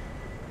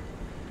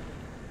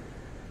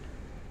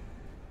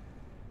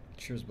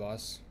 Cheers,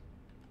 boss.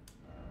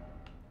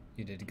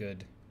 You did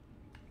good.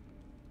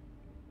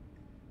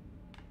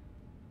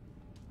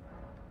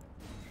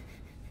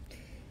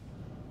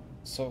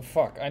 So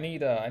fuck, I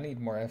need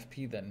more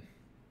FP then.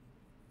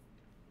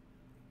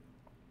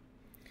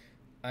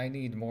 I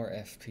need more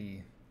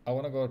FP. I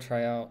want to go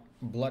try out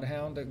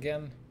Bloodhound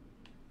again.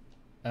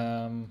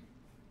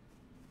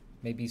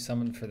 Maybe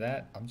summon for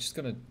that. I'm just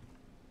gonna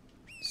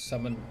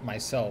summon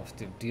myself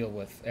to deal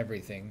with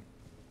everything.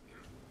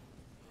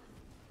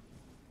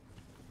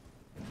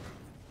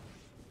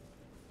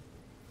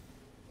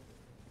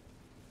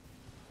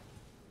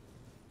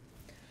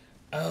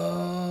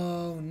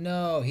 Oh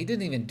no, he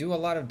didn't even do a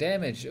lot of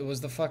damage. It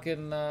was the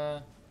fucking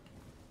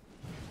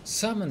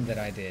summon that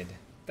I did.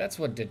 That's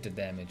what did the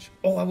damage.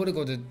 Oh, I want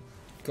to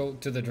go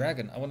to the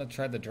dragon. I want to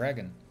try the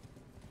dragon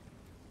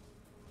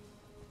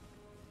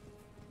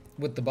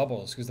with the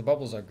bubbles, because the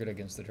bubbles are good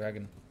against the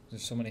dragon.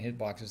 There's so many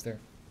hitboxes there.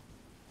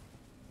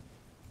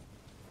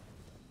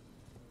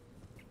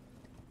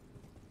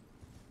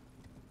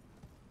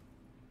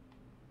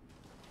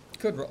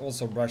 Could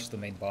also rush the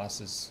main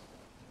bosses.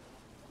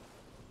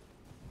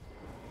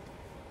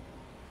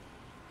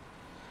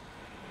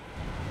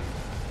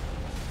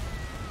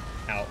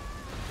 Out.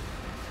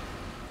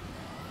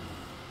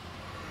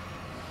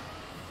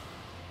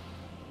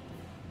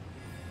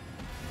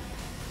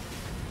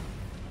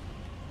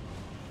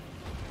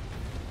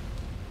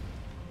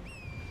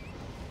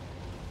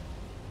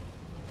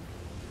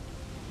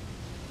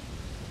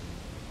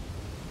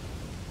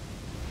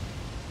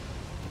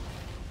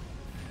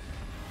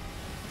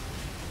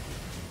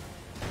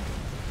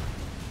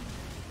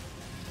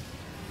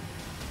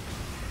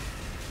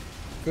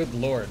 Good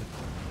lord.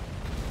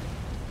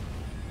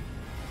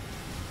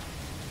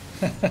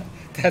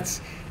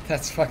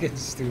 that's fucking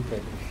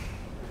stupid.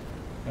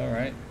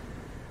 Alright.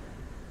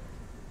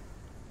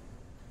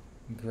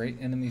 Great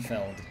enemy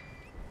felled.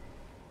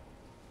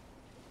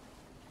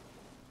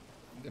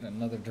 Get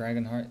another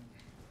dragon heart.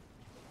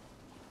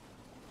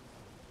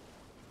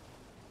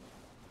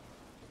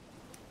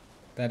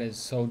 That is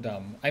so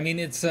dumb. I mean,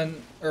 it's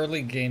an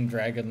early game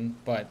dragon,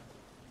 but...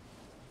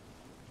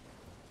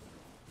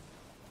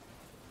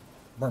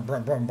 Boom,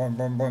 boom, boom, boom,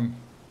 boom, boom.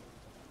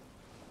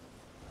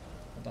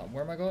 Hold on,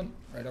 where am I going?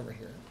 Right over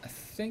here. I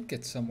think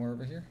it's somewhere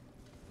over here.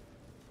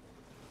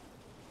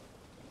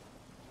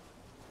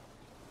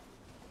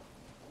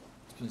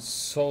 It's been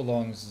so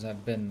long since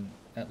I've been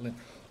at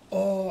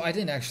Oh, I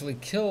didn't actually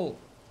kill...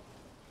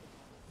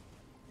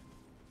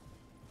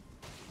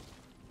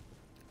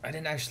 I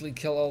didn't actually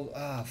kill all...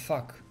 Ah,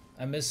 fuck.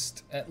 I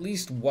missed at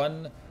least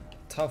one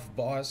tough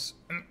boss.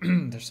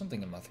 There's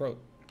something in my throat.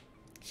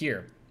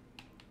 Here.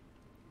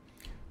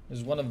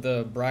 There's one of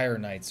the Briar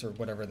Knights or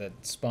whatever that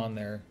spawn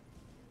there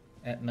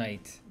at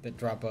night that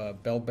drop a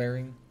bell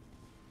bearing.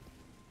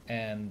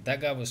 And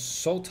that guy was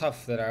so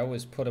tough that I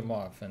always put him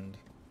off and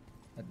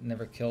I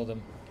never killed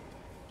him.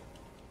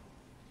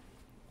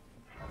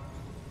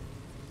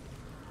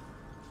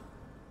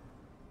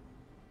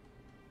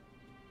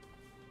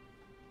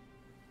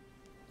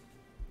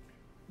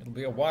 It'll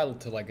be a while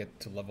till I get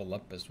to level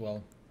up as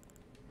well.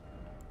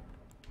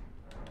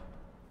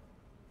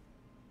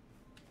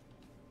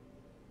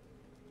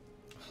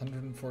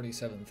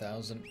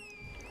 $147,000.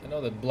 I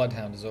know that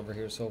Bloodhound is over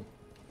here, so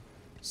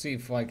see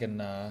if I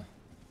can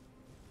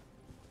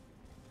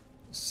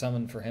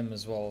summon for him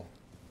as well.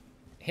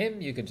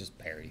 Him, you could just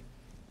parry.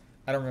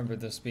 I don't remember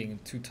this being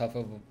too tough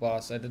of a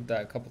boss. I did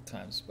that a couple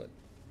times, but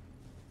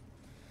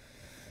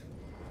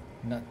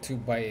not too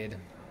bad.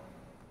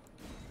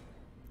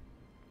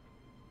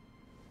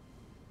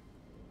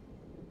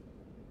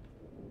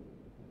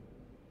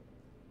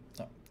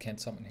 Oh,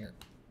 can't summon here.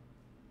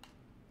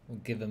 We'll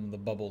give him the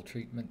bubble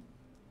treatment.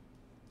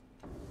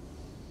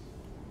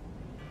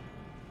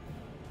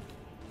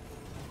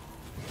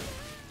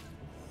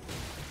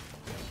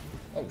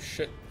 Oh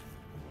shit.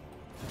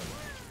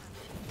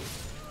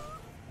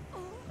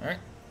 Alright.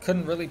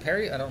 Couldn't really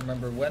parry. I don't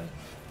remember when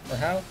or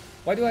how.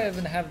 Why do I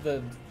even have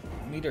the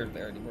meter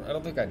there anymore? I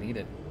don't think I need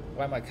it.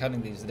 Why am I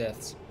counting these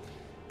deaths?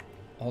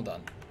 Hold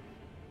on.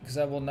 Because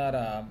I will not,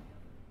 I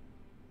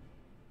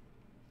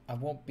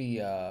won't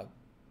be, I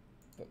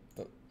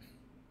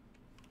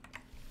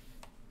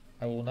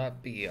will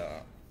not be,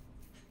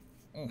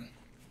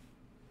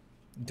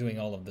 doing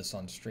all of this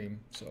on stream,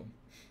 so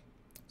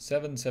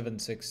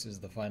 776 is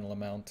the final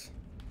amount.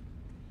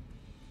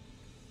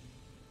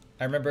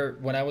 I remember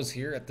when I was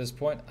here at this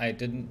point, I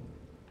didn't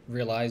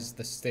realize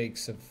the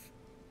stakes of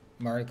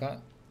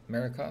Marika,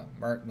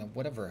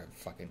 whatever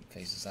fucking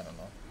faces, I don't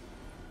know.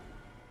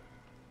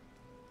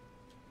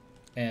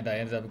 And I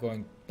ended up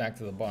going back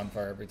to the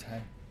bonfire every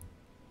time.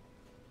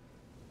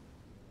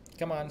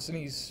 Come on,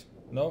 sneeze.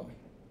 No.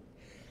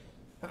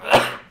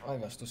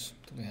 Aivastus.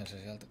 Tulihan se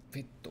sieltä.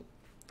 Vittu.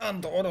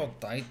 Anto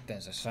odottaa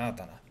itteensä,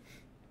 saatana.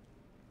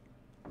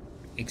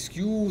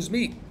 Excuse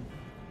me.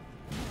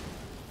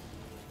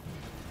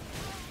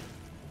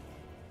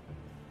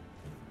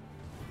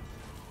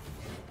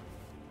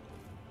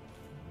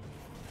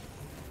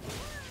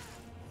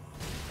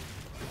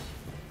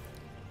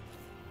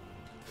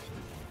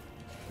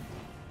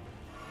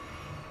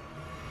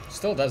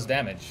 Still does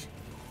damage.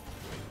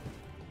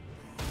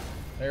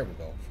 There we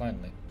go,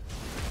 finally.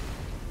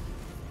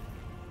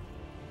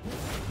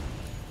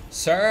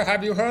 Sir,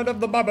 have you heard of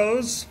the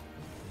bubbles?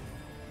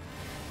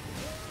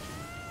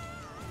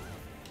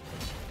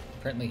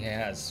 Apparently he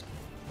has.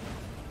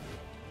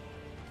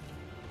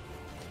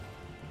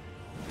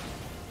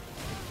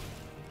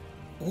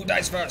 Who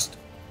dies first?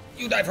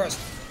 You die first.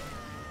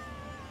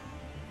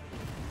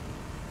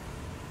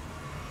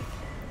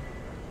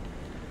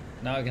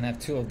 Now I can have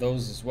two of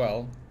those as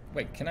well.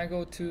 Wait, can I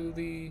go to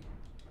the...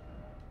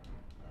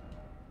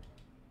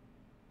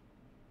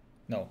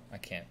 No, I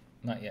can't.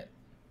 Not yet.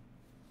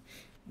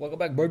 Welcome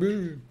back,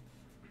 baby!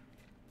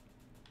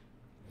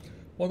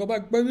 Welcome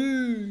back,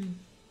 baby!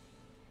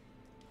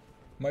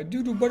 My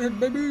doodle butthead,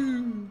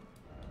 baby!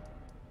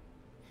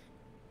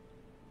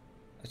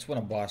 I just want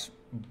a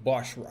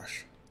boss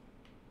rush.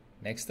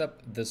 Next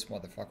up, this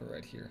motherfucker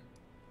right here.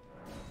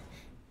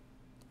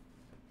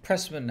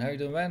 Pressman, how you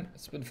doing, man?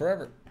 It's been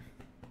forever.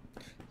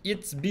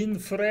 It's been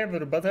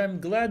forever, but I'm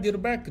glad you're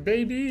back,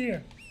 baby!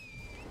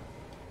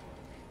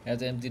 At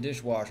the empty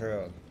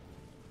dishwasher.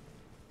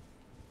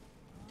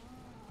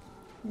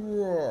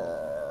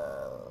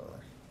 Roar.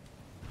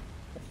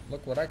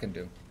 Look what I can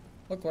do.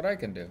 Look what I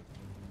can do.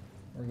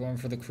 We're going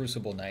for the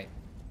Crucible Knight.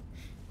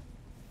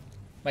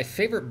 My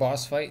favorite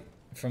boss fight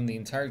from the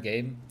entire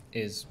game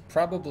is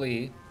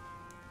probably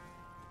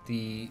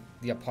the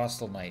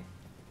Apostle Knight.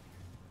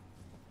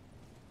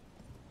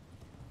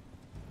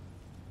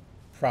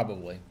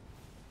 Probably.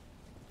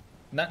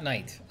 Not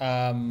Knight.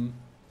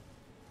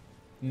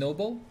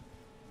 Noble?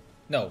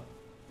 No.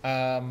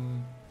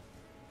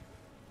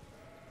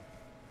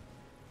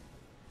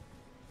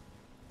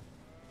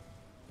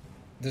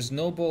 There's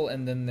noble,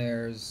 and then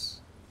there's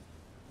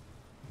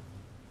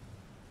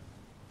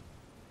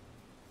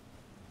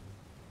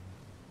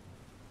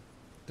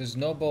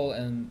noble,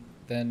 and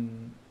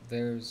then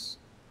there's.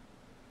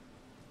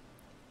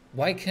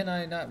 Why can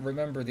I not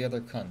remember the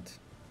other cunt?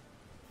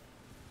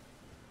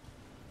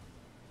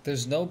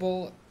 There's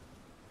noble,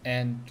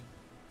 and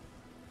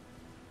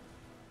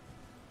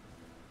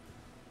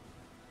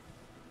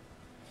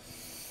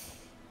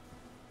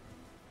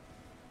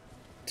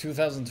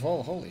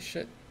 2012. Holy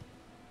shit!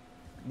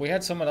 We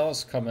had someone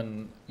else come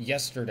in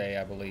yesterday,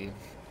 I believe,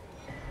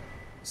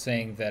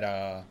 saying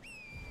that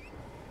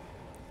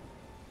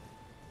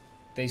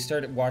they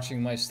started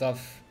watching my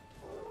stuff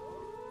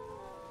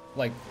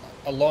like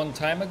a long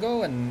time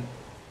ago, and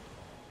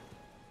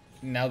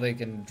now they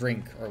can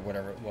drink or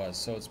whatever it was.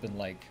 So it's been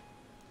like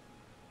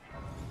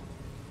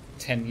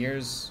 10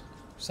 years,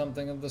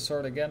 something of the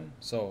sort again.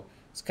 So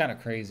it's kind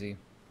of crazy.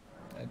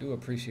 I do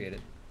appreciate it.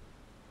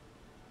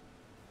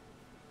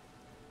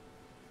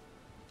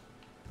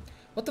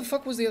 What the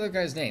fuck was the other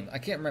guy's name? I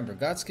can't remember.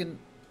 Godskin...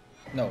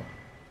 No.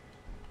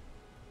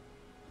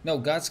 No,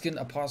 Godskin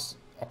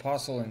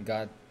Apostle and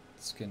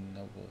Godskin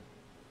Noble.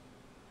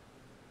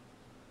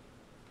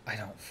 I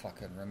don't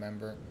fucking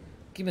remember.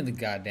 Give me the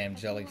goddamn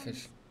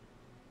jellyfish.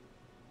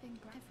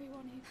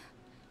 Everyone who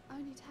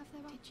only to have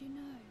their... Did you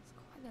know? It's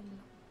quite a lot.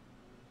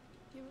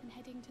 You're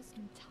heading to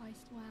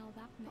enticed. Well,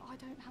 that... But I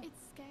don't have... It's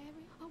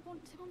scary. I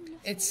want to...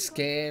 It's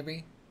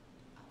scary.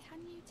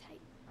 Can you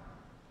take...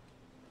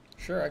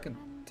 Sure, I can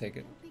take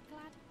it. It'll be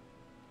glad.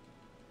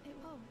 It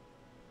will.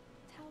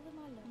 Tell them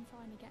I love. I'm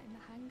finally getting the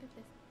hang of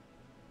this.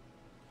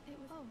 It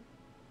was. Oh.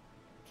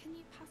 Can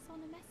you pass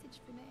on a message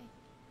for me?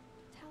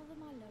 Tell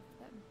them I love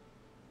them.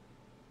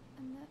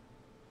 And that,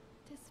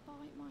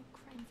 despite my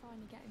crime,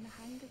 finally getting the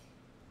hang of.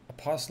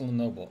 Apostle and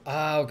Noble.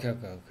 Ah, okay.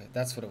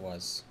 That's what it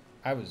was.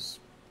 I was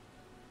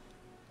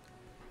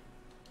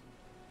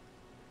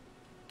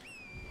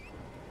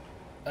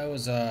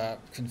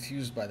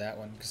confused by that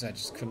one because I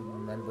just couldn't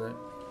remember it.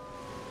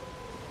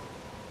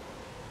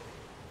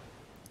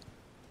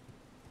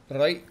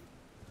 Right.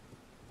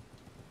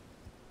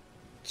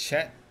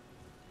 Chat.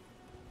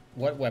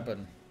 What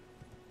weapon?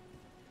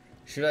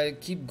 Should I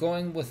keep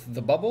going with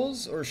the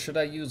bubbles, or should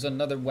I use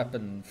another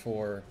weapon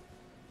for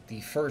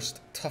the first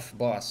tough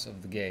boss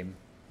of the game?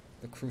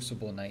 The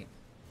Crucible Knight.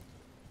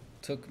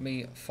 Took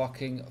me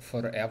fucking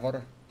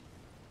forever.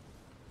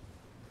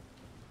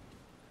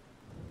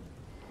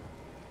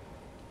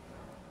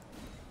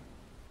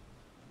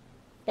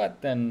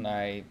 But then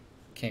I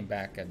came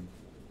back and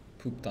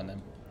pooped on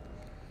him.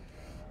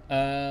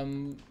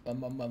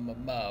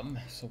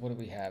 So what do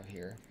we have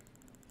here?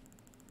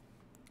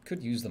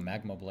 Could use the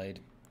magma blade.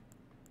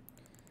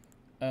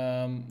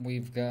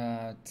 We've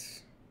got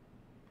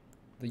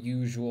the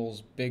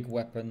usuals, big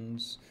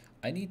weapons.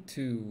 I need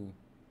to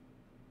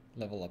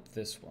level up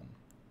this one.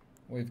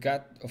 We've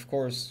got, of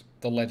course,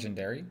 the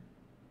legendary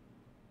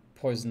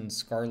Poison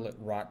Scarlet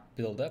Rot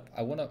build-up.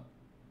 I want to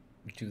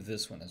do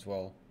this one as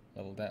well.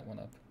 Level that one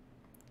up.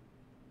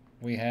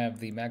 We have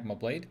the magma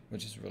blade,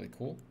 which is really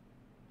cool.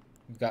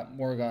 We've got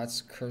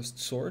Morgoth's Cursed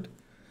Sword.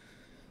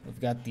 We've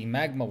got the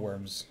Magma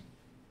Worms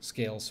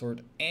Scale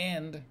Sword.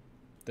 And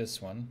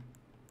this one.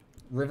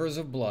 Rivers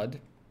of Blood.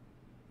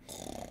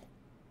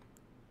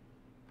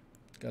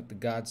 Got the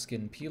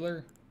Godskin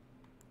Peeler.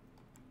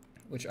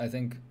 Which I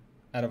think,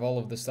 out of all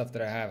of the stuff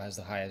that I have, has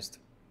the highest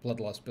blood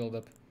loss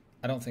buildup.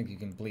 I don't think you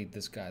can bleed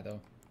this guy, though.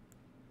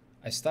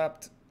 I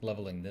stopped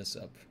leveling this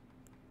up.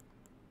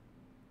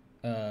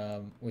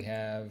 We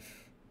have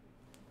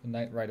the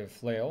Knight Rider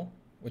Flail,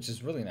 which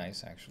is really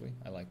nice, actually.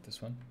 I like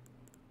this one.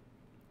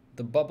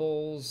 The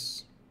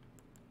bubbles.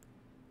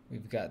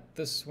 We've got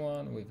this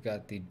one. We've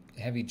got the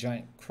Heavy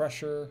Giant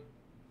Crusher.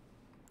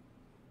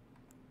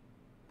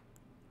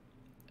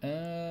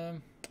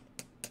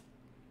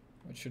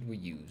 What should we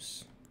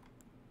use?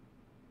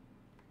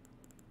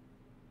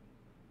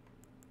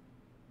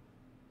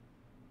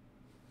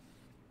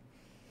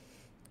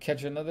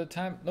 Catch another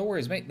time? No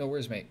worries, mate. No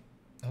worries, mate.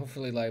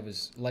 Hopefully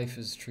life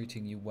is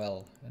treating you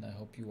well, and I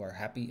hope you are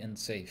happy and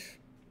safe.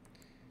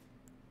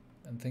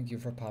 And thank you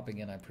for popping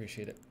in. I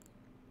appreciate it.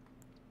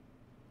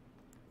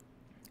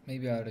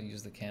 Maybe I ought to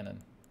use the cannon.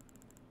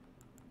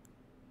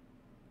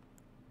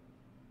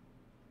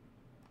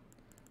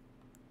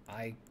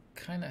 I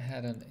kind of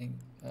had an...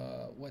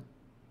 what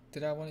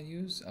did I want to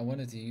use? I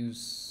wanted to use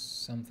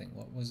something.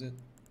 What was it?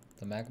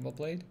 The magma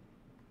blade?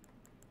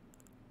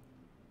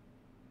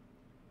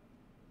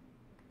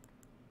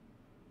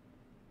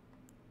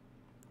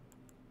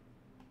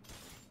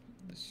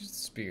 Let's use the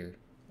spear.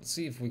 Let's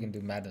see if we can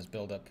do madness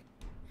build-up.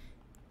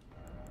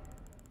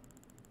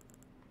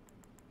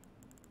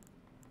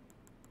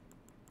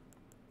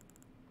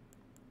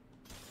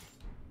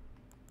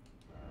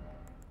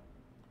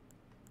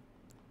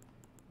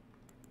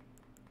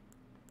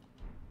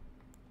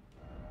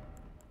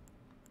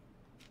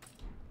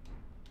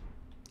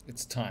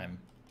 It's time.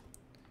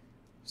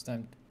 It's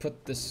time to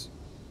put this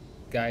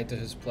guy to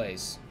his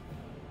place.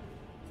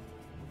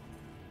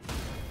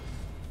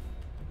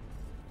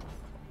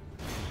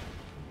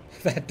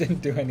 That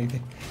didn't do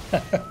anything.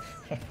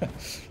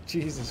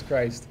 Jesus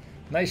Christ.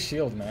 Nice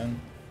shield, man.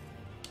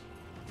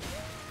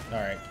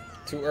 Alright.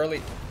 Too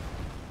early.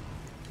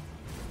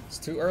 It's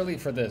too early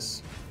for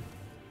this.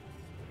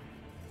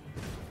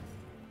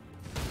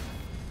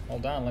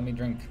 Hold on, let me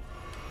drink.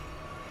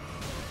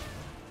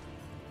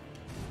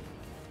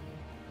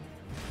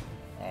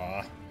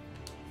 Aw.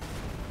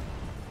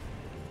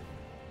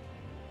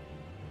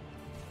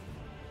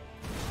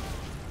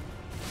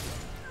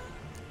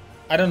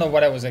 I don't know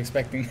what I was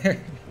expecting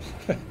there.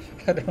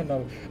 I don't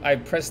know. I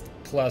pressed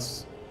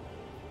plus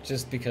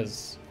just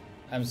because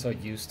I'm so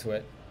used to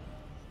it.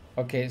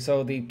 Okay,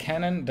 so the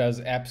cannon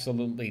does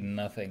absolutely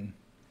nothing.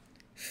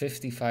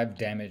 55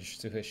 damage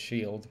to his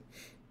shield.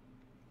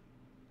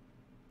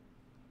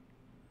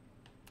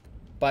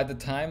 By the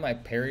time I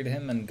parried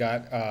him and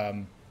got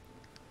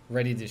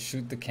ready to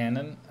shoot the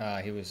cannon,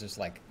 he was just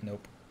like,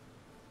 nope.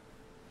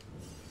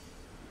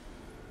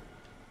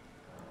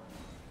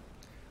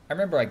 I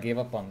remember I gave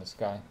up on this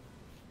guy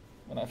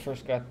when I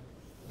first got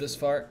this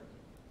far.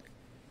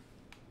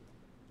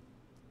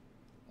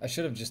 I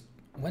should have just...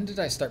 When did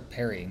I start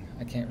parrying?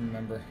 I can't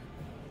remember.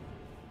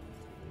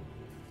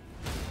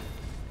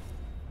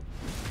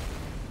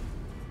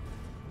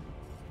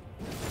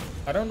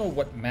 I don't know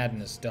what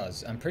Madness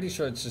does. I'm pretty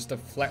sure it's just a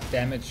flat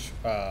damage,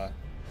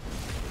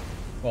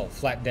 well,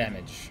 flat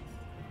damage.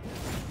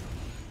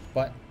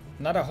 But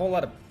not a whole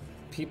lot of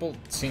people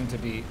seem to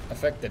be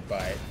affected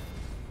by it.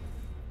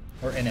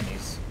 Or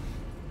enemies.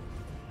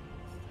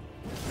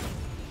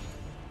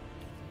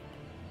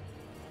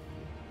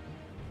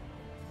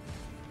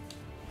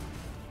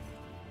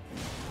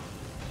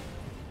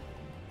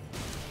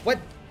 What?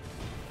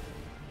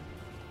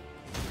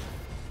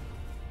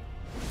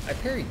 I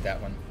parried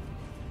that one.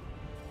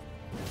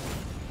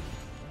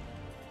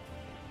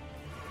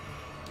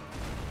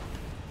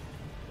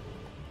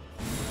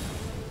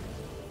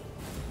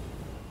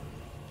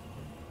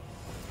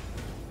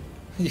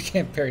 You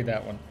can't parry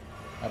that one,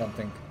 I don't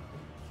think.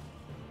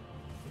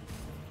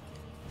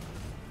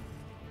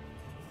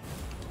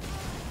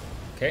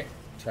 Okay,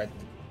 tried to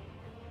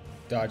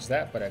dodge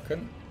that, but I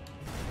couldn't.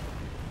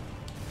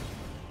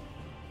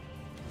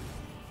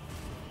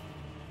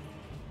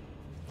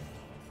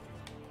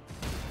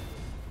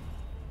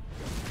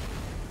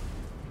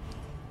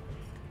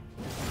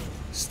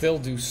 Still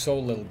do so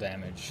little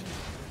damage.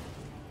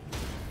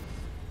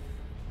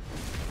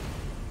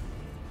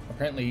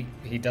 Apparently,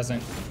 he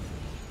doesn't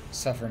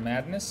suffer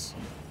madness.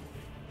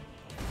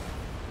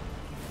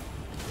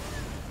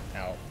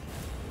 Ow.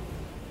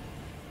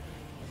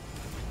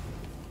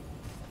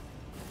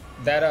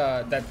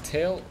 That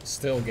tail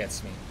still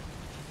gets me.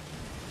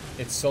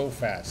 It's so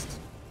fast.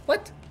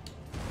 What?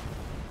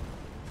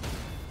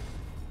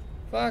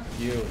 Fuck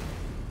you.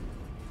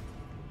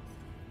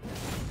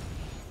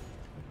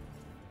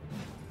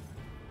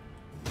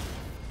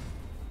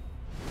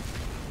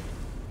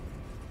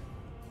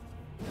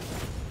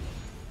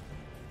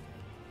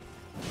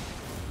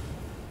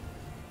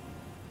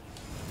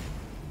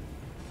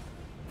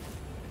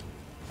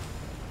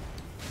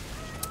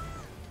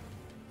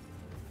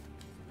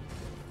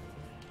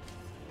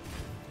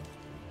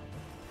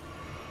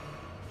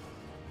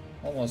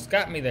 Almost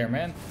got me there,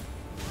 man.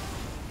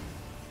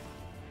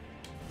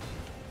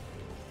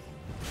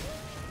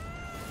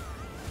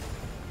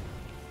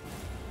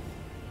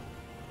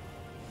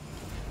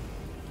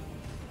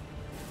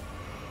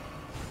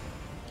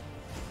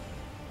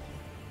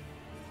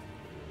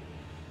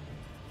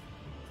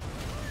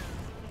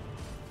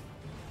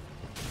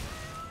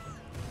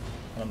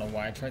 I don't know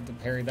why I tried to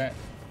parry that.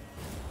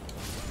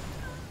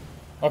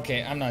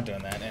 Okay, I'm not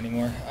doing that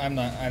anymore.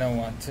 I don't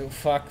want to.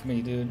 Fuck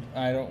me, dude.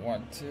 I don't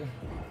want to.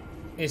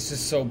 It's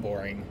just so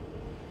boring.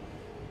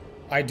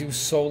 I do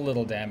so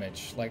little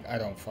damage. Like, I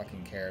don't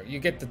fucking care. You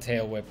get the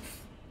tail whip.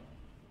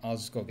 I'll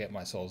just go get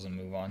my souls and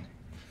move on.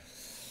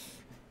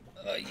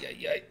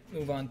 Yeah.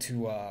 Move on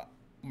to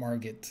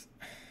Margit.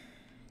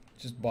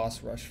 Just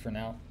boss rush for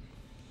now.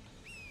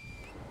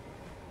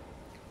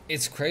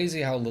 It's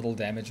crazy how little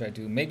damage I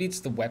do. Maybe it's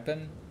the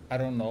weapon. I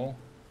don't know.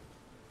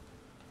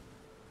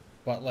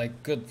 But,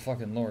 like, good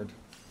fucking lord.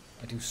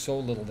 I do so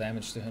little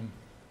damage to him.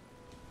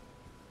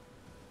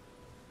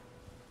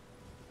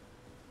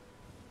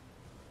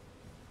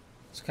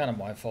 It's kind of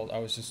my fault. I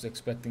was just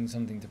expecting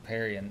something to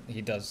parry, and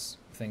he does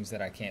things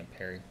that I can't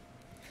parry.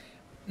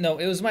 No,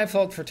 it was my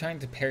fault for trying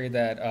to parry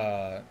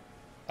that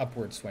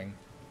upward swing.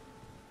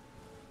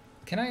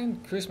 Can I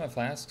increase my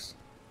flasks?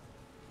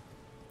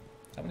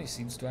 How many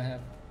seeds do I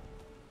have?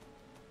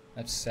 I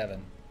have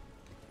 7.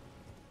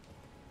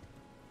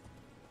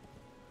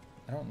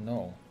 I don't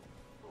know.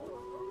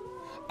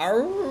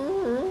 No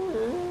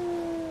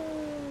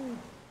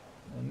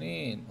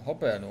niin,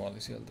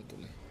 hopeanuoli sieltä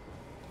tuli.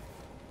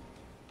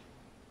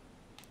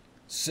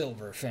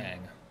 Silver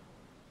Fang.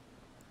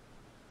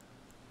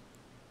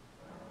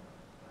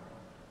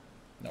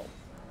 No.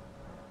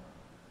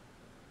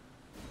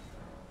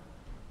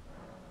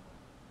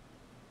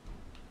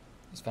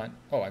 It's fine.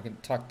 Oh, I can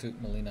talk to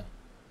Melina.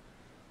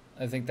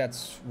 I think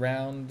that's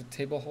round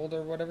table hold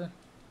or whatever.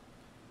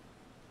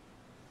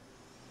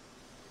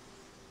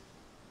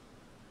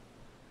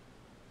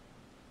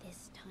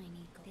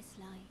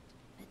 light,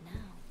 but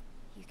now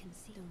you can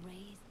see the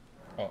rays.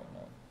 Oh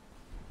no.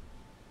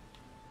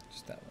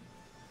 Just that one.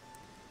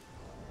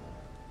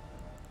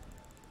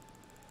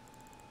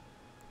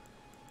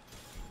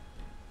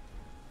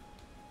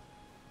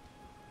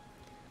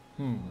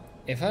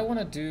 If I want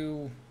to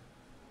do...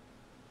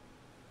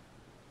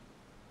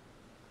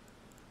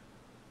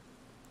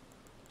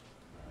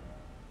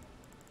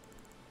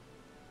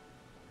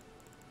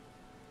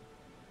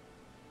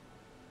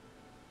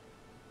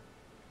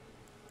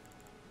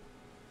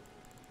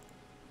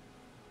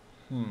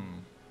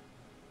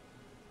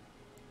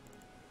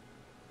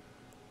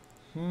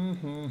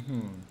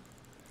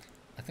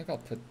 I think I'll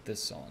put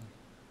this on.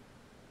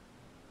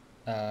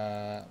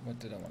 What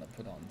did I want to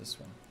put on this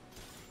one?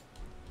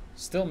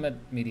 Still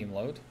medium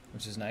load,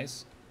 which is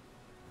nice.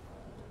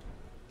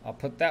 I'll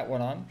put that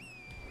one on.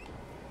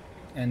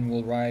 And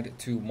we'll ride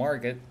to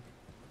Margit.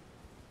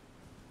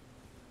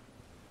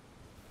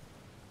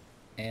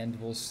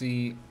 And we'll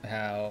see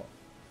how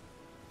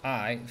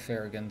I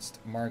fare against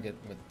Margit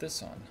with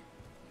this on.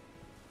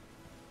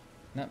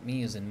 Not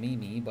me as in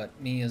Mimi,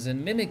 but me as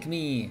in Mimic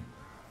Me.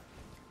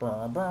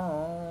 Brr,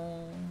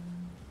 brr.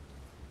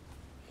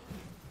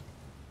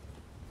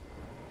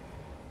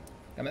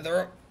 Come in the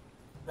room.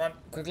 Run,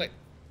 quickly.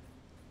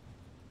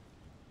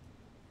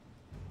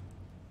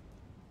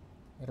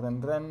 Run,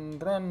 run,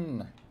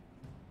 run.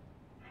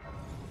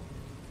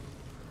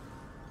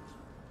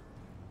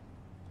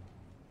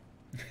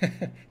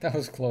 That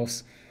was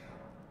close.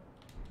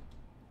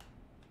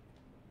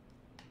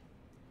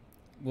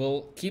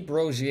 We'll keep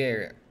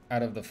Rogier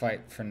out of the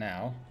fight for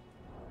now.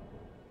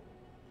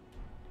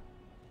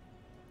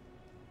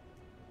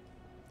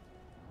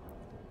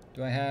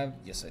 Do I have?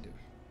 Yes, I do.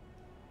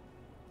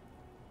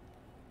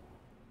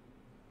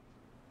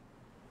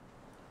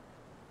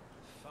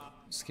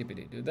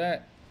 Skippity do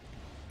that.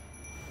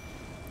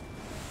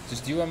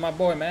 Just you and my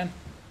boy, man.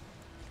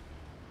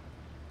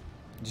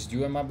 Just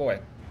you and my boy.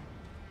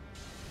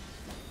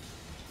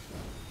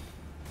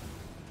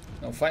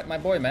 No, fight my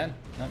boy, man.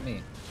 Not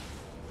me.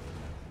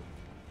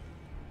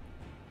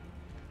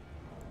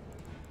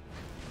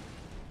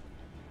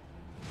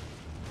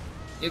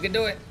 You can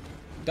do it.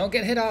 Don't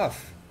get hit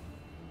off.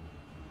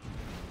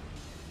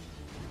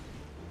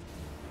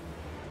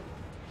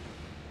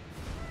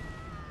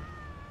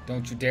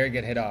 Don't you dare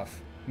get hit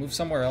off. Move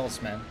somewhere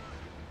else, man.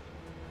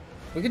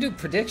 We could do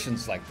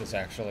predictions like this,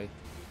 actually.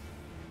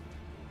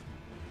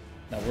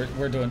 No,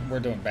 we're doing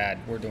bad.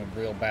 We're doing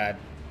real bad.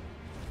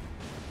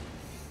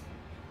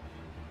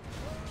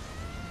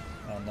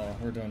 Oh no,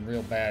 we're doing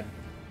real bad.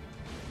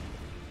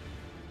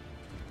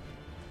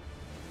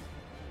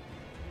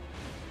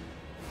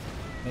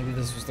 Maybe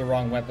this was the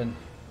wrong weapon.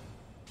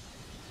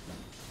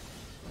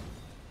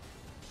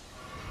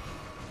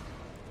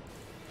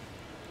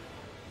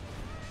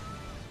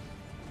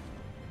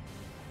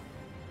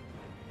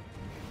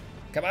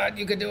 Come on,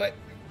 you can do it.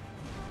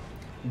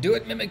 Do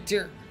it, Mimic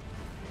Tier.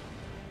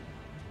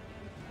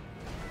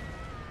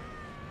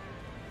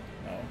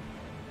 No.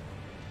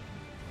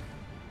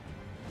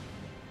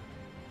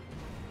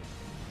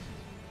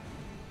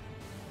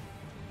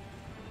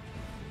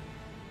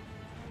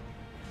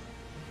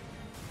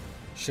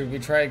 Should we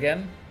try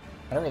again?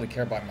 I don't really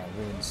care about my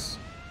runes.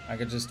 I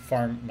could just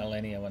farm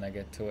Millennia when I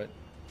get to it.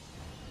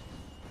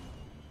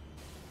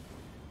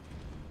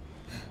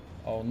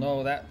 Oh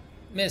no, that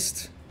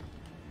missed.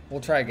 We'll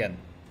try again.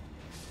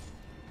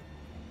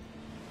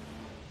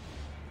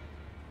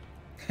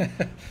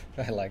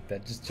 I like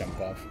that. Just jump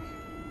off.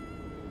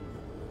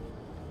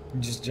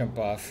 Just jump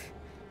off.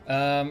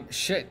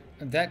 Shit.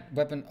 That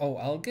weapon... Oh,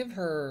 I'll give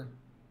her...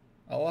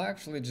 I'll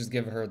actually just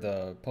give her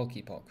the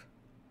Pokey Poke.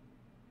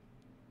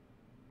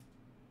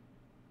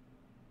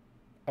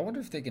 I wonder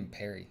if they can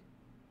parry.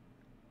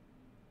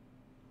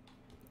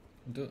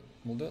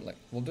 We'll do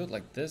it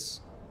like this.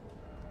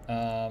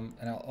 And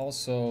I'll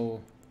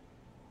also...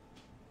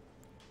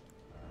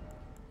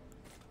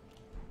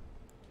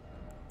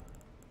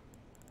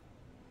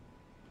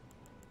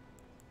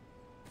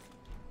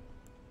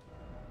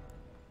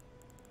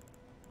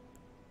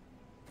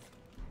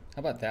 How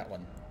about that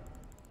one?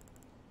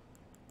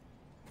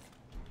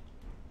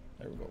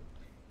 There we go.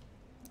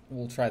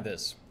 We'll try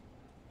this.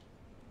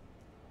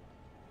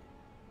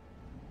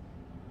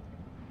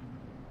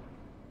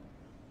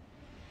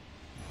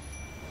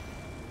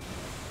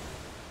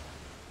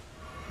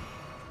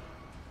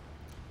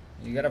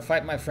 You gotta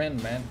fight my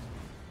friend, man.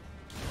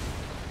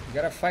 You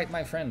gotta fight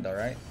my friend,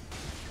 alright?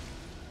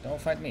 Don't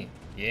fight me.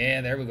 Yeah,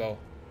 there we go.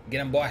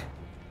 Get him, boy.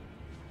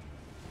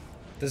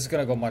 This is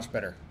gonna go much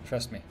better.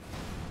 Trust me.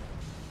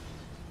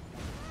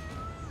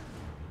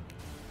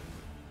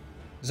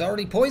 Is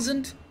already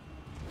poisoned?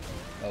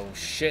 Oh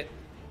shit.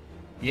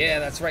 Yeah,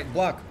 that's right.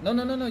 Block. No,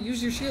 no, no, no.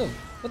 Use your shield.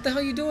 What the hell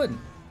are you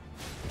doing?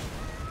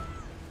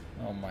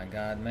 Oh my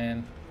god,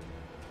 man.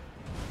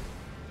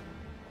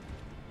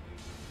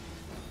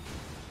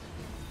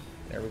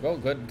 There we go.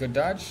 Good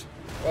dodge.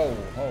 Whoa,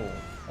 whoa.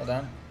 Hold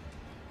on.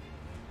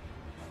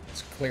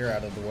 Let's clear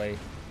out of the way.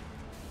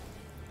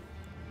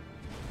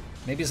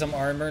 Maybe some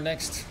armor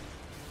next.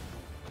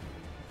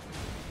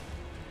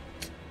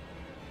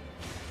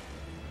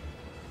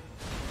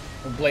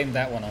 We'll blame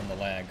that one on the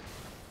lag.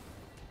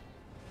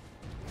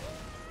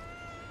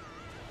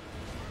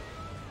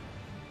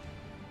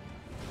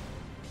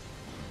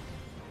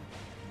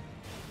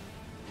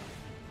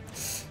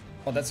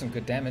 Oh, that's some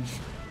good damage.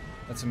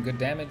 That's some good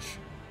damage.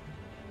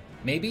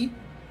 Maybe?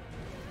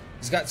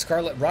 He's got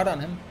Scarlet Rot on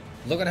him.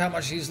 Look at how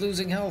much he's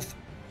losing health.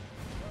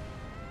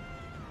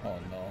 Oh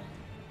no.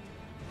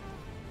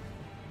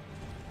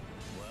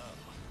 Well,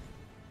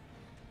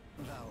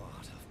 thou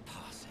art of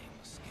passing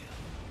skill.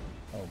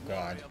 Oh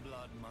god. Warrior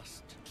blood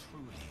must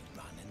truly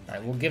run in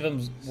Alright, thy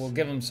we'll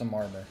give him some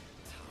armor.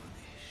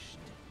 tarnished.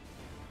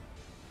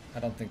 I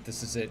don't think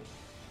this is it.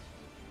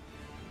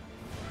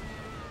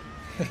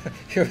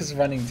 He was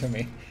running to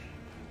me.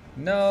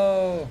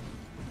 No!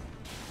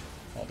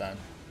 Hold on.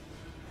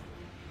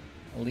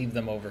 I'll leave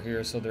them over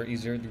here so they're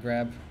easier to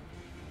grab.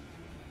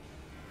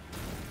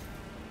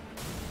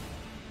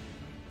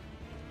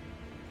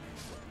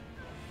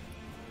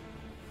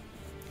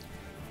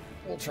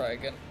 We'll try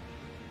again.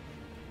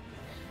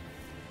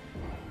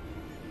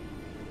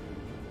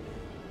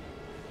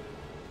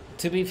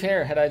 To be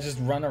fair, had I just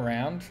run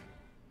around?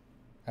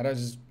 Had I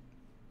just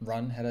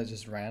run? Had I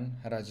just ran?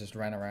 Had I just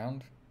ran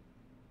around?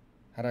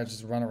 Had I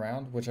just run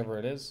around? Whichever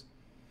it is.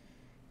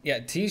 Yeah,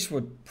 Tish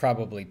would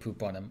probably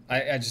poop on him.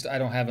 I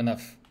don't have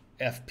enough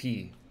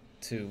FP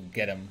to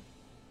get him.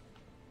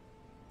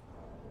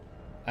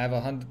 I have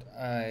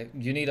 100.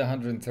 You need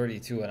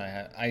 132, and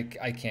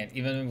I can't.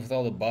 Even with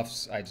all the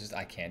buffs, I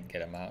can't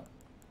get him out,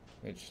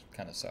 which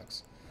kind of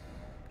sucks.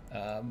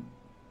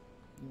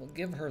 We'll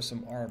give her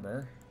some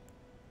armor.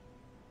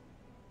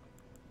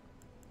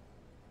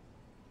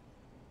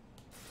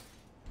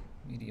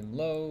 Medium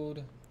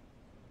load.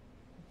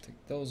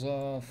 Take those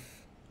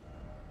off.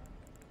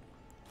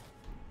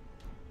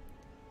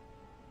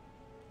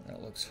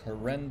 That looks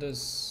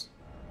horrendous.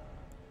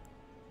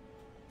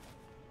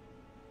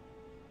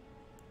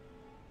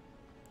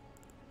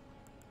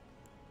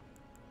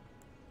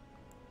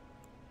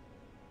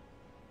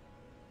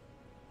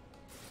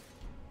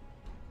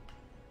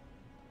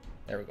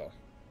 There we go.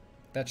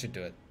 That should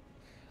do it.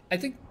 I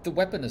think the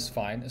weapon is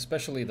fine,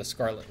 especially the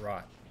Scarlet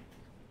Rot.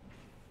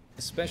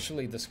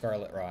 Especially the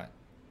Scarlet Rot.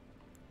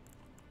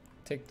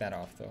 Take that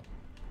off, though.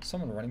 Is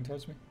someone running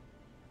towards me?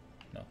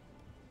 No.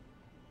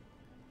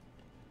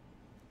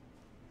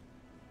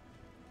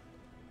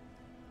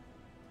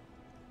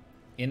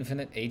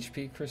 Infinite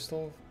HP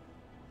crystal?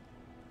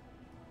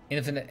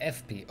 Infinite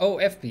FP. Oh,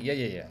 FP.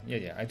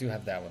 Yeah. I do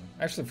have that one.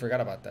 I actually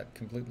forgot about that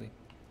completely.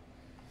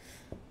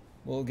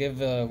 We'll give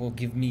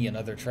me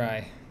another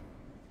try.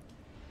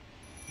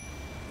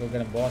 Go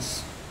get him,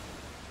 boss.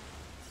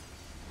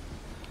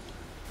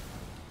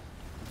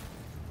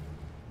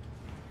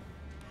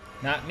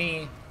 Not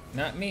me.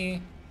 Not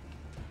me.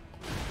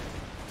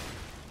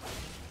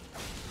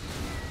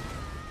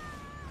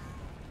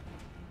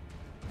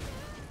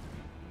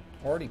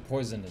 Already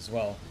poisoned as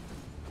well.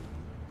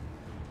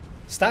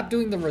 Stop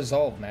doing the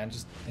resolve, man.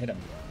 Just hit him.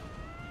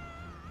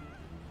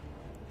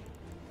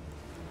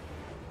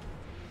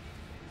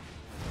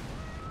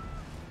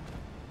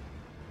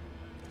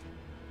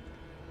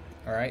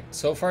 Alright,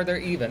 so far they're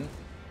even.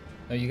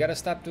 No, you gotta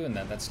stop doing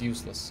that. That's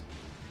useless.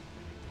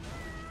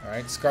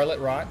 Alright, Scarlet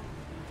Rot.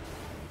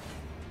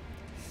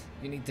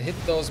 You need to hit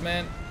those,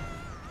 man.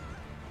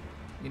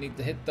 You need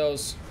to hit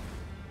those.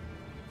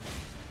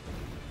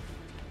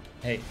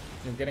 Hey,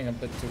 you're getting a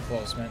bit too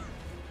close, man.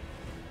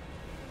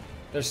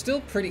 They're still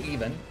pretty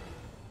even.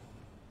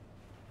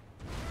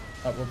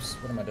 Oh, whoops.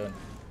 What am I doing?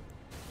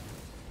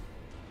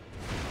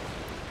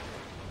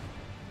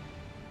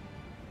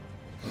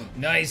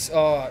 Nice.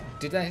 Oh,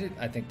 did that hit?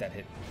 I think that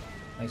hit.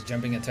 Nice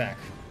jumping attack.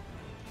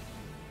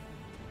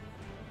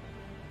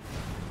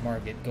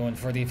 Margit going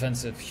for the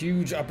offensive.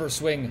 Huge upper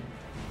swing.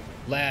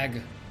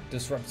 Lag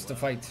disrupts the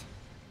fight.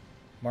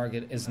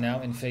 Margit is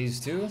now in phase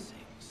 2.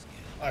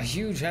 A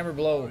huge hammer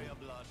blow.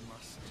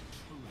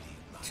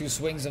 2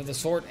 swings of the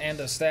sword and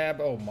a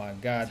stab. Oh my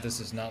god, this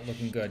is not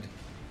looking good.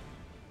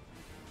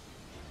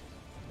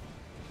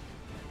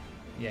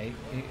 Yeah,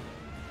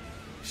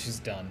 she's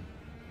done.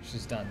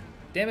 She's done.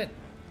 Damn it.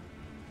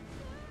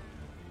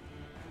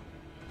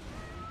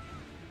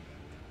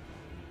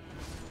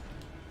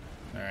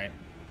 Alright.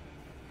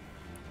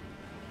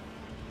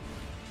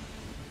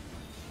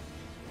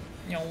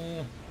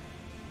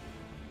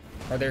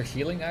 Are there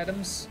healing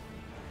items?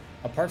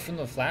 Apart from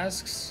the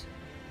flasks?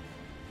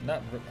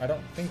 Not, I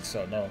don't think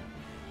so, no.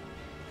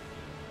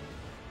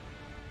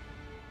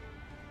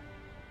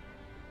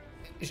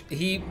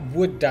 He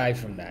would die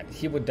from that.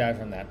 He would die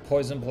from that.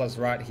 Poison plus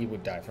rot, he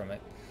would die from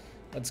it.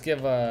 Let's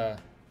give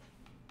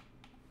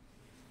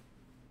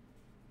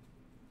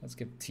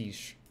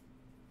Tish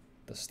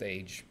the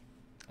stage.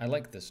 I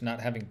like this,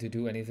 not having to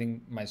do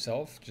anything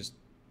myself, just,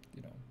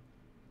 you know,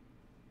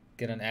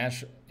 get an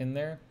Ash in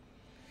there.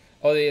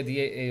 Oh, the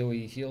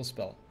AoE heal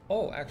spell.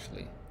 Oh,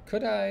 actually,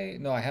 could I?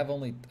 No, I have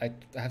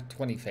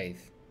 20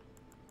 faith.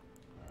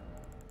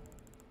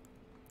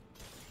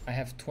 I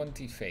have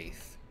 20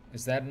 faith.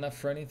 Is that enough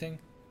for anything?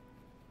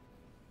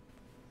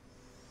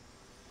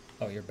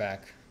 Oh, you're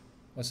back.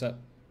 What's up?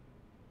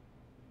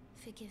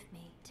 Forgive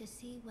me to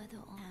see whether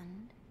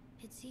and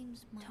it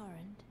seems my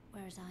torrent,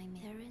 whereas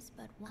there is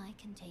but one I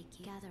can take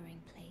you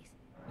gathering place.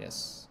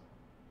 Yes.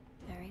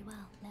 Very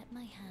well. Let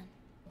my hand.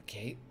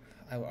 Okay,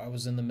 I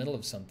was in the middle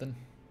of something.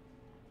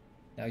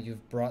 Now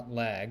you've brought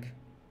lag.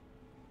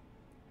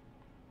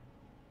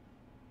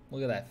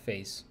 Look at that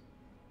face.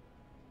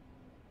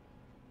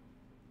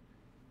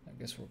 I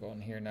guess we're going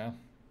here now.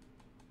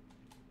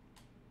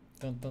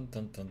 Dun dun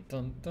dun dun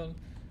dun dun.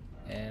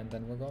 And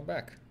then we're going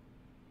back.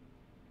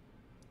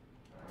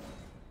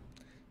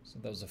 So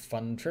that was a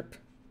fun trip.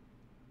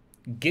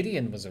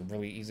 Gideon was a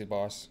really easy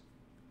boss.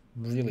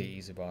 Really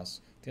easy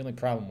boss. The only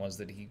problem was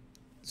that he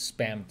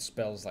spammed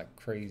spells like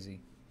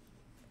crazy.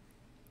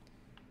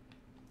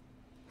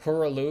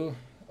 Huralu,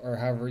 or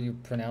however you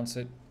pronounce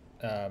it,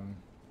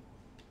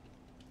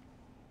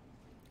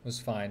 was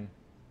fine.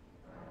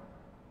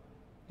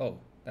 Oh,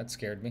 that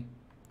scared me.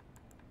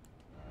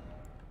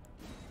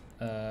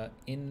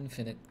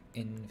 Infinite,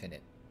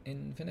 infinite,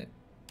 infinite.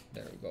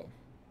 There we go.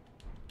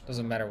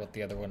 Doesn't matter what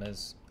the other one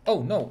is.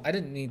 Oh, no, I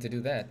didn't need to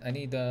do that. I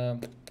need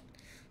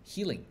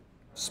healing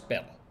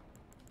spell.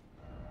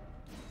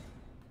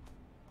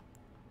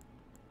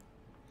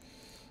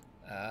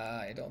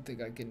 I don't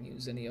think I can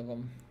use any of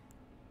them.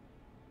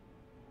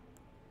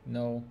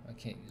 No, I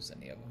can't use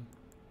any of them.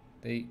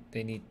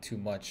 They need too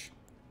much.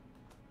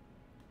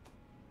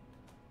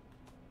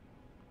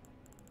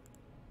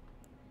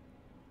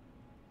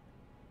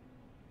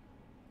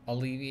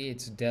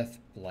 Alleviates death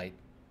blight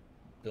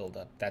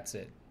buildup. That's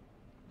it.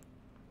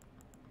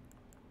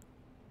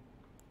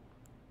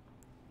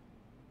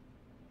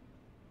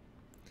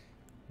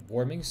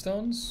 Warming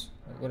stones?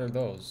 What are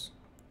those?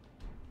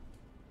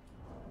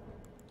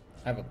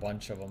 I have a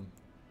bunch of them.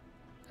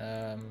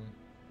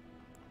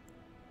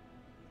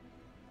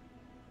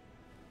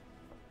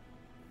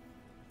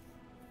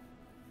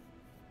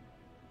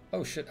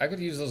 Oh shit, I could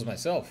use those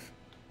myself.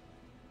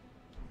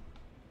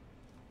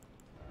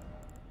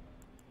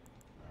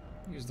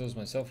 Use those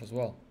myself as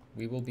well.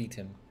 We will beat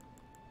him.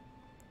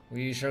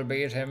 We shall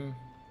beat him.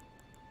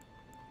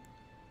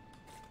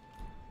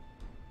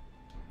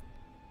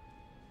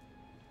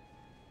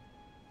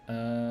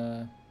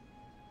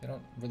 They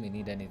don't really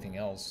need anything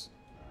else.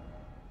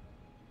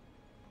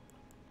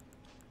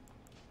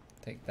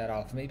 Take that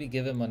off. Maybe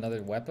give him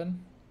another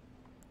weapon?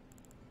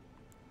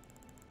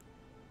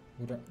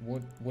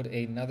 Would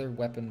another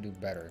weapon do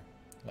better?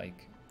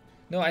 Like,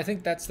 no, I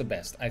think that's the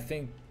best. I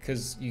think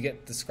because you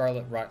get the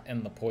scarlet rot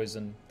and the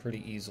poison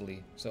pretty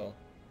easily, so.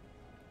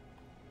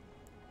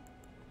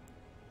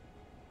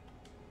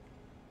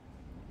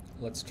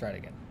 Let's try it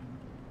again.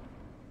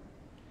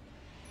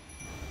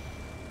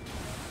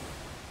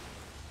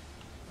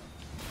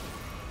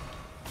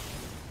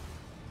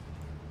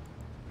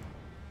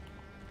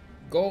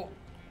 Go!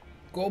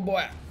 Go,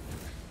 boy!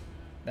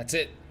 That's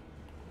it.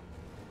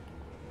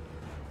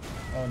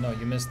 Oh no,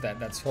 you missed that.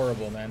 That's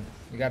horrible, man.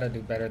 You gotta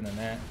do better than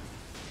that.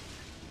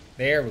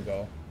 There we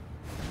go.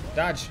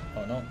 Dodge!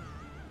 Oh no.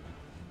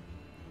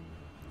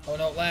 Oh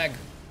no, lag!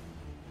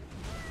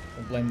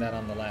 We'll blame that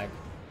on the lag.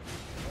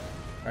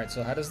 Alright,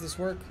 so how does this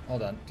work?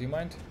 Hold on, do you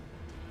mind?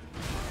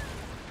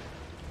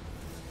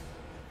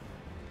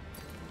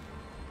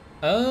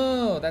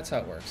 Oh, that's how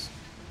it works.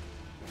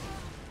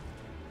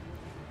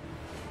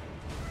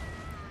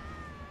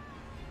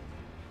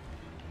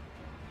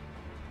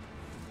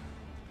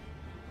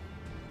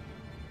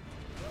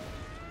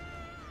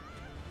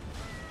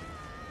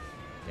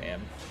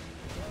 Damn.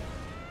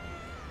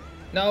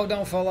 No,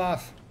 don't fall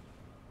off.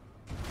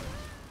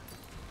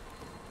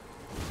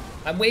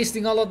 I'm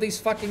wasting all of these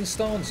fucking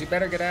stones. You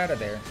better get out of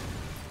there.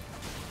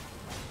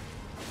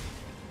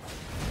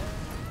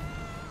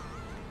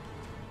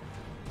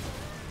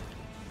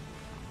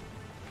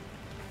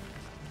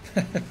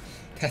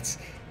 That's...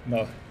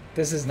 No,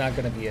 this is not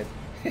gonna be it.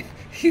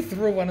 He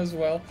threw one as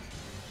well.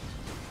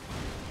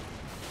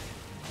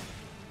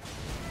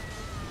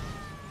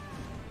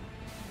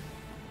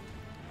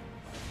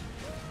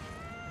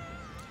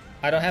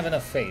 I don't have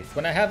enough faith.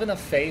 When I have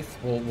enough faith,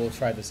 we'll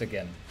try this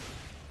again.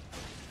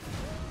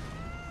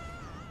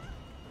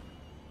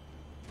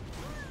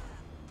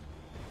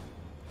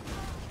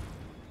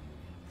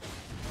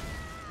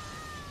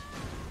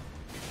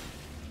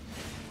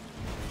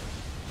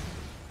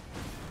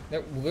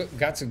 We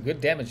got some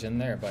good damage in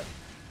there, but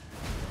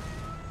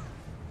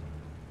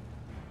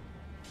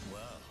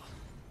Well,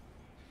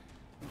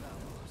 that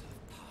was a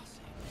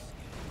passing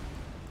escape.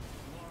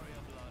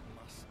 Warrior blood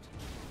must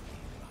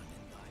run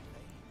in thy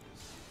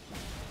veins.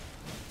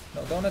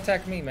 no, don't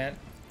attack me, man.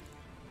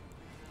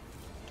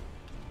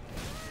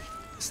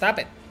 Stop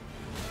it.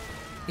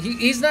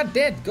 He's not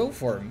dead. Go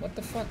for him. What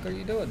the fuck are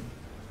you doing?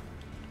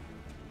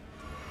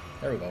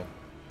 There we go.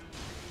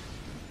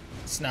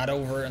 It's not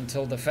over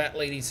until the fat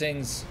lady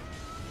sings.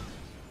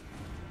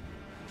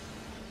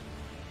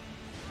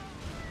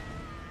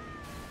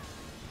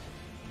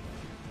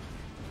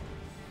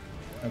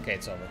 Okay,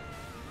 it's over.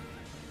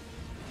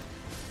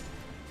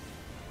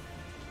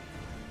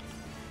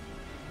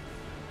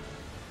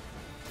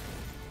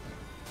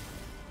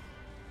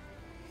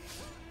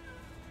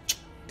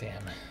 Damn.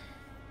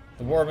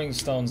 The warming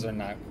stones are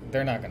not,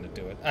 they're not going to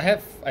do it. I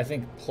have, I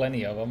think,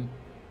 plenty of them.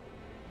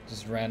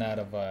 Just ran out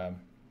of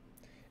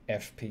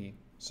FP.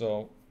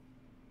 So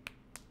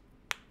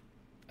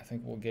I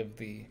think we'll give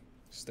the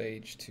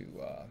stage to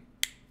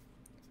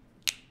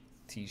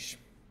Tish.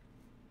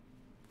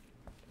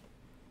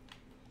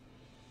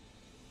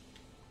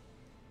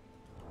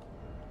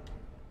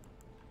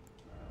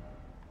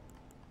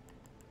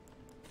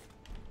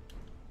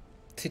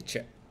 Tiche.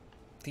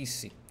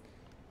 TC.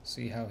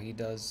 See how he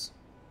does.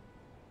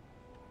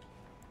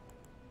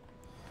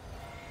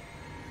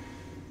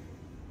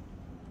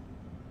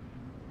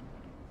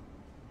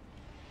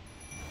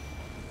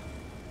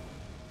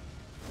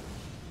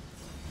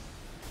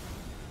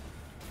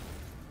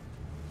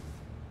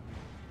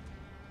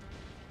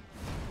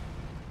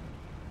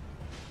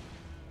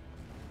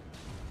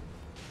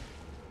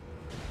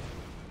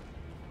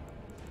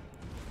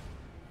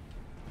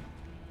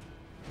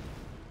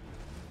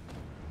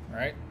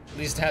 Alright, at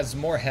least has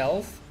more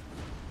health.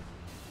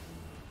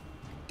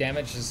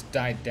 Damage has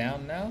died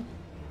down now.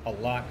 A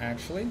lot,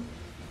 actually.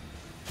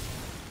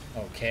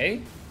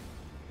 Okay.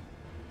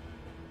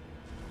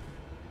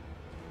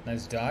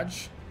 Nice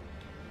dodge.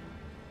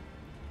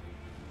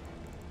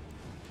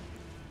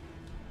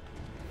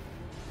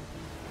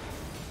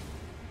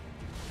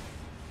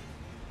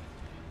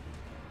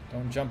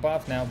 Don't jump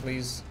off now,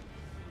 please.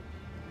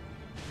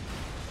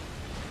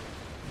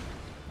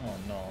 Oh,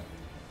 no.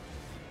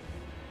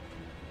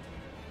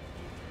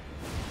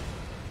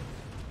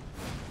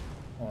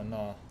 Oh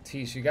no,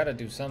 Tish, you gotta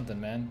do something,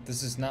 man.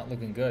 This is not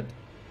looking good.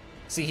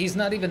 See, he's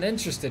not even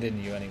interested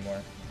in you anymore.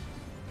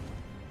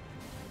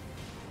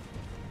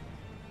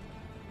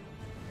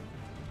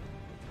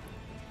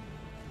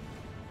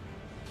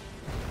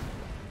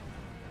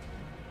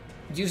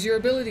 Use your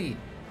ability.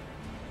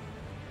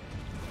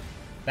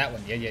 That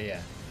one, yeah.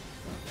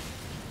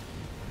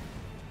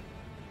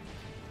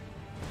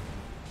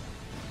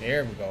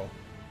 There we go.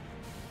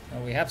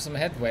 Oh, we have some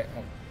headway.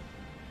 Oh.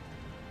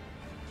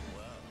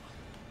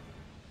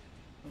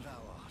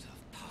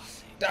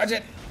 Dodge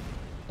it!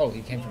 Oh,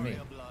 he came for me.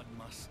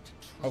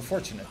 How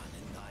fortunate.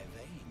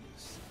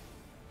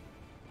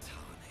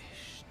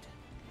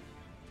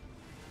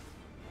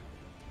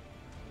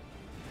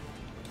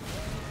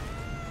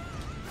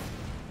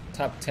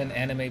 Top 10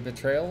 anime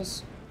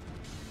betrayals.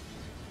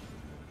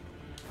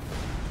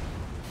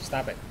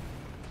 Stop it.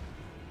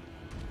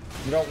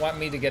 You don't want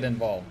me to get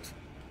involved.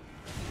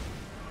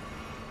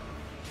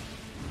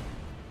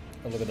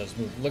 Oh, look at those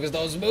moves. Look at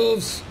those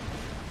moves!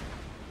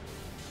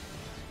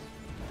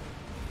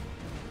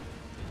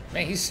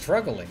 Man, he's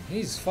struggling.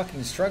 He's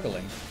fucking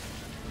struggling.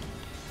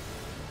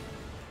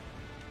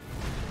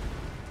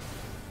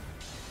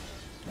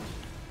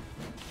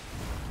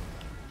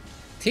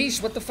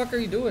 Tish, what the fuck are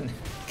you doing?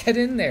 Get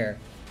in there.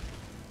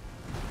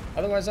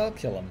 Otherwise, I'll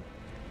kill him.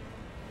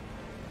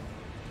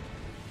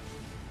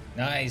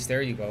 Nice,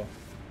 there you go.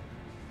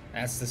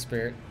 That's the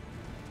spirit.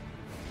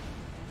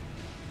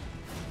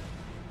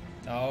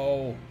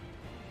 Oh.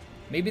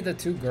 Maybe the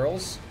two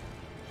girls?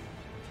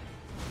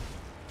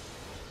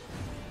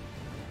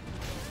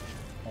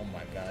 Oh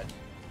my god.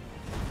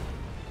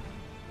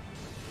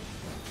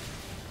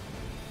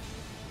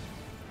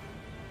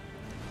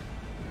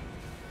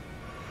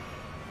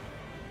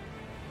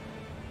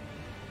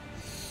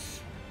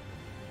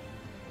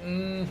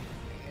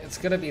 It's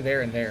gonna be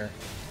there and there.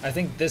 I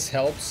think this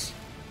helps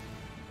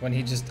when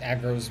he just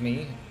aggroes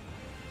me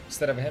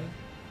instead of him.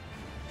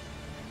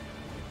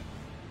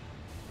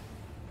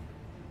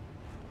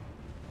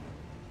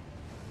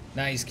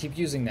 Nice, keep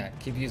using that.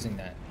 Keep using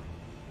that.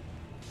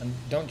 And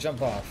don't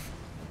jump off.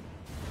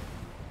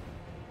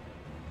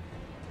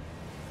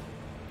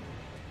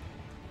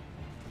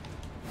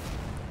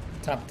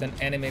 Top 10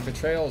 anime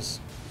betrayals.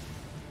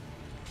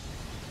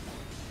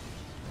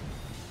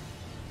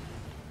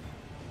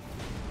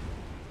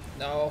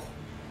 No.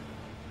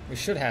 We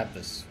should have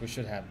this. We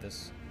should have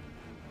this.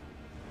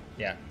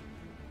 Yeah.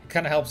 It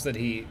kind of helps that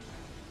he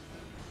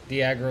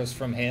de-aggroes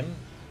from him.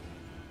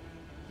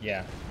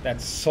 Yeah.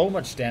 That's so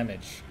much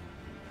damage.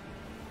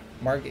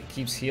 Margit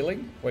keeps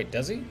healing. Wait,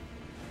 does he?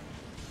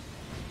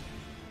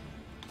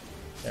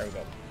 There we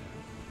go.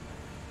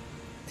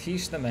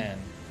 Tish the man.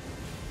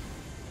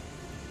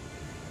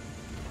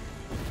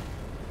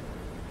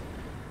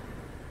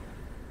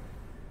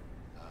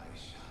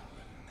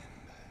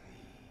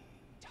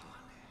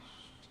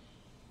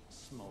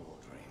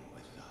 Smoldering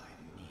with thy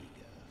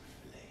meager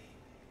flame,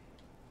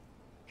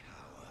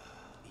 cower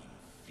in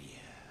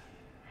fear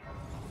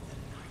of the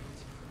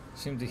night.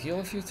 Seemed to heal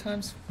a few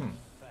times. Fell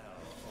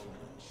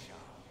omen shall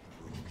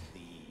brook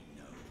thee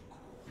no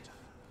quarter.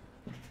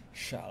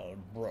 Shall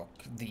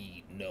brook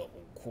thee no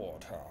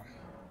quarter.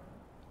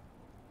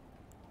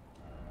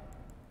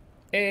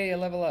 Hey, a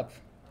level up.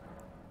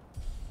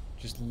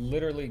 Just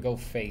literally go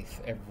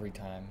faith every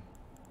time.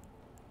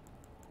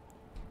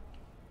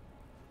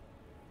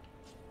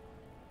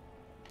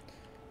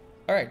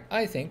 Alright,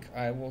 I think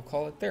I will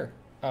call it there.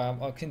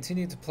 I'll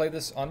continue to play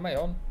this on my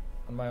own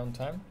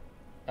time.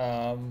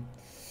 And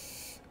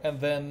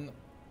then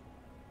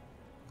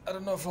I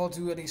don't know if I'll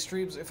do any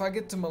streams. If I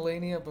get to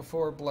Melania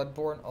before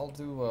Bloodborne,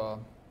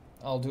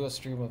 I'll do a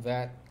stream of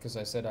that because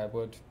I said I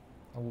would.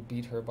 I will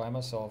beat her by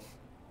myself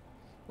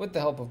with the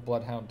help of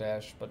Bloodhound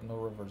Dash, but no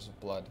Rivers of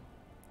Blood,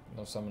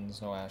 no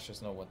summons, no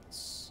ashes, no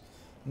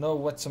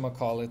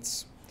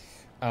whatchamacallits.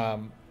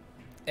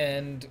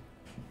 And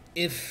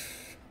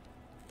if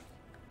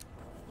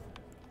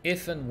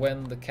and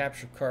when the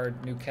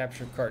new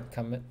capture card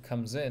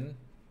comes in,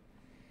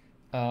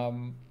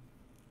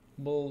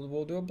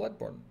 we'll do a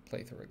Bloodborne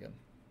playthrough again.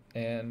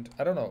 And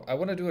I don't know, I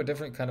want to do a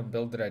different kind of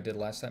build that I did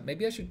last time.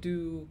 Maybe I should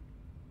do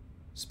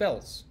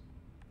spells.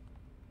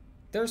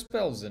 There are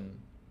spells in,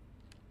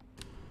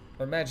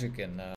 or magic in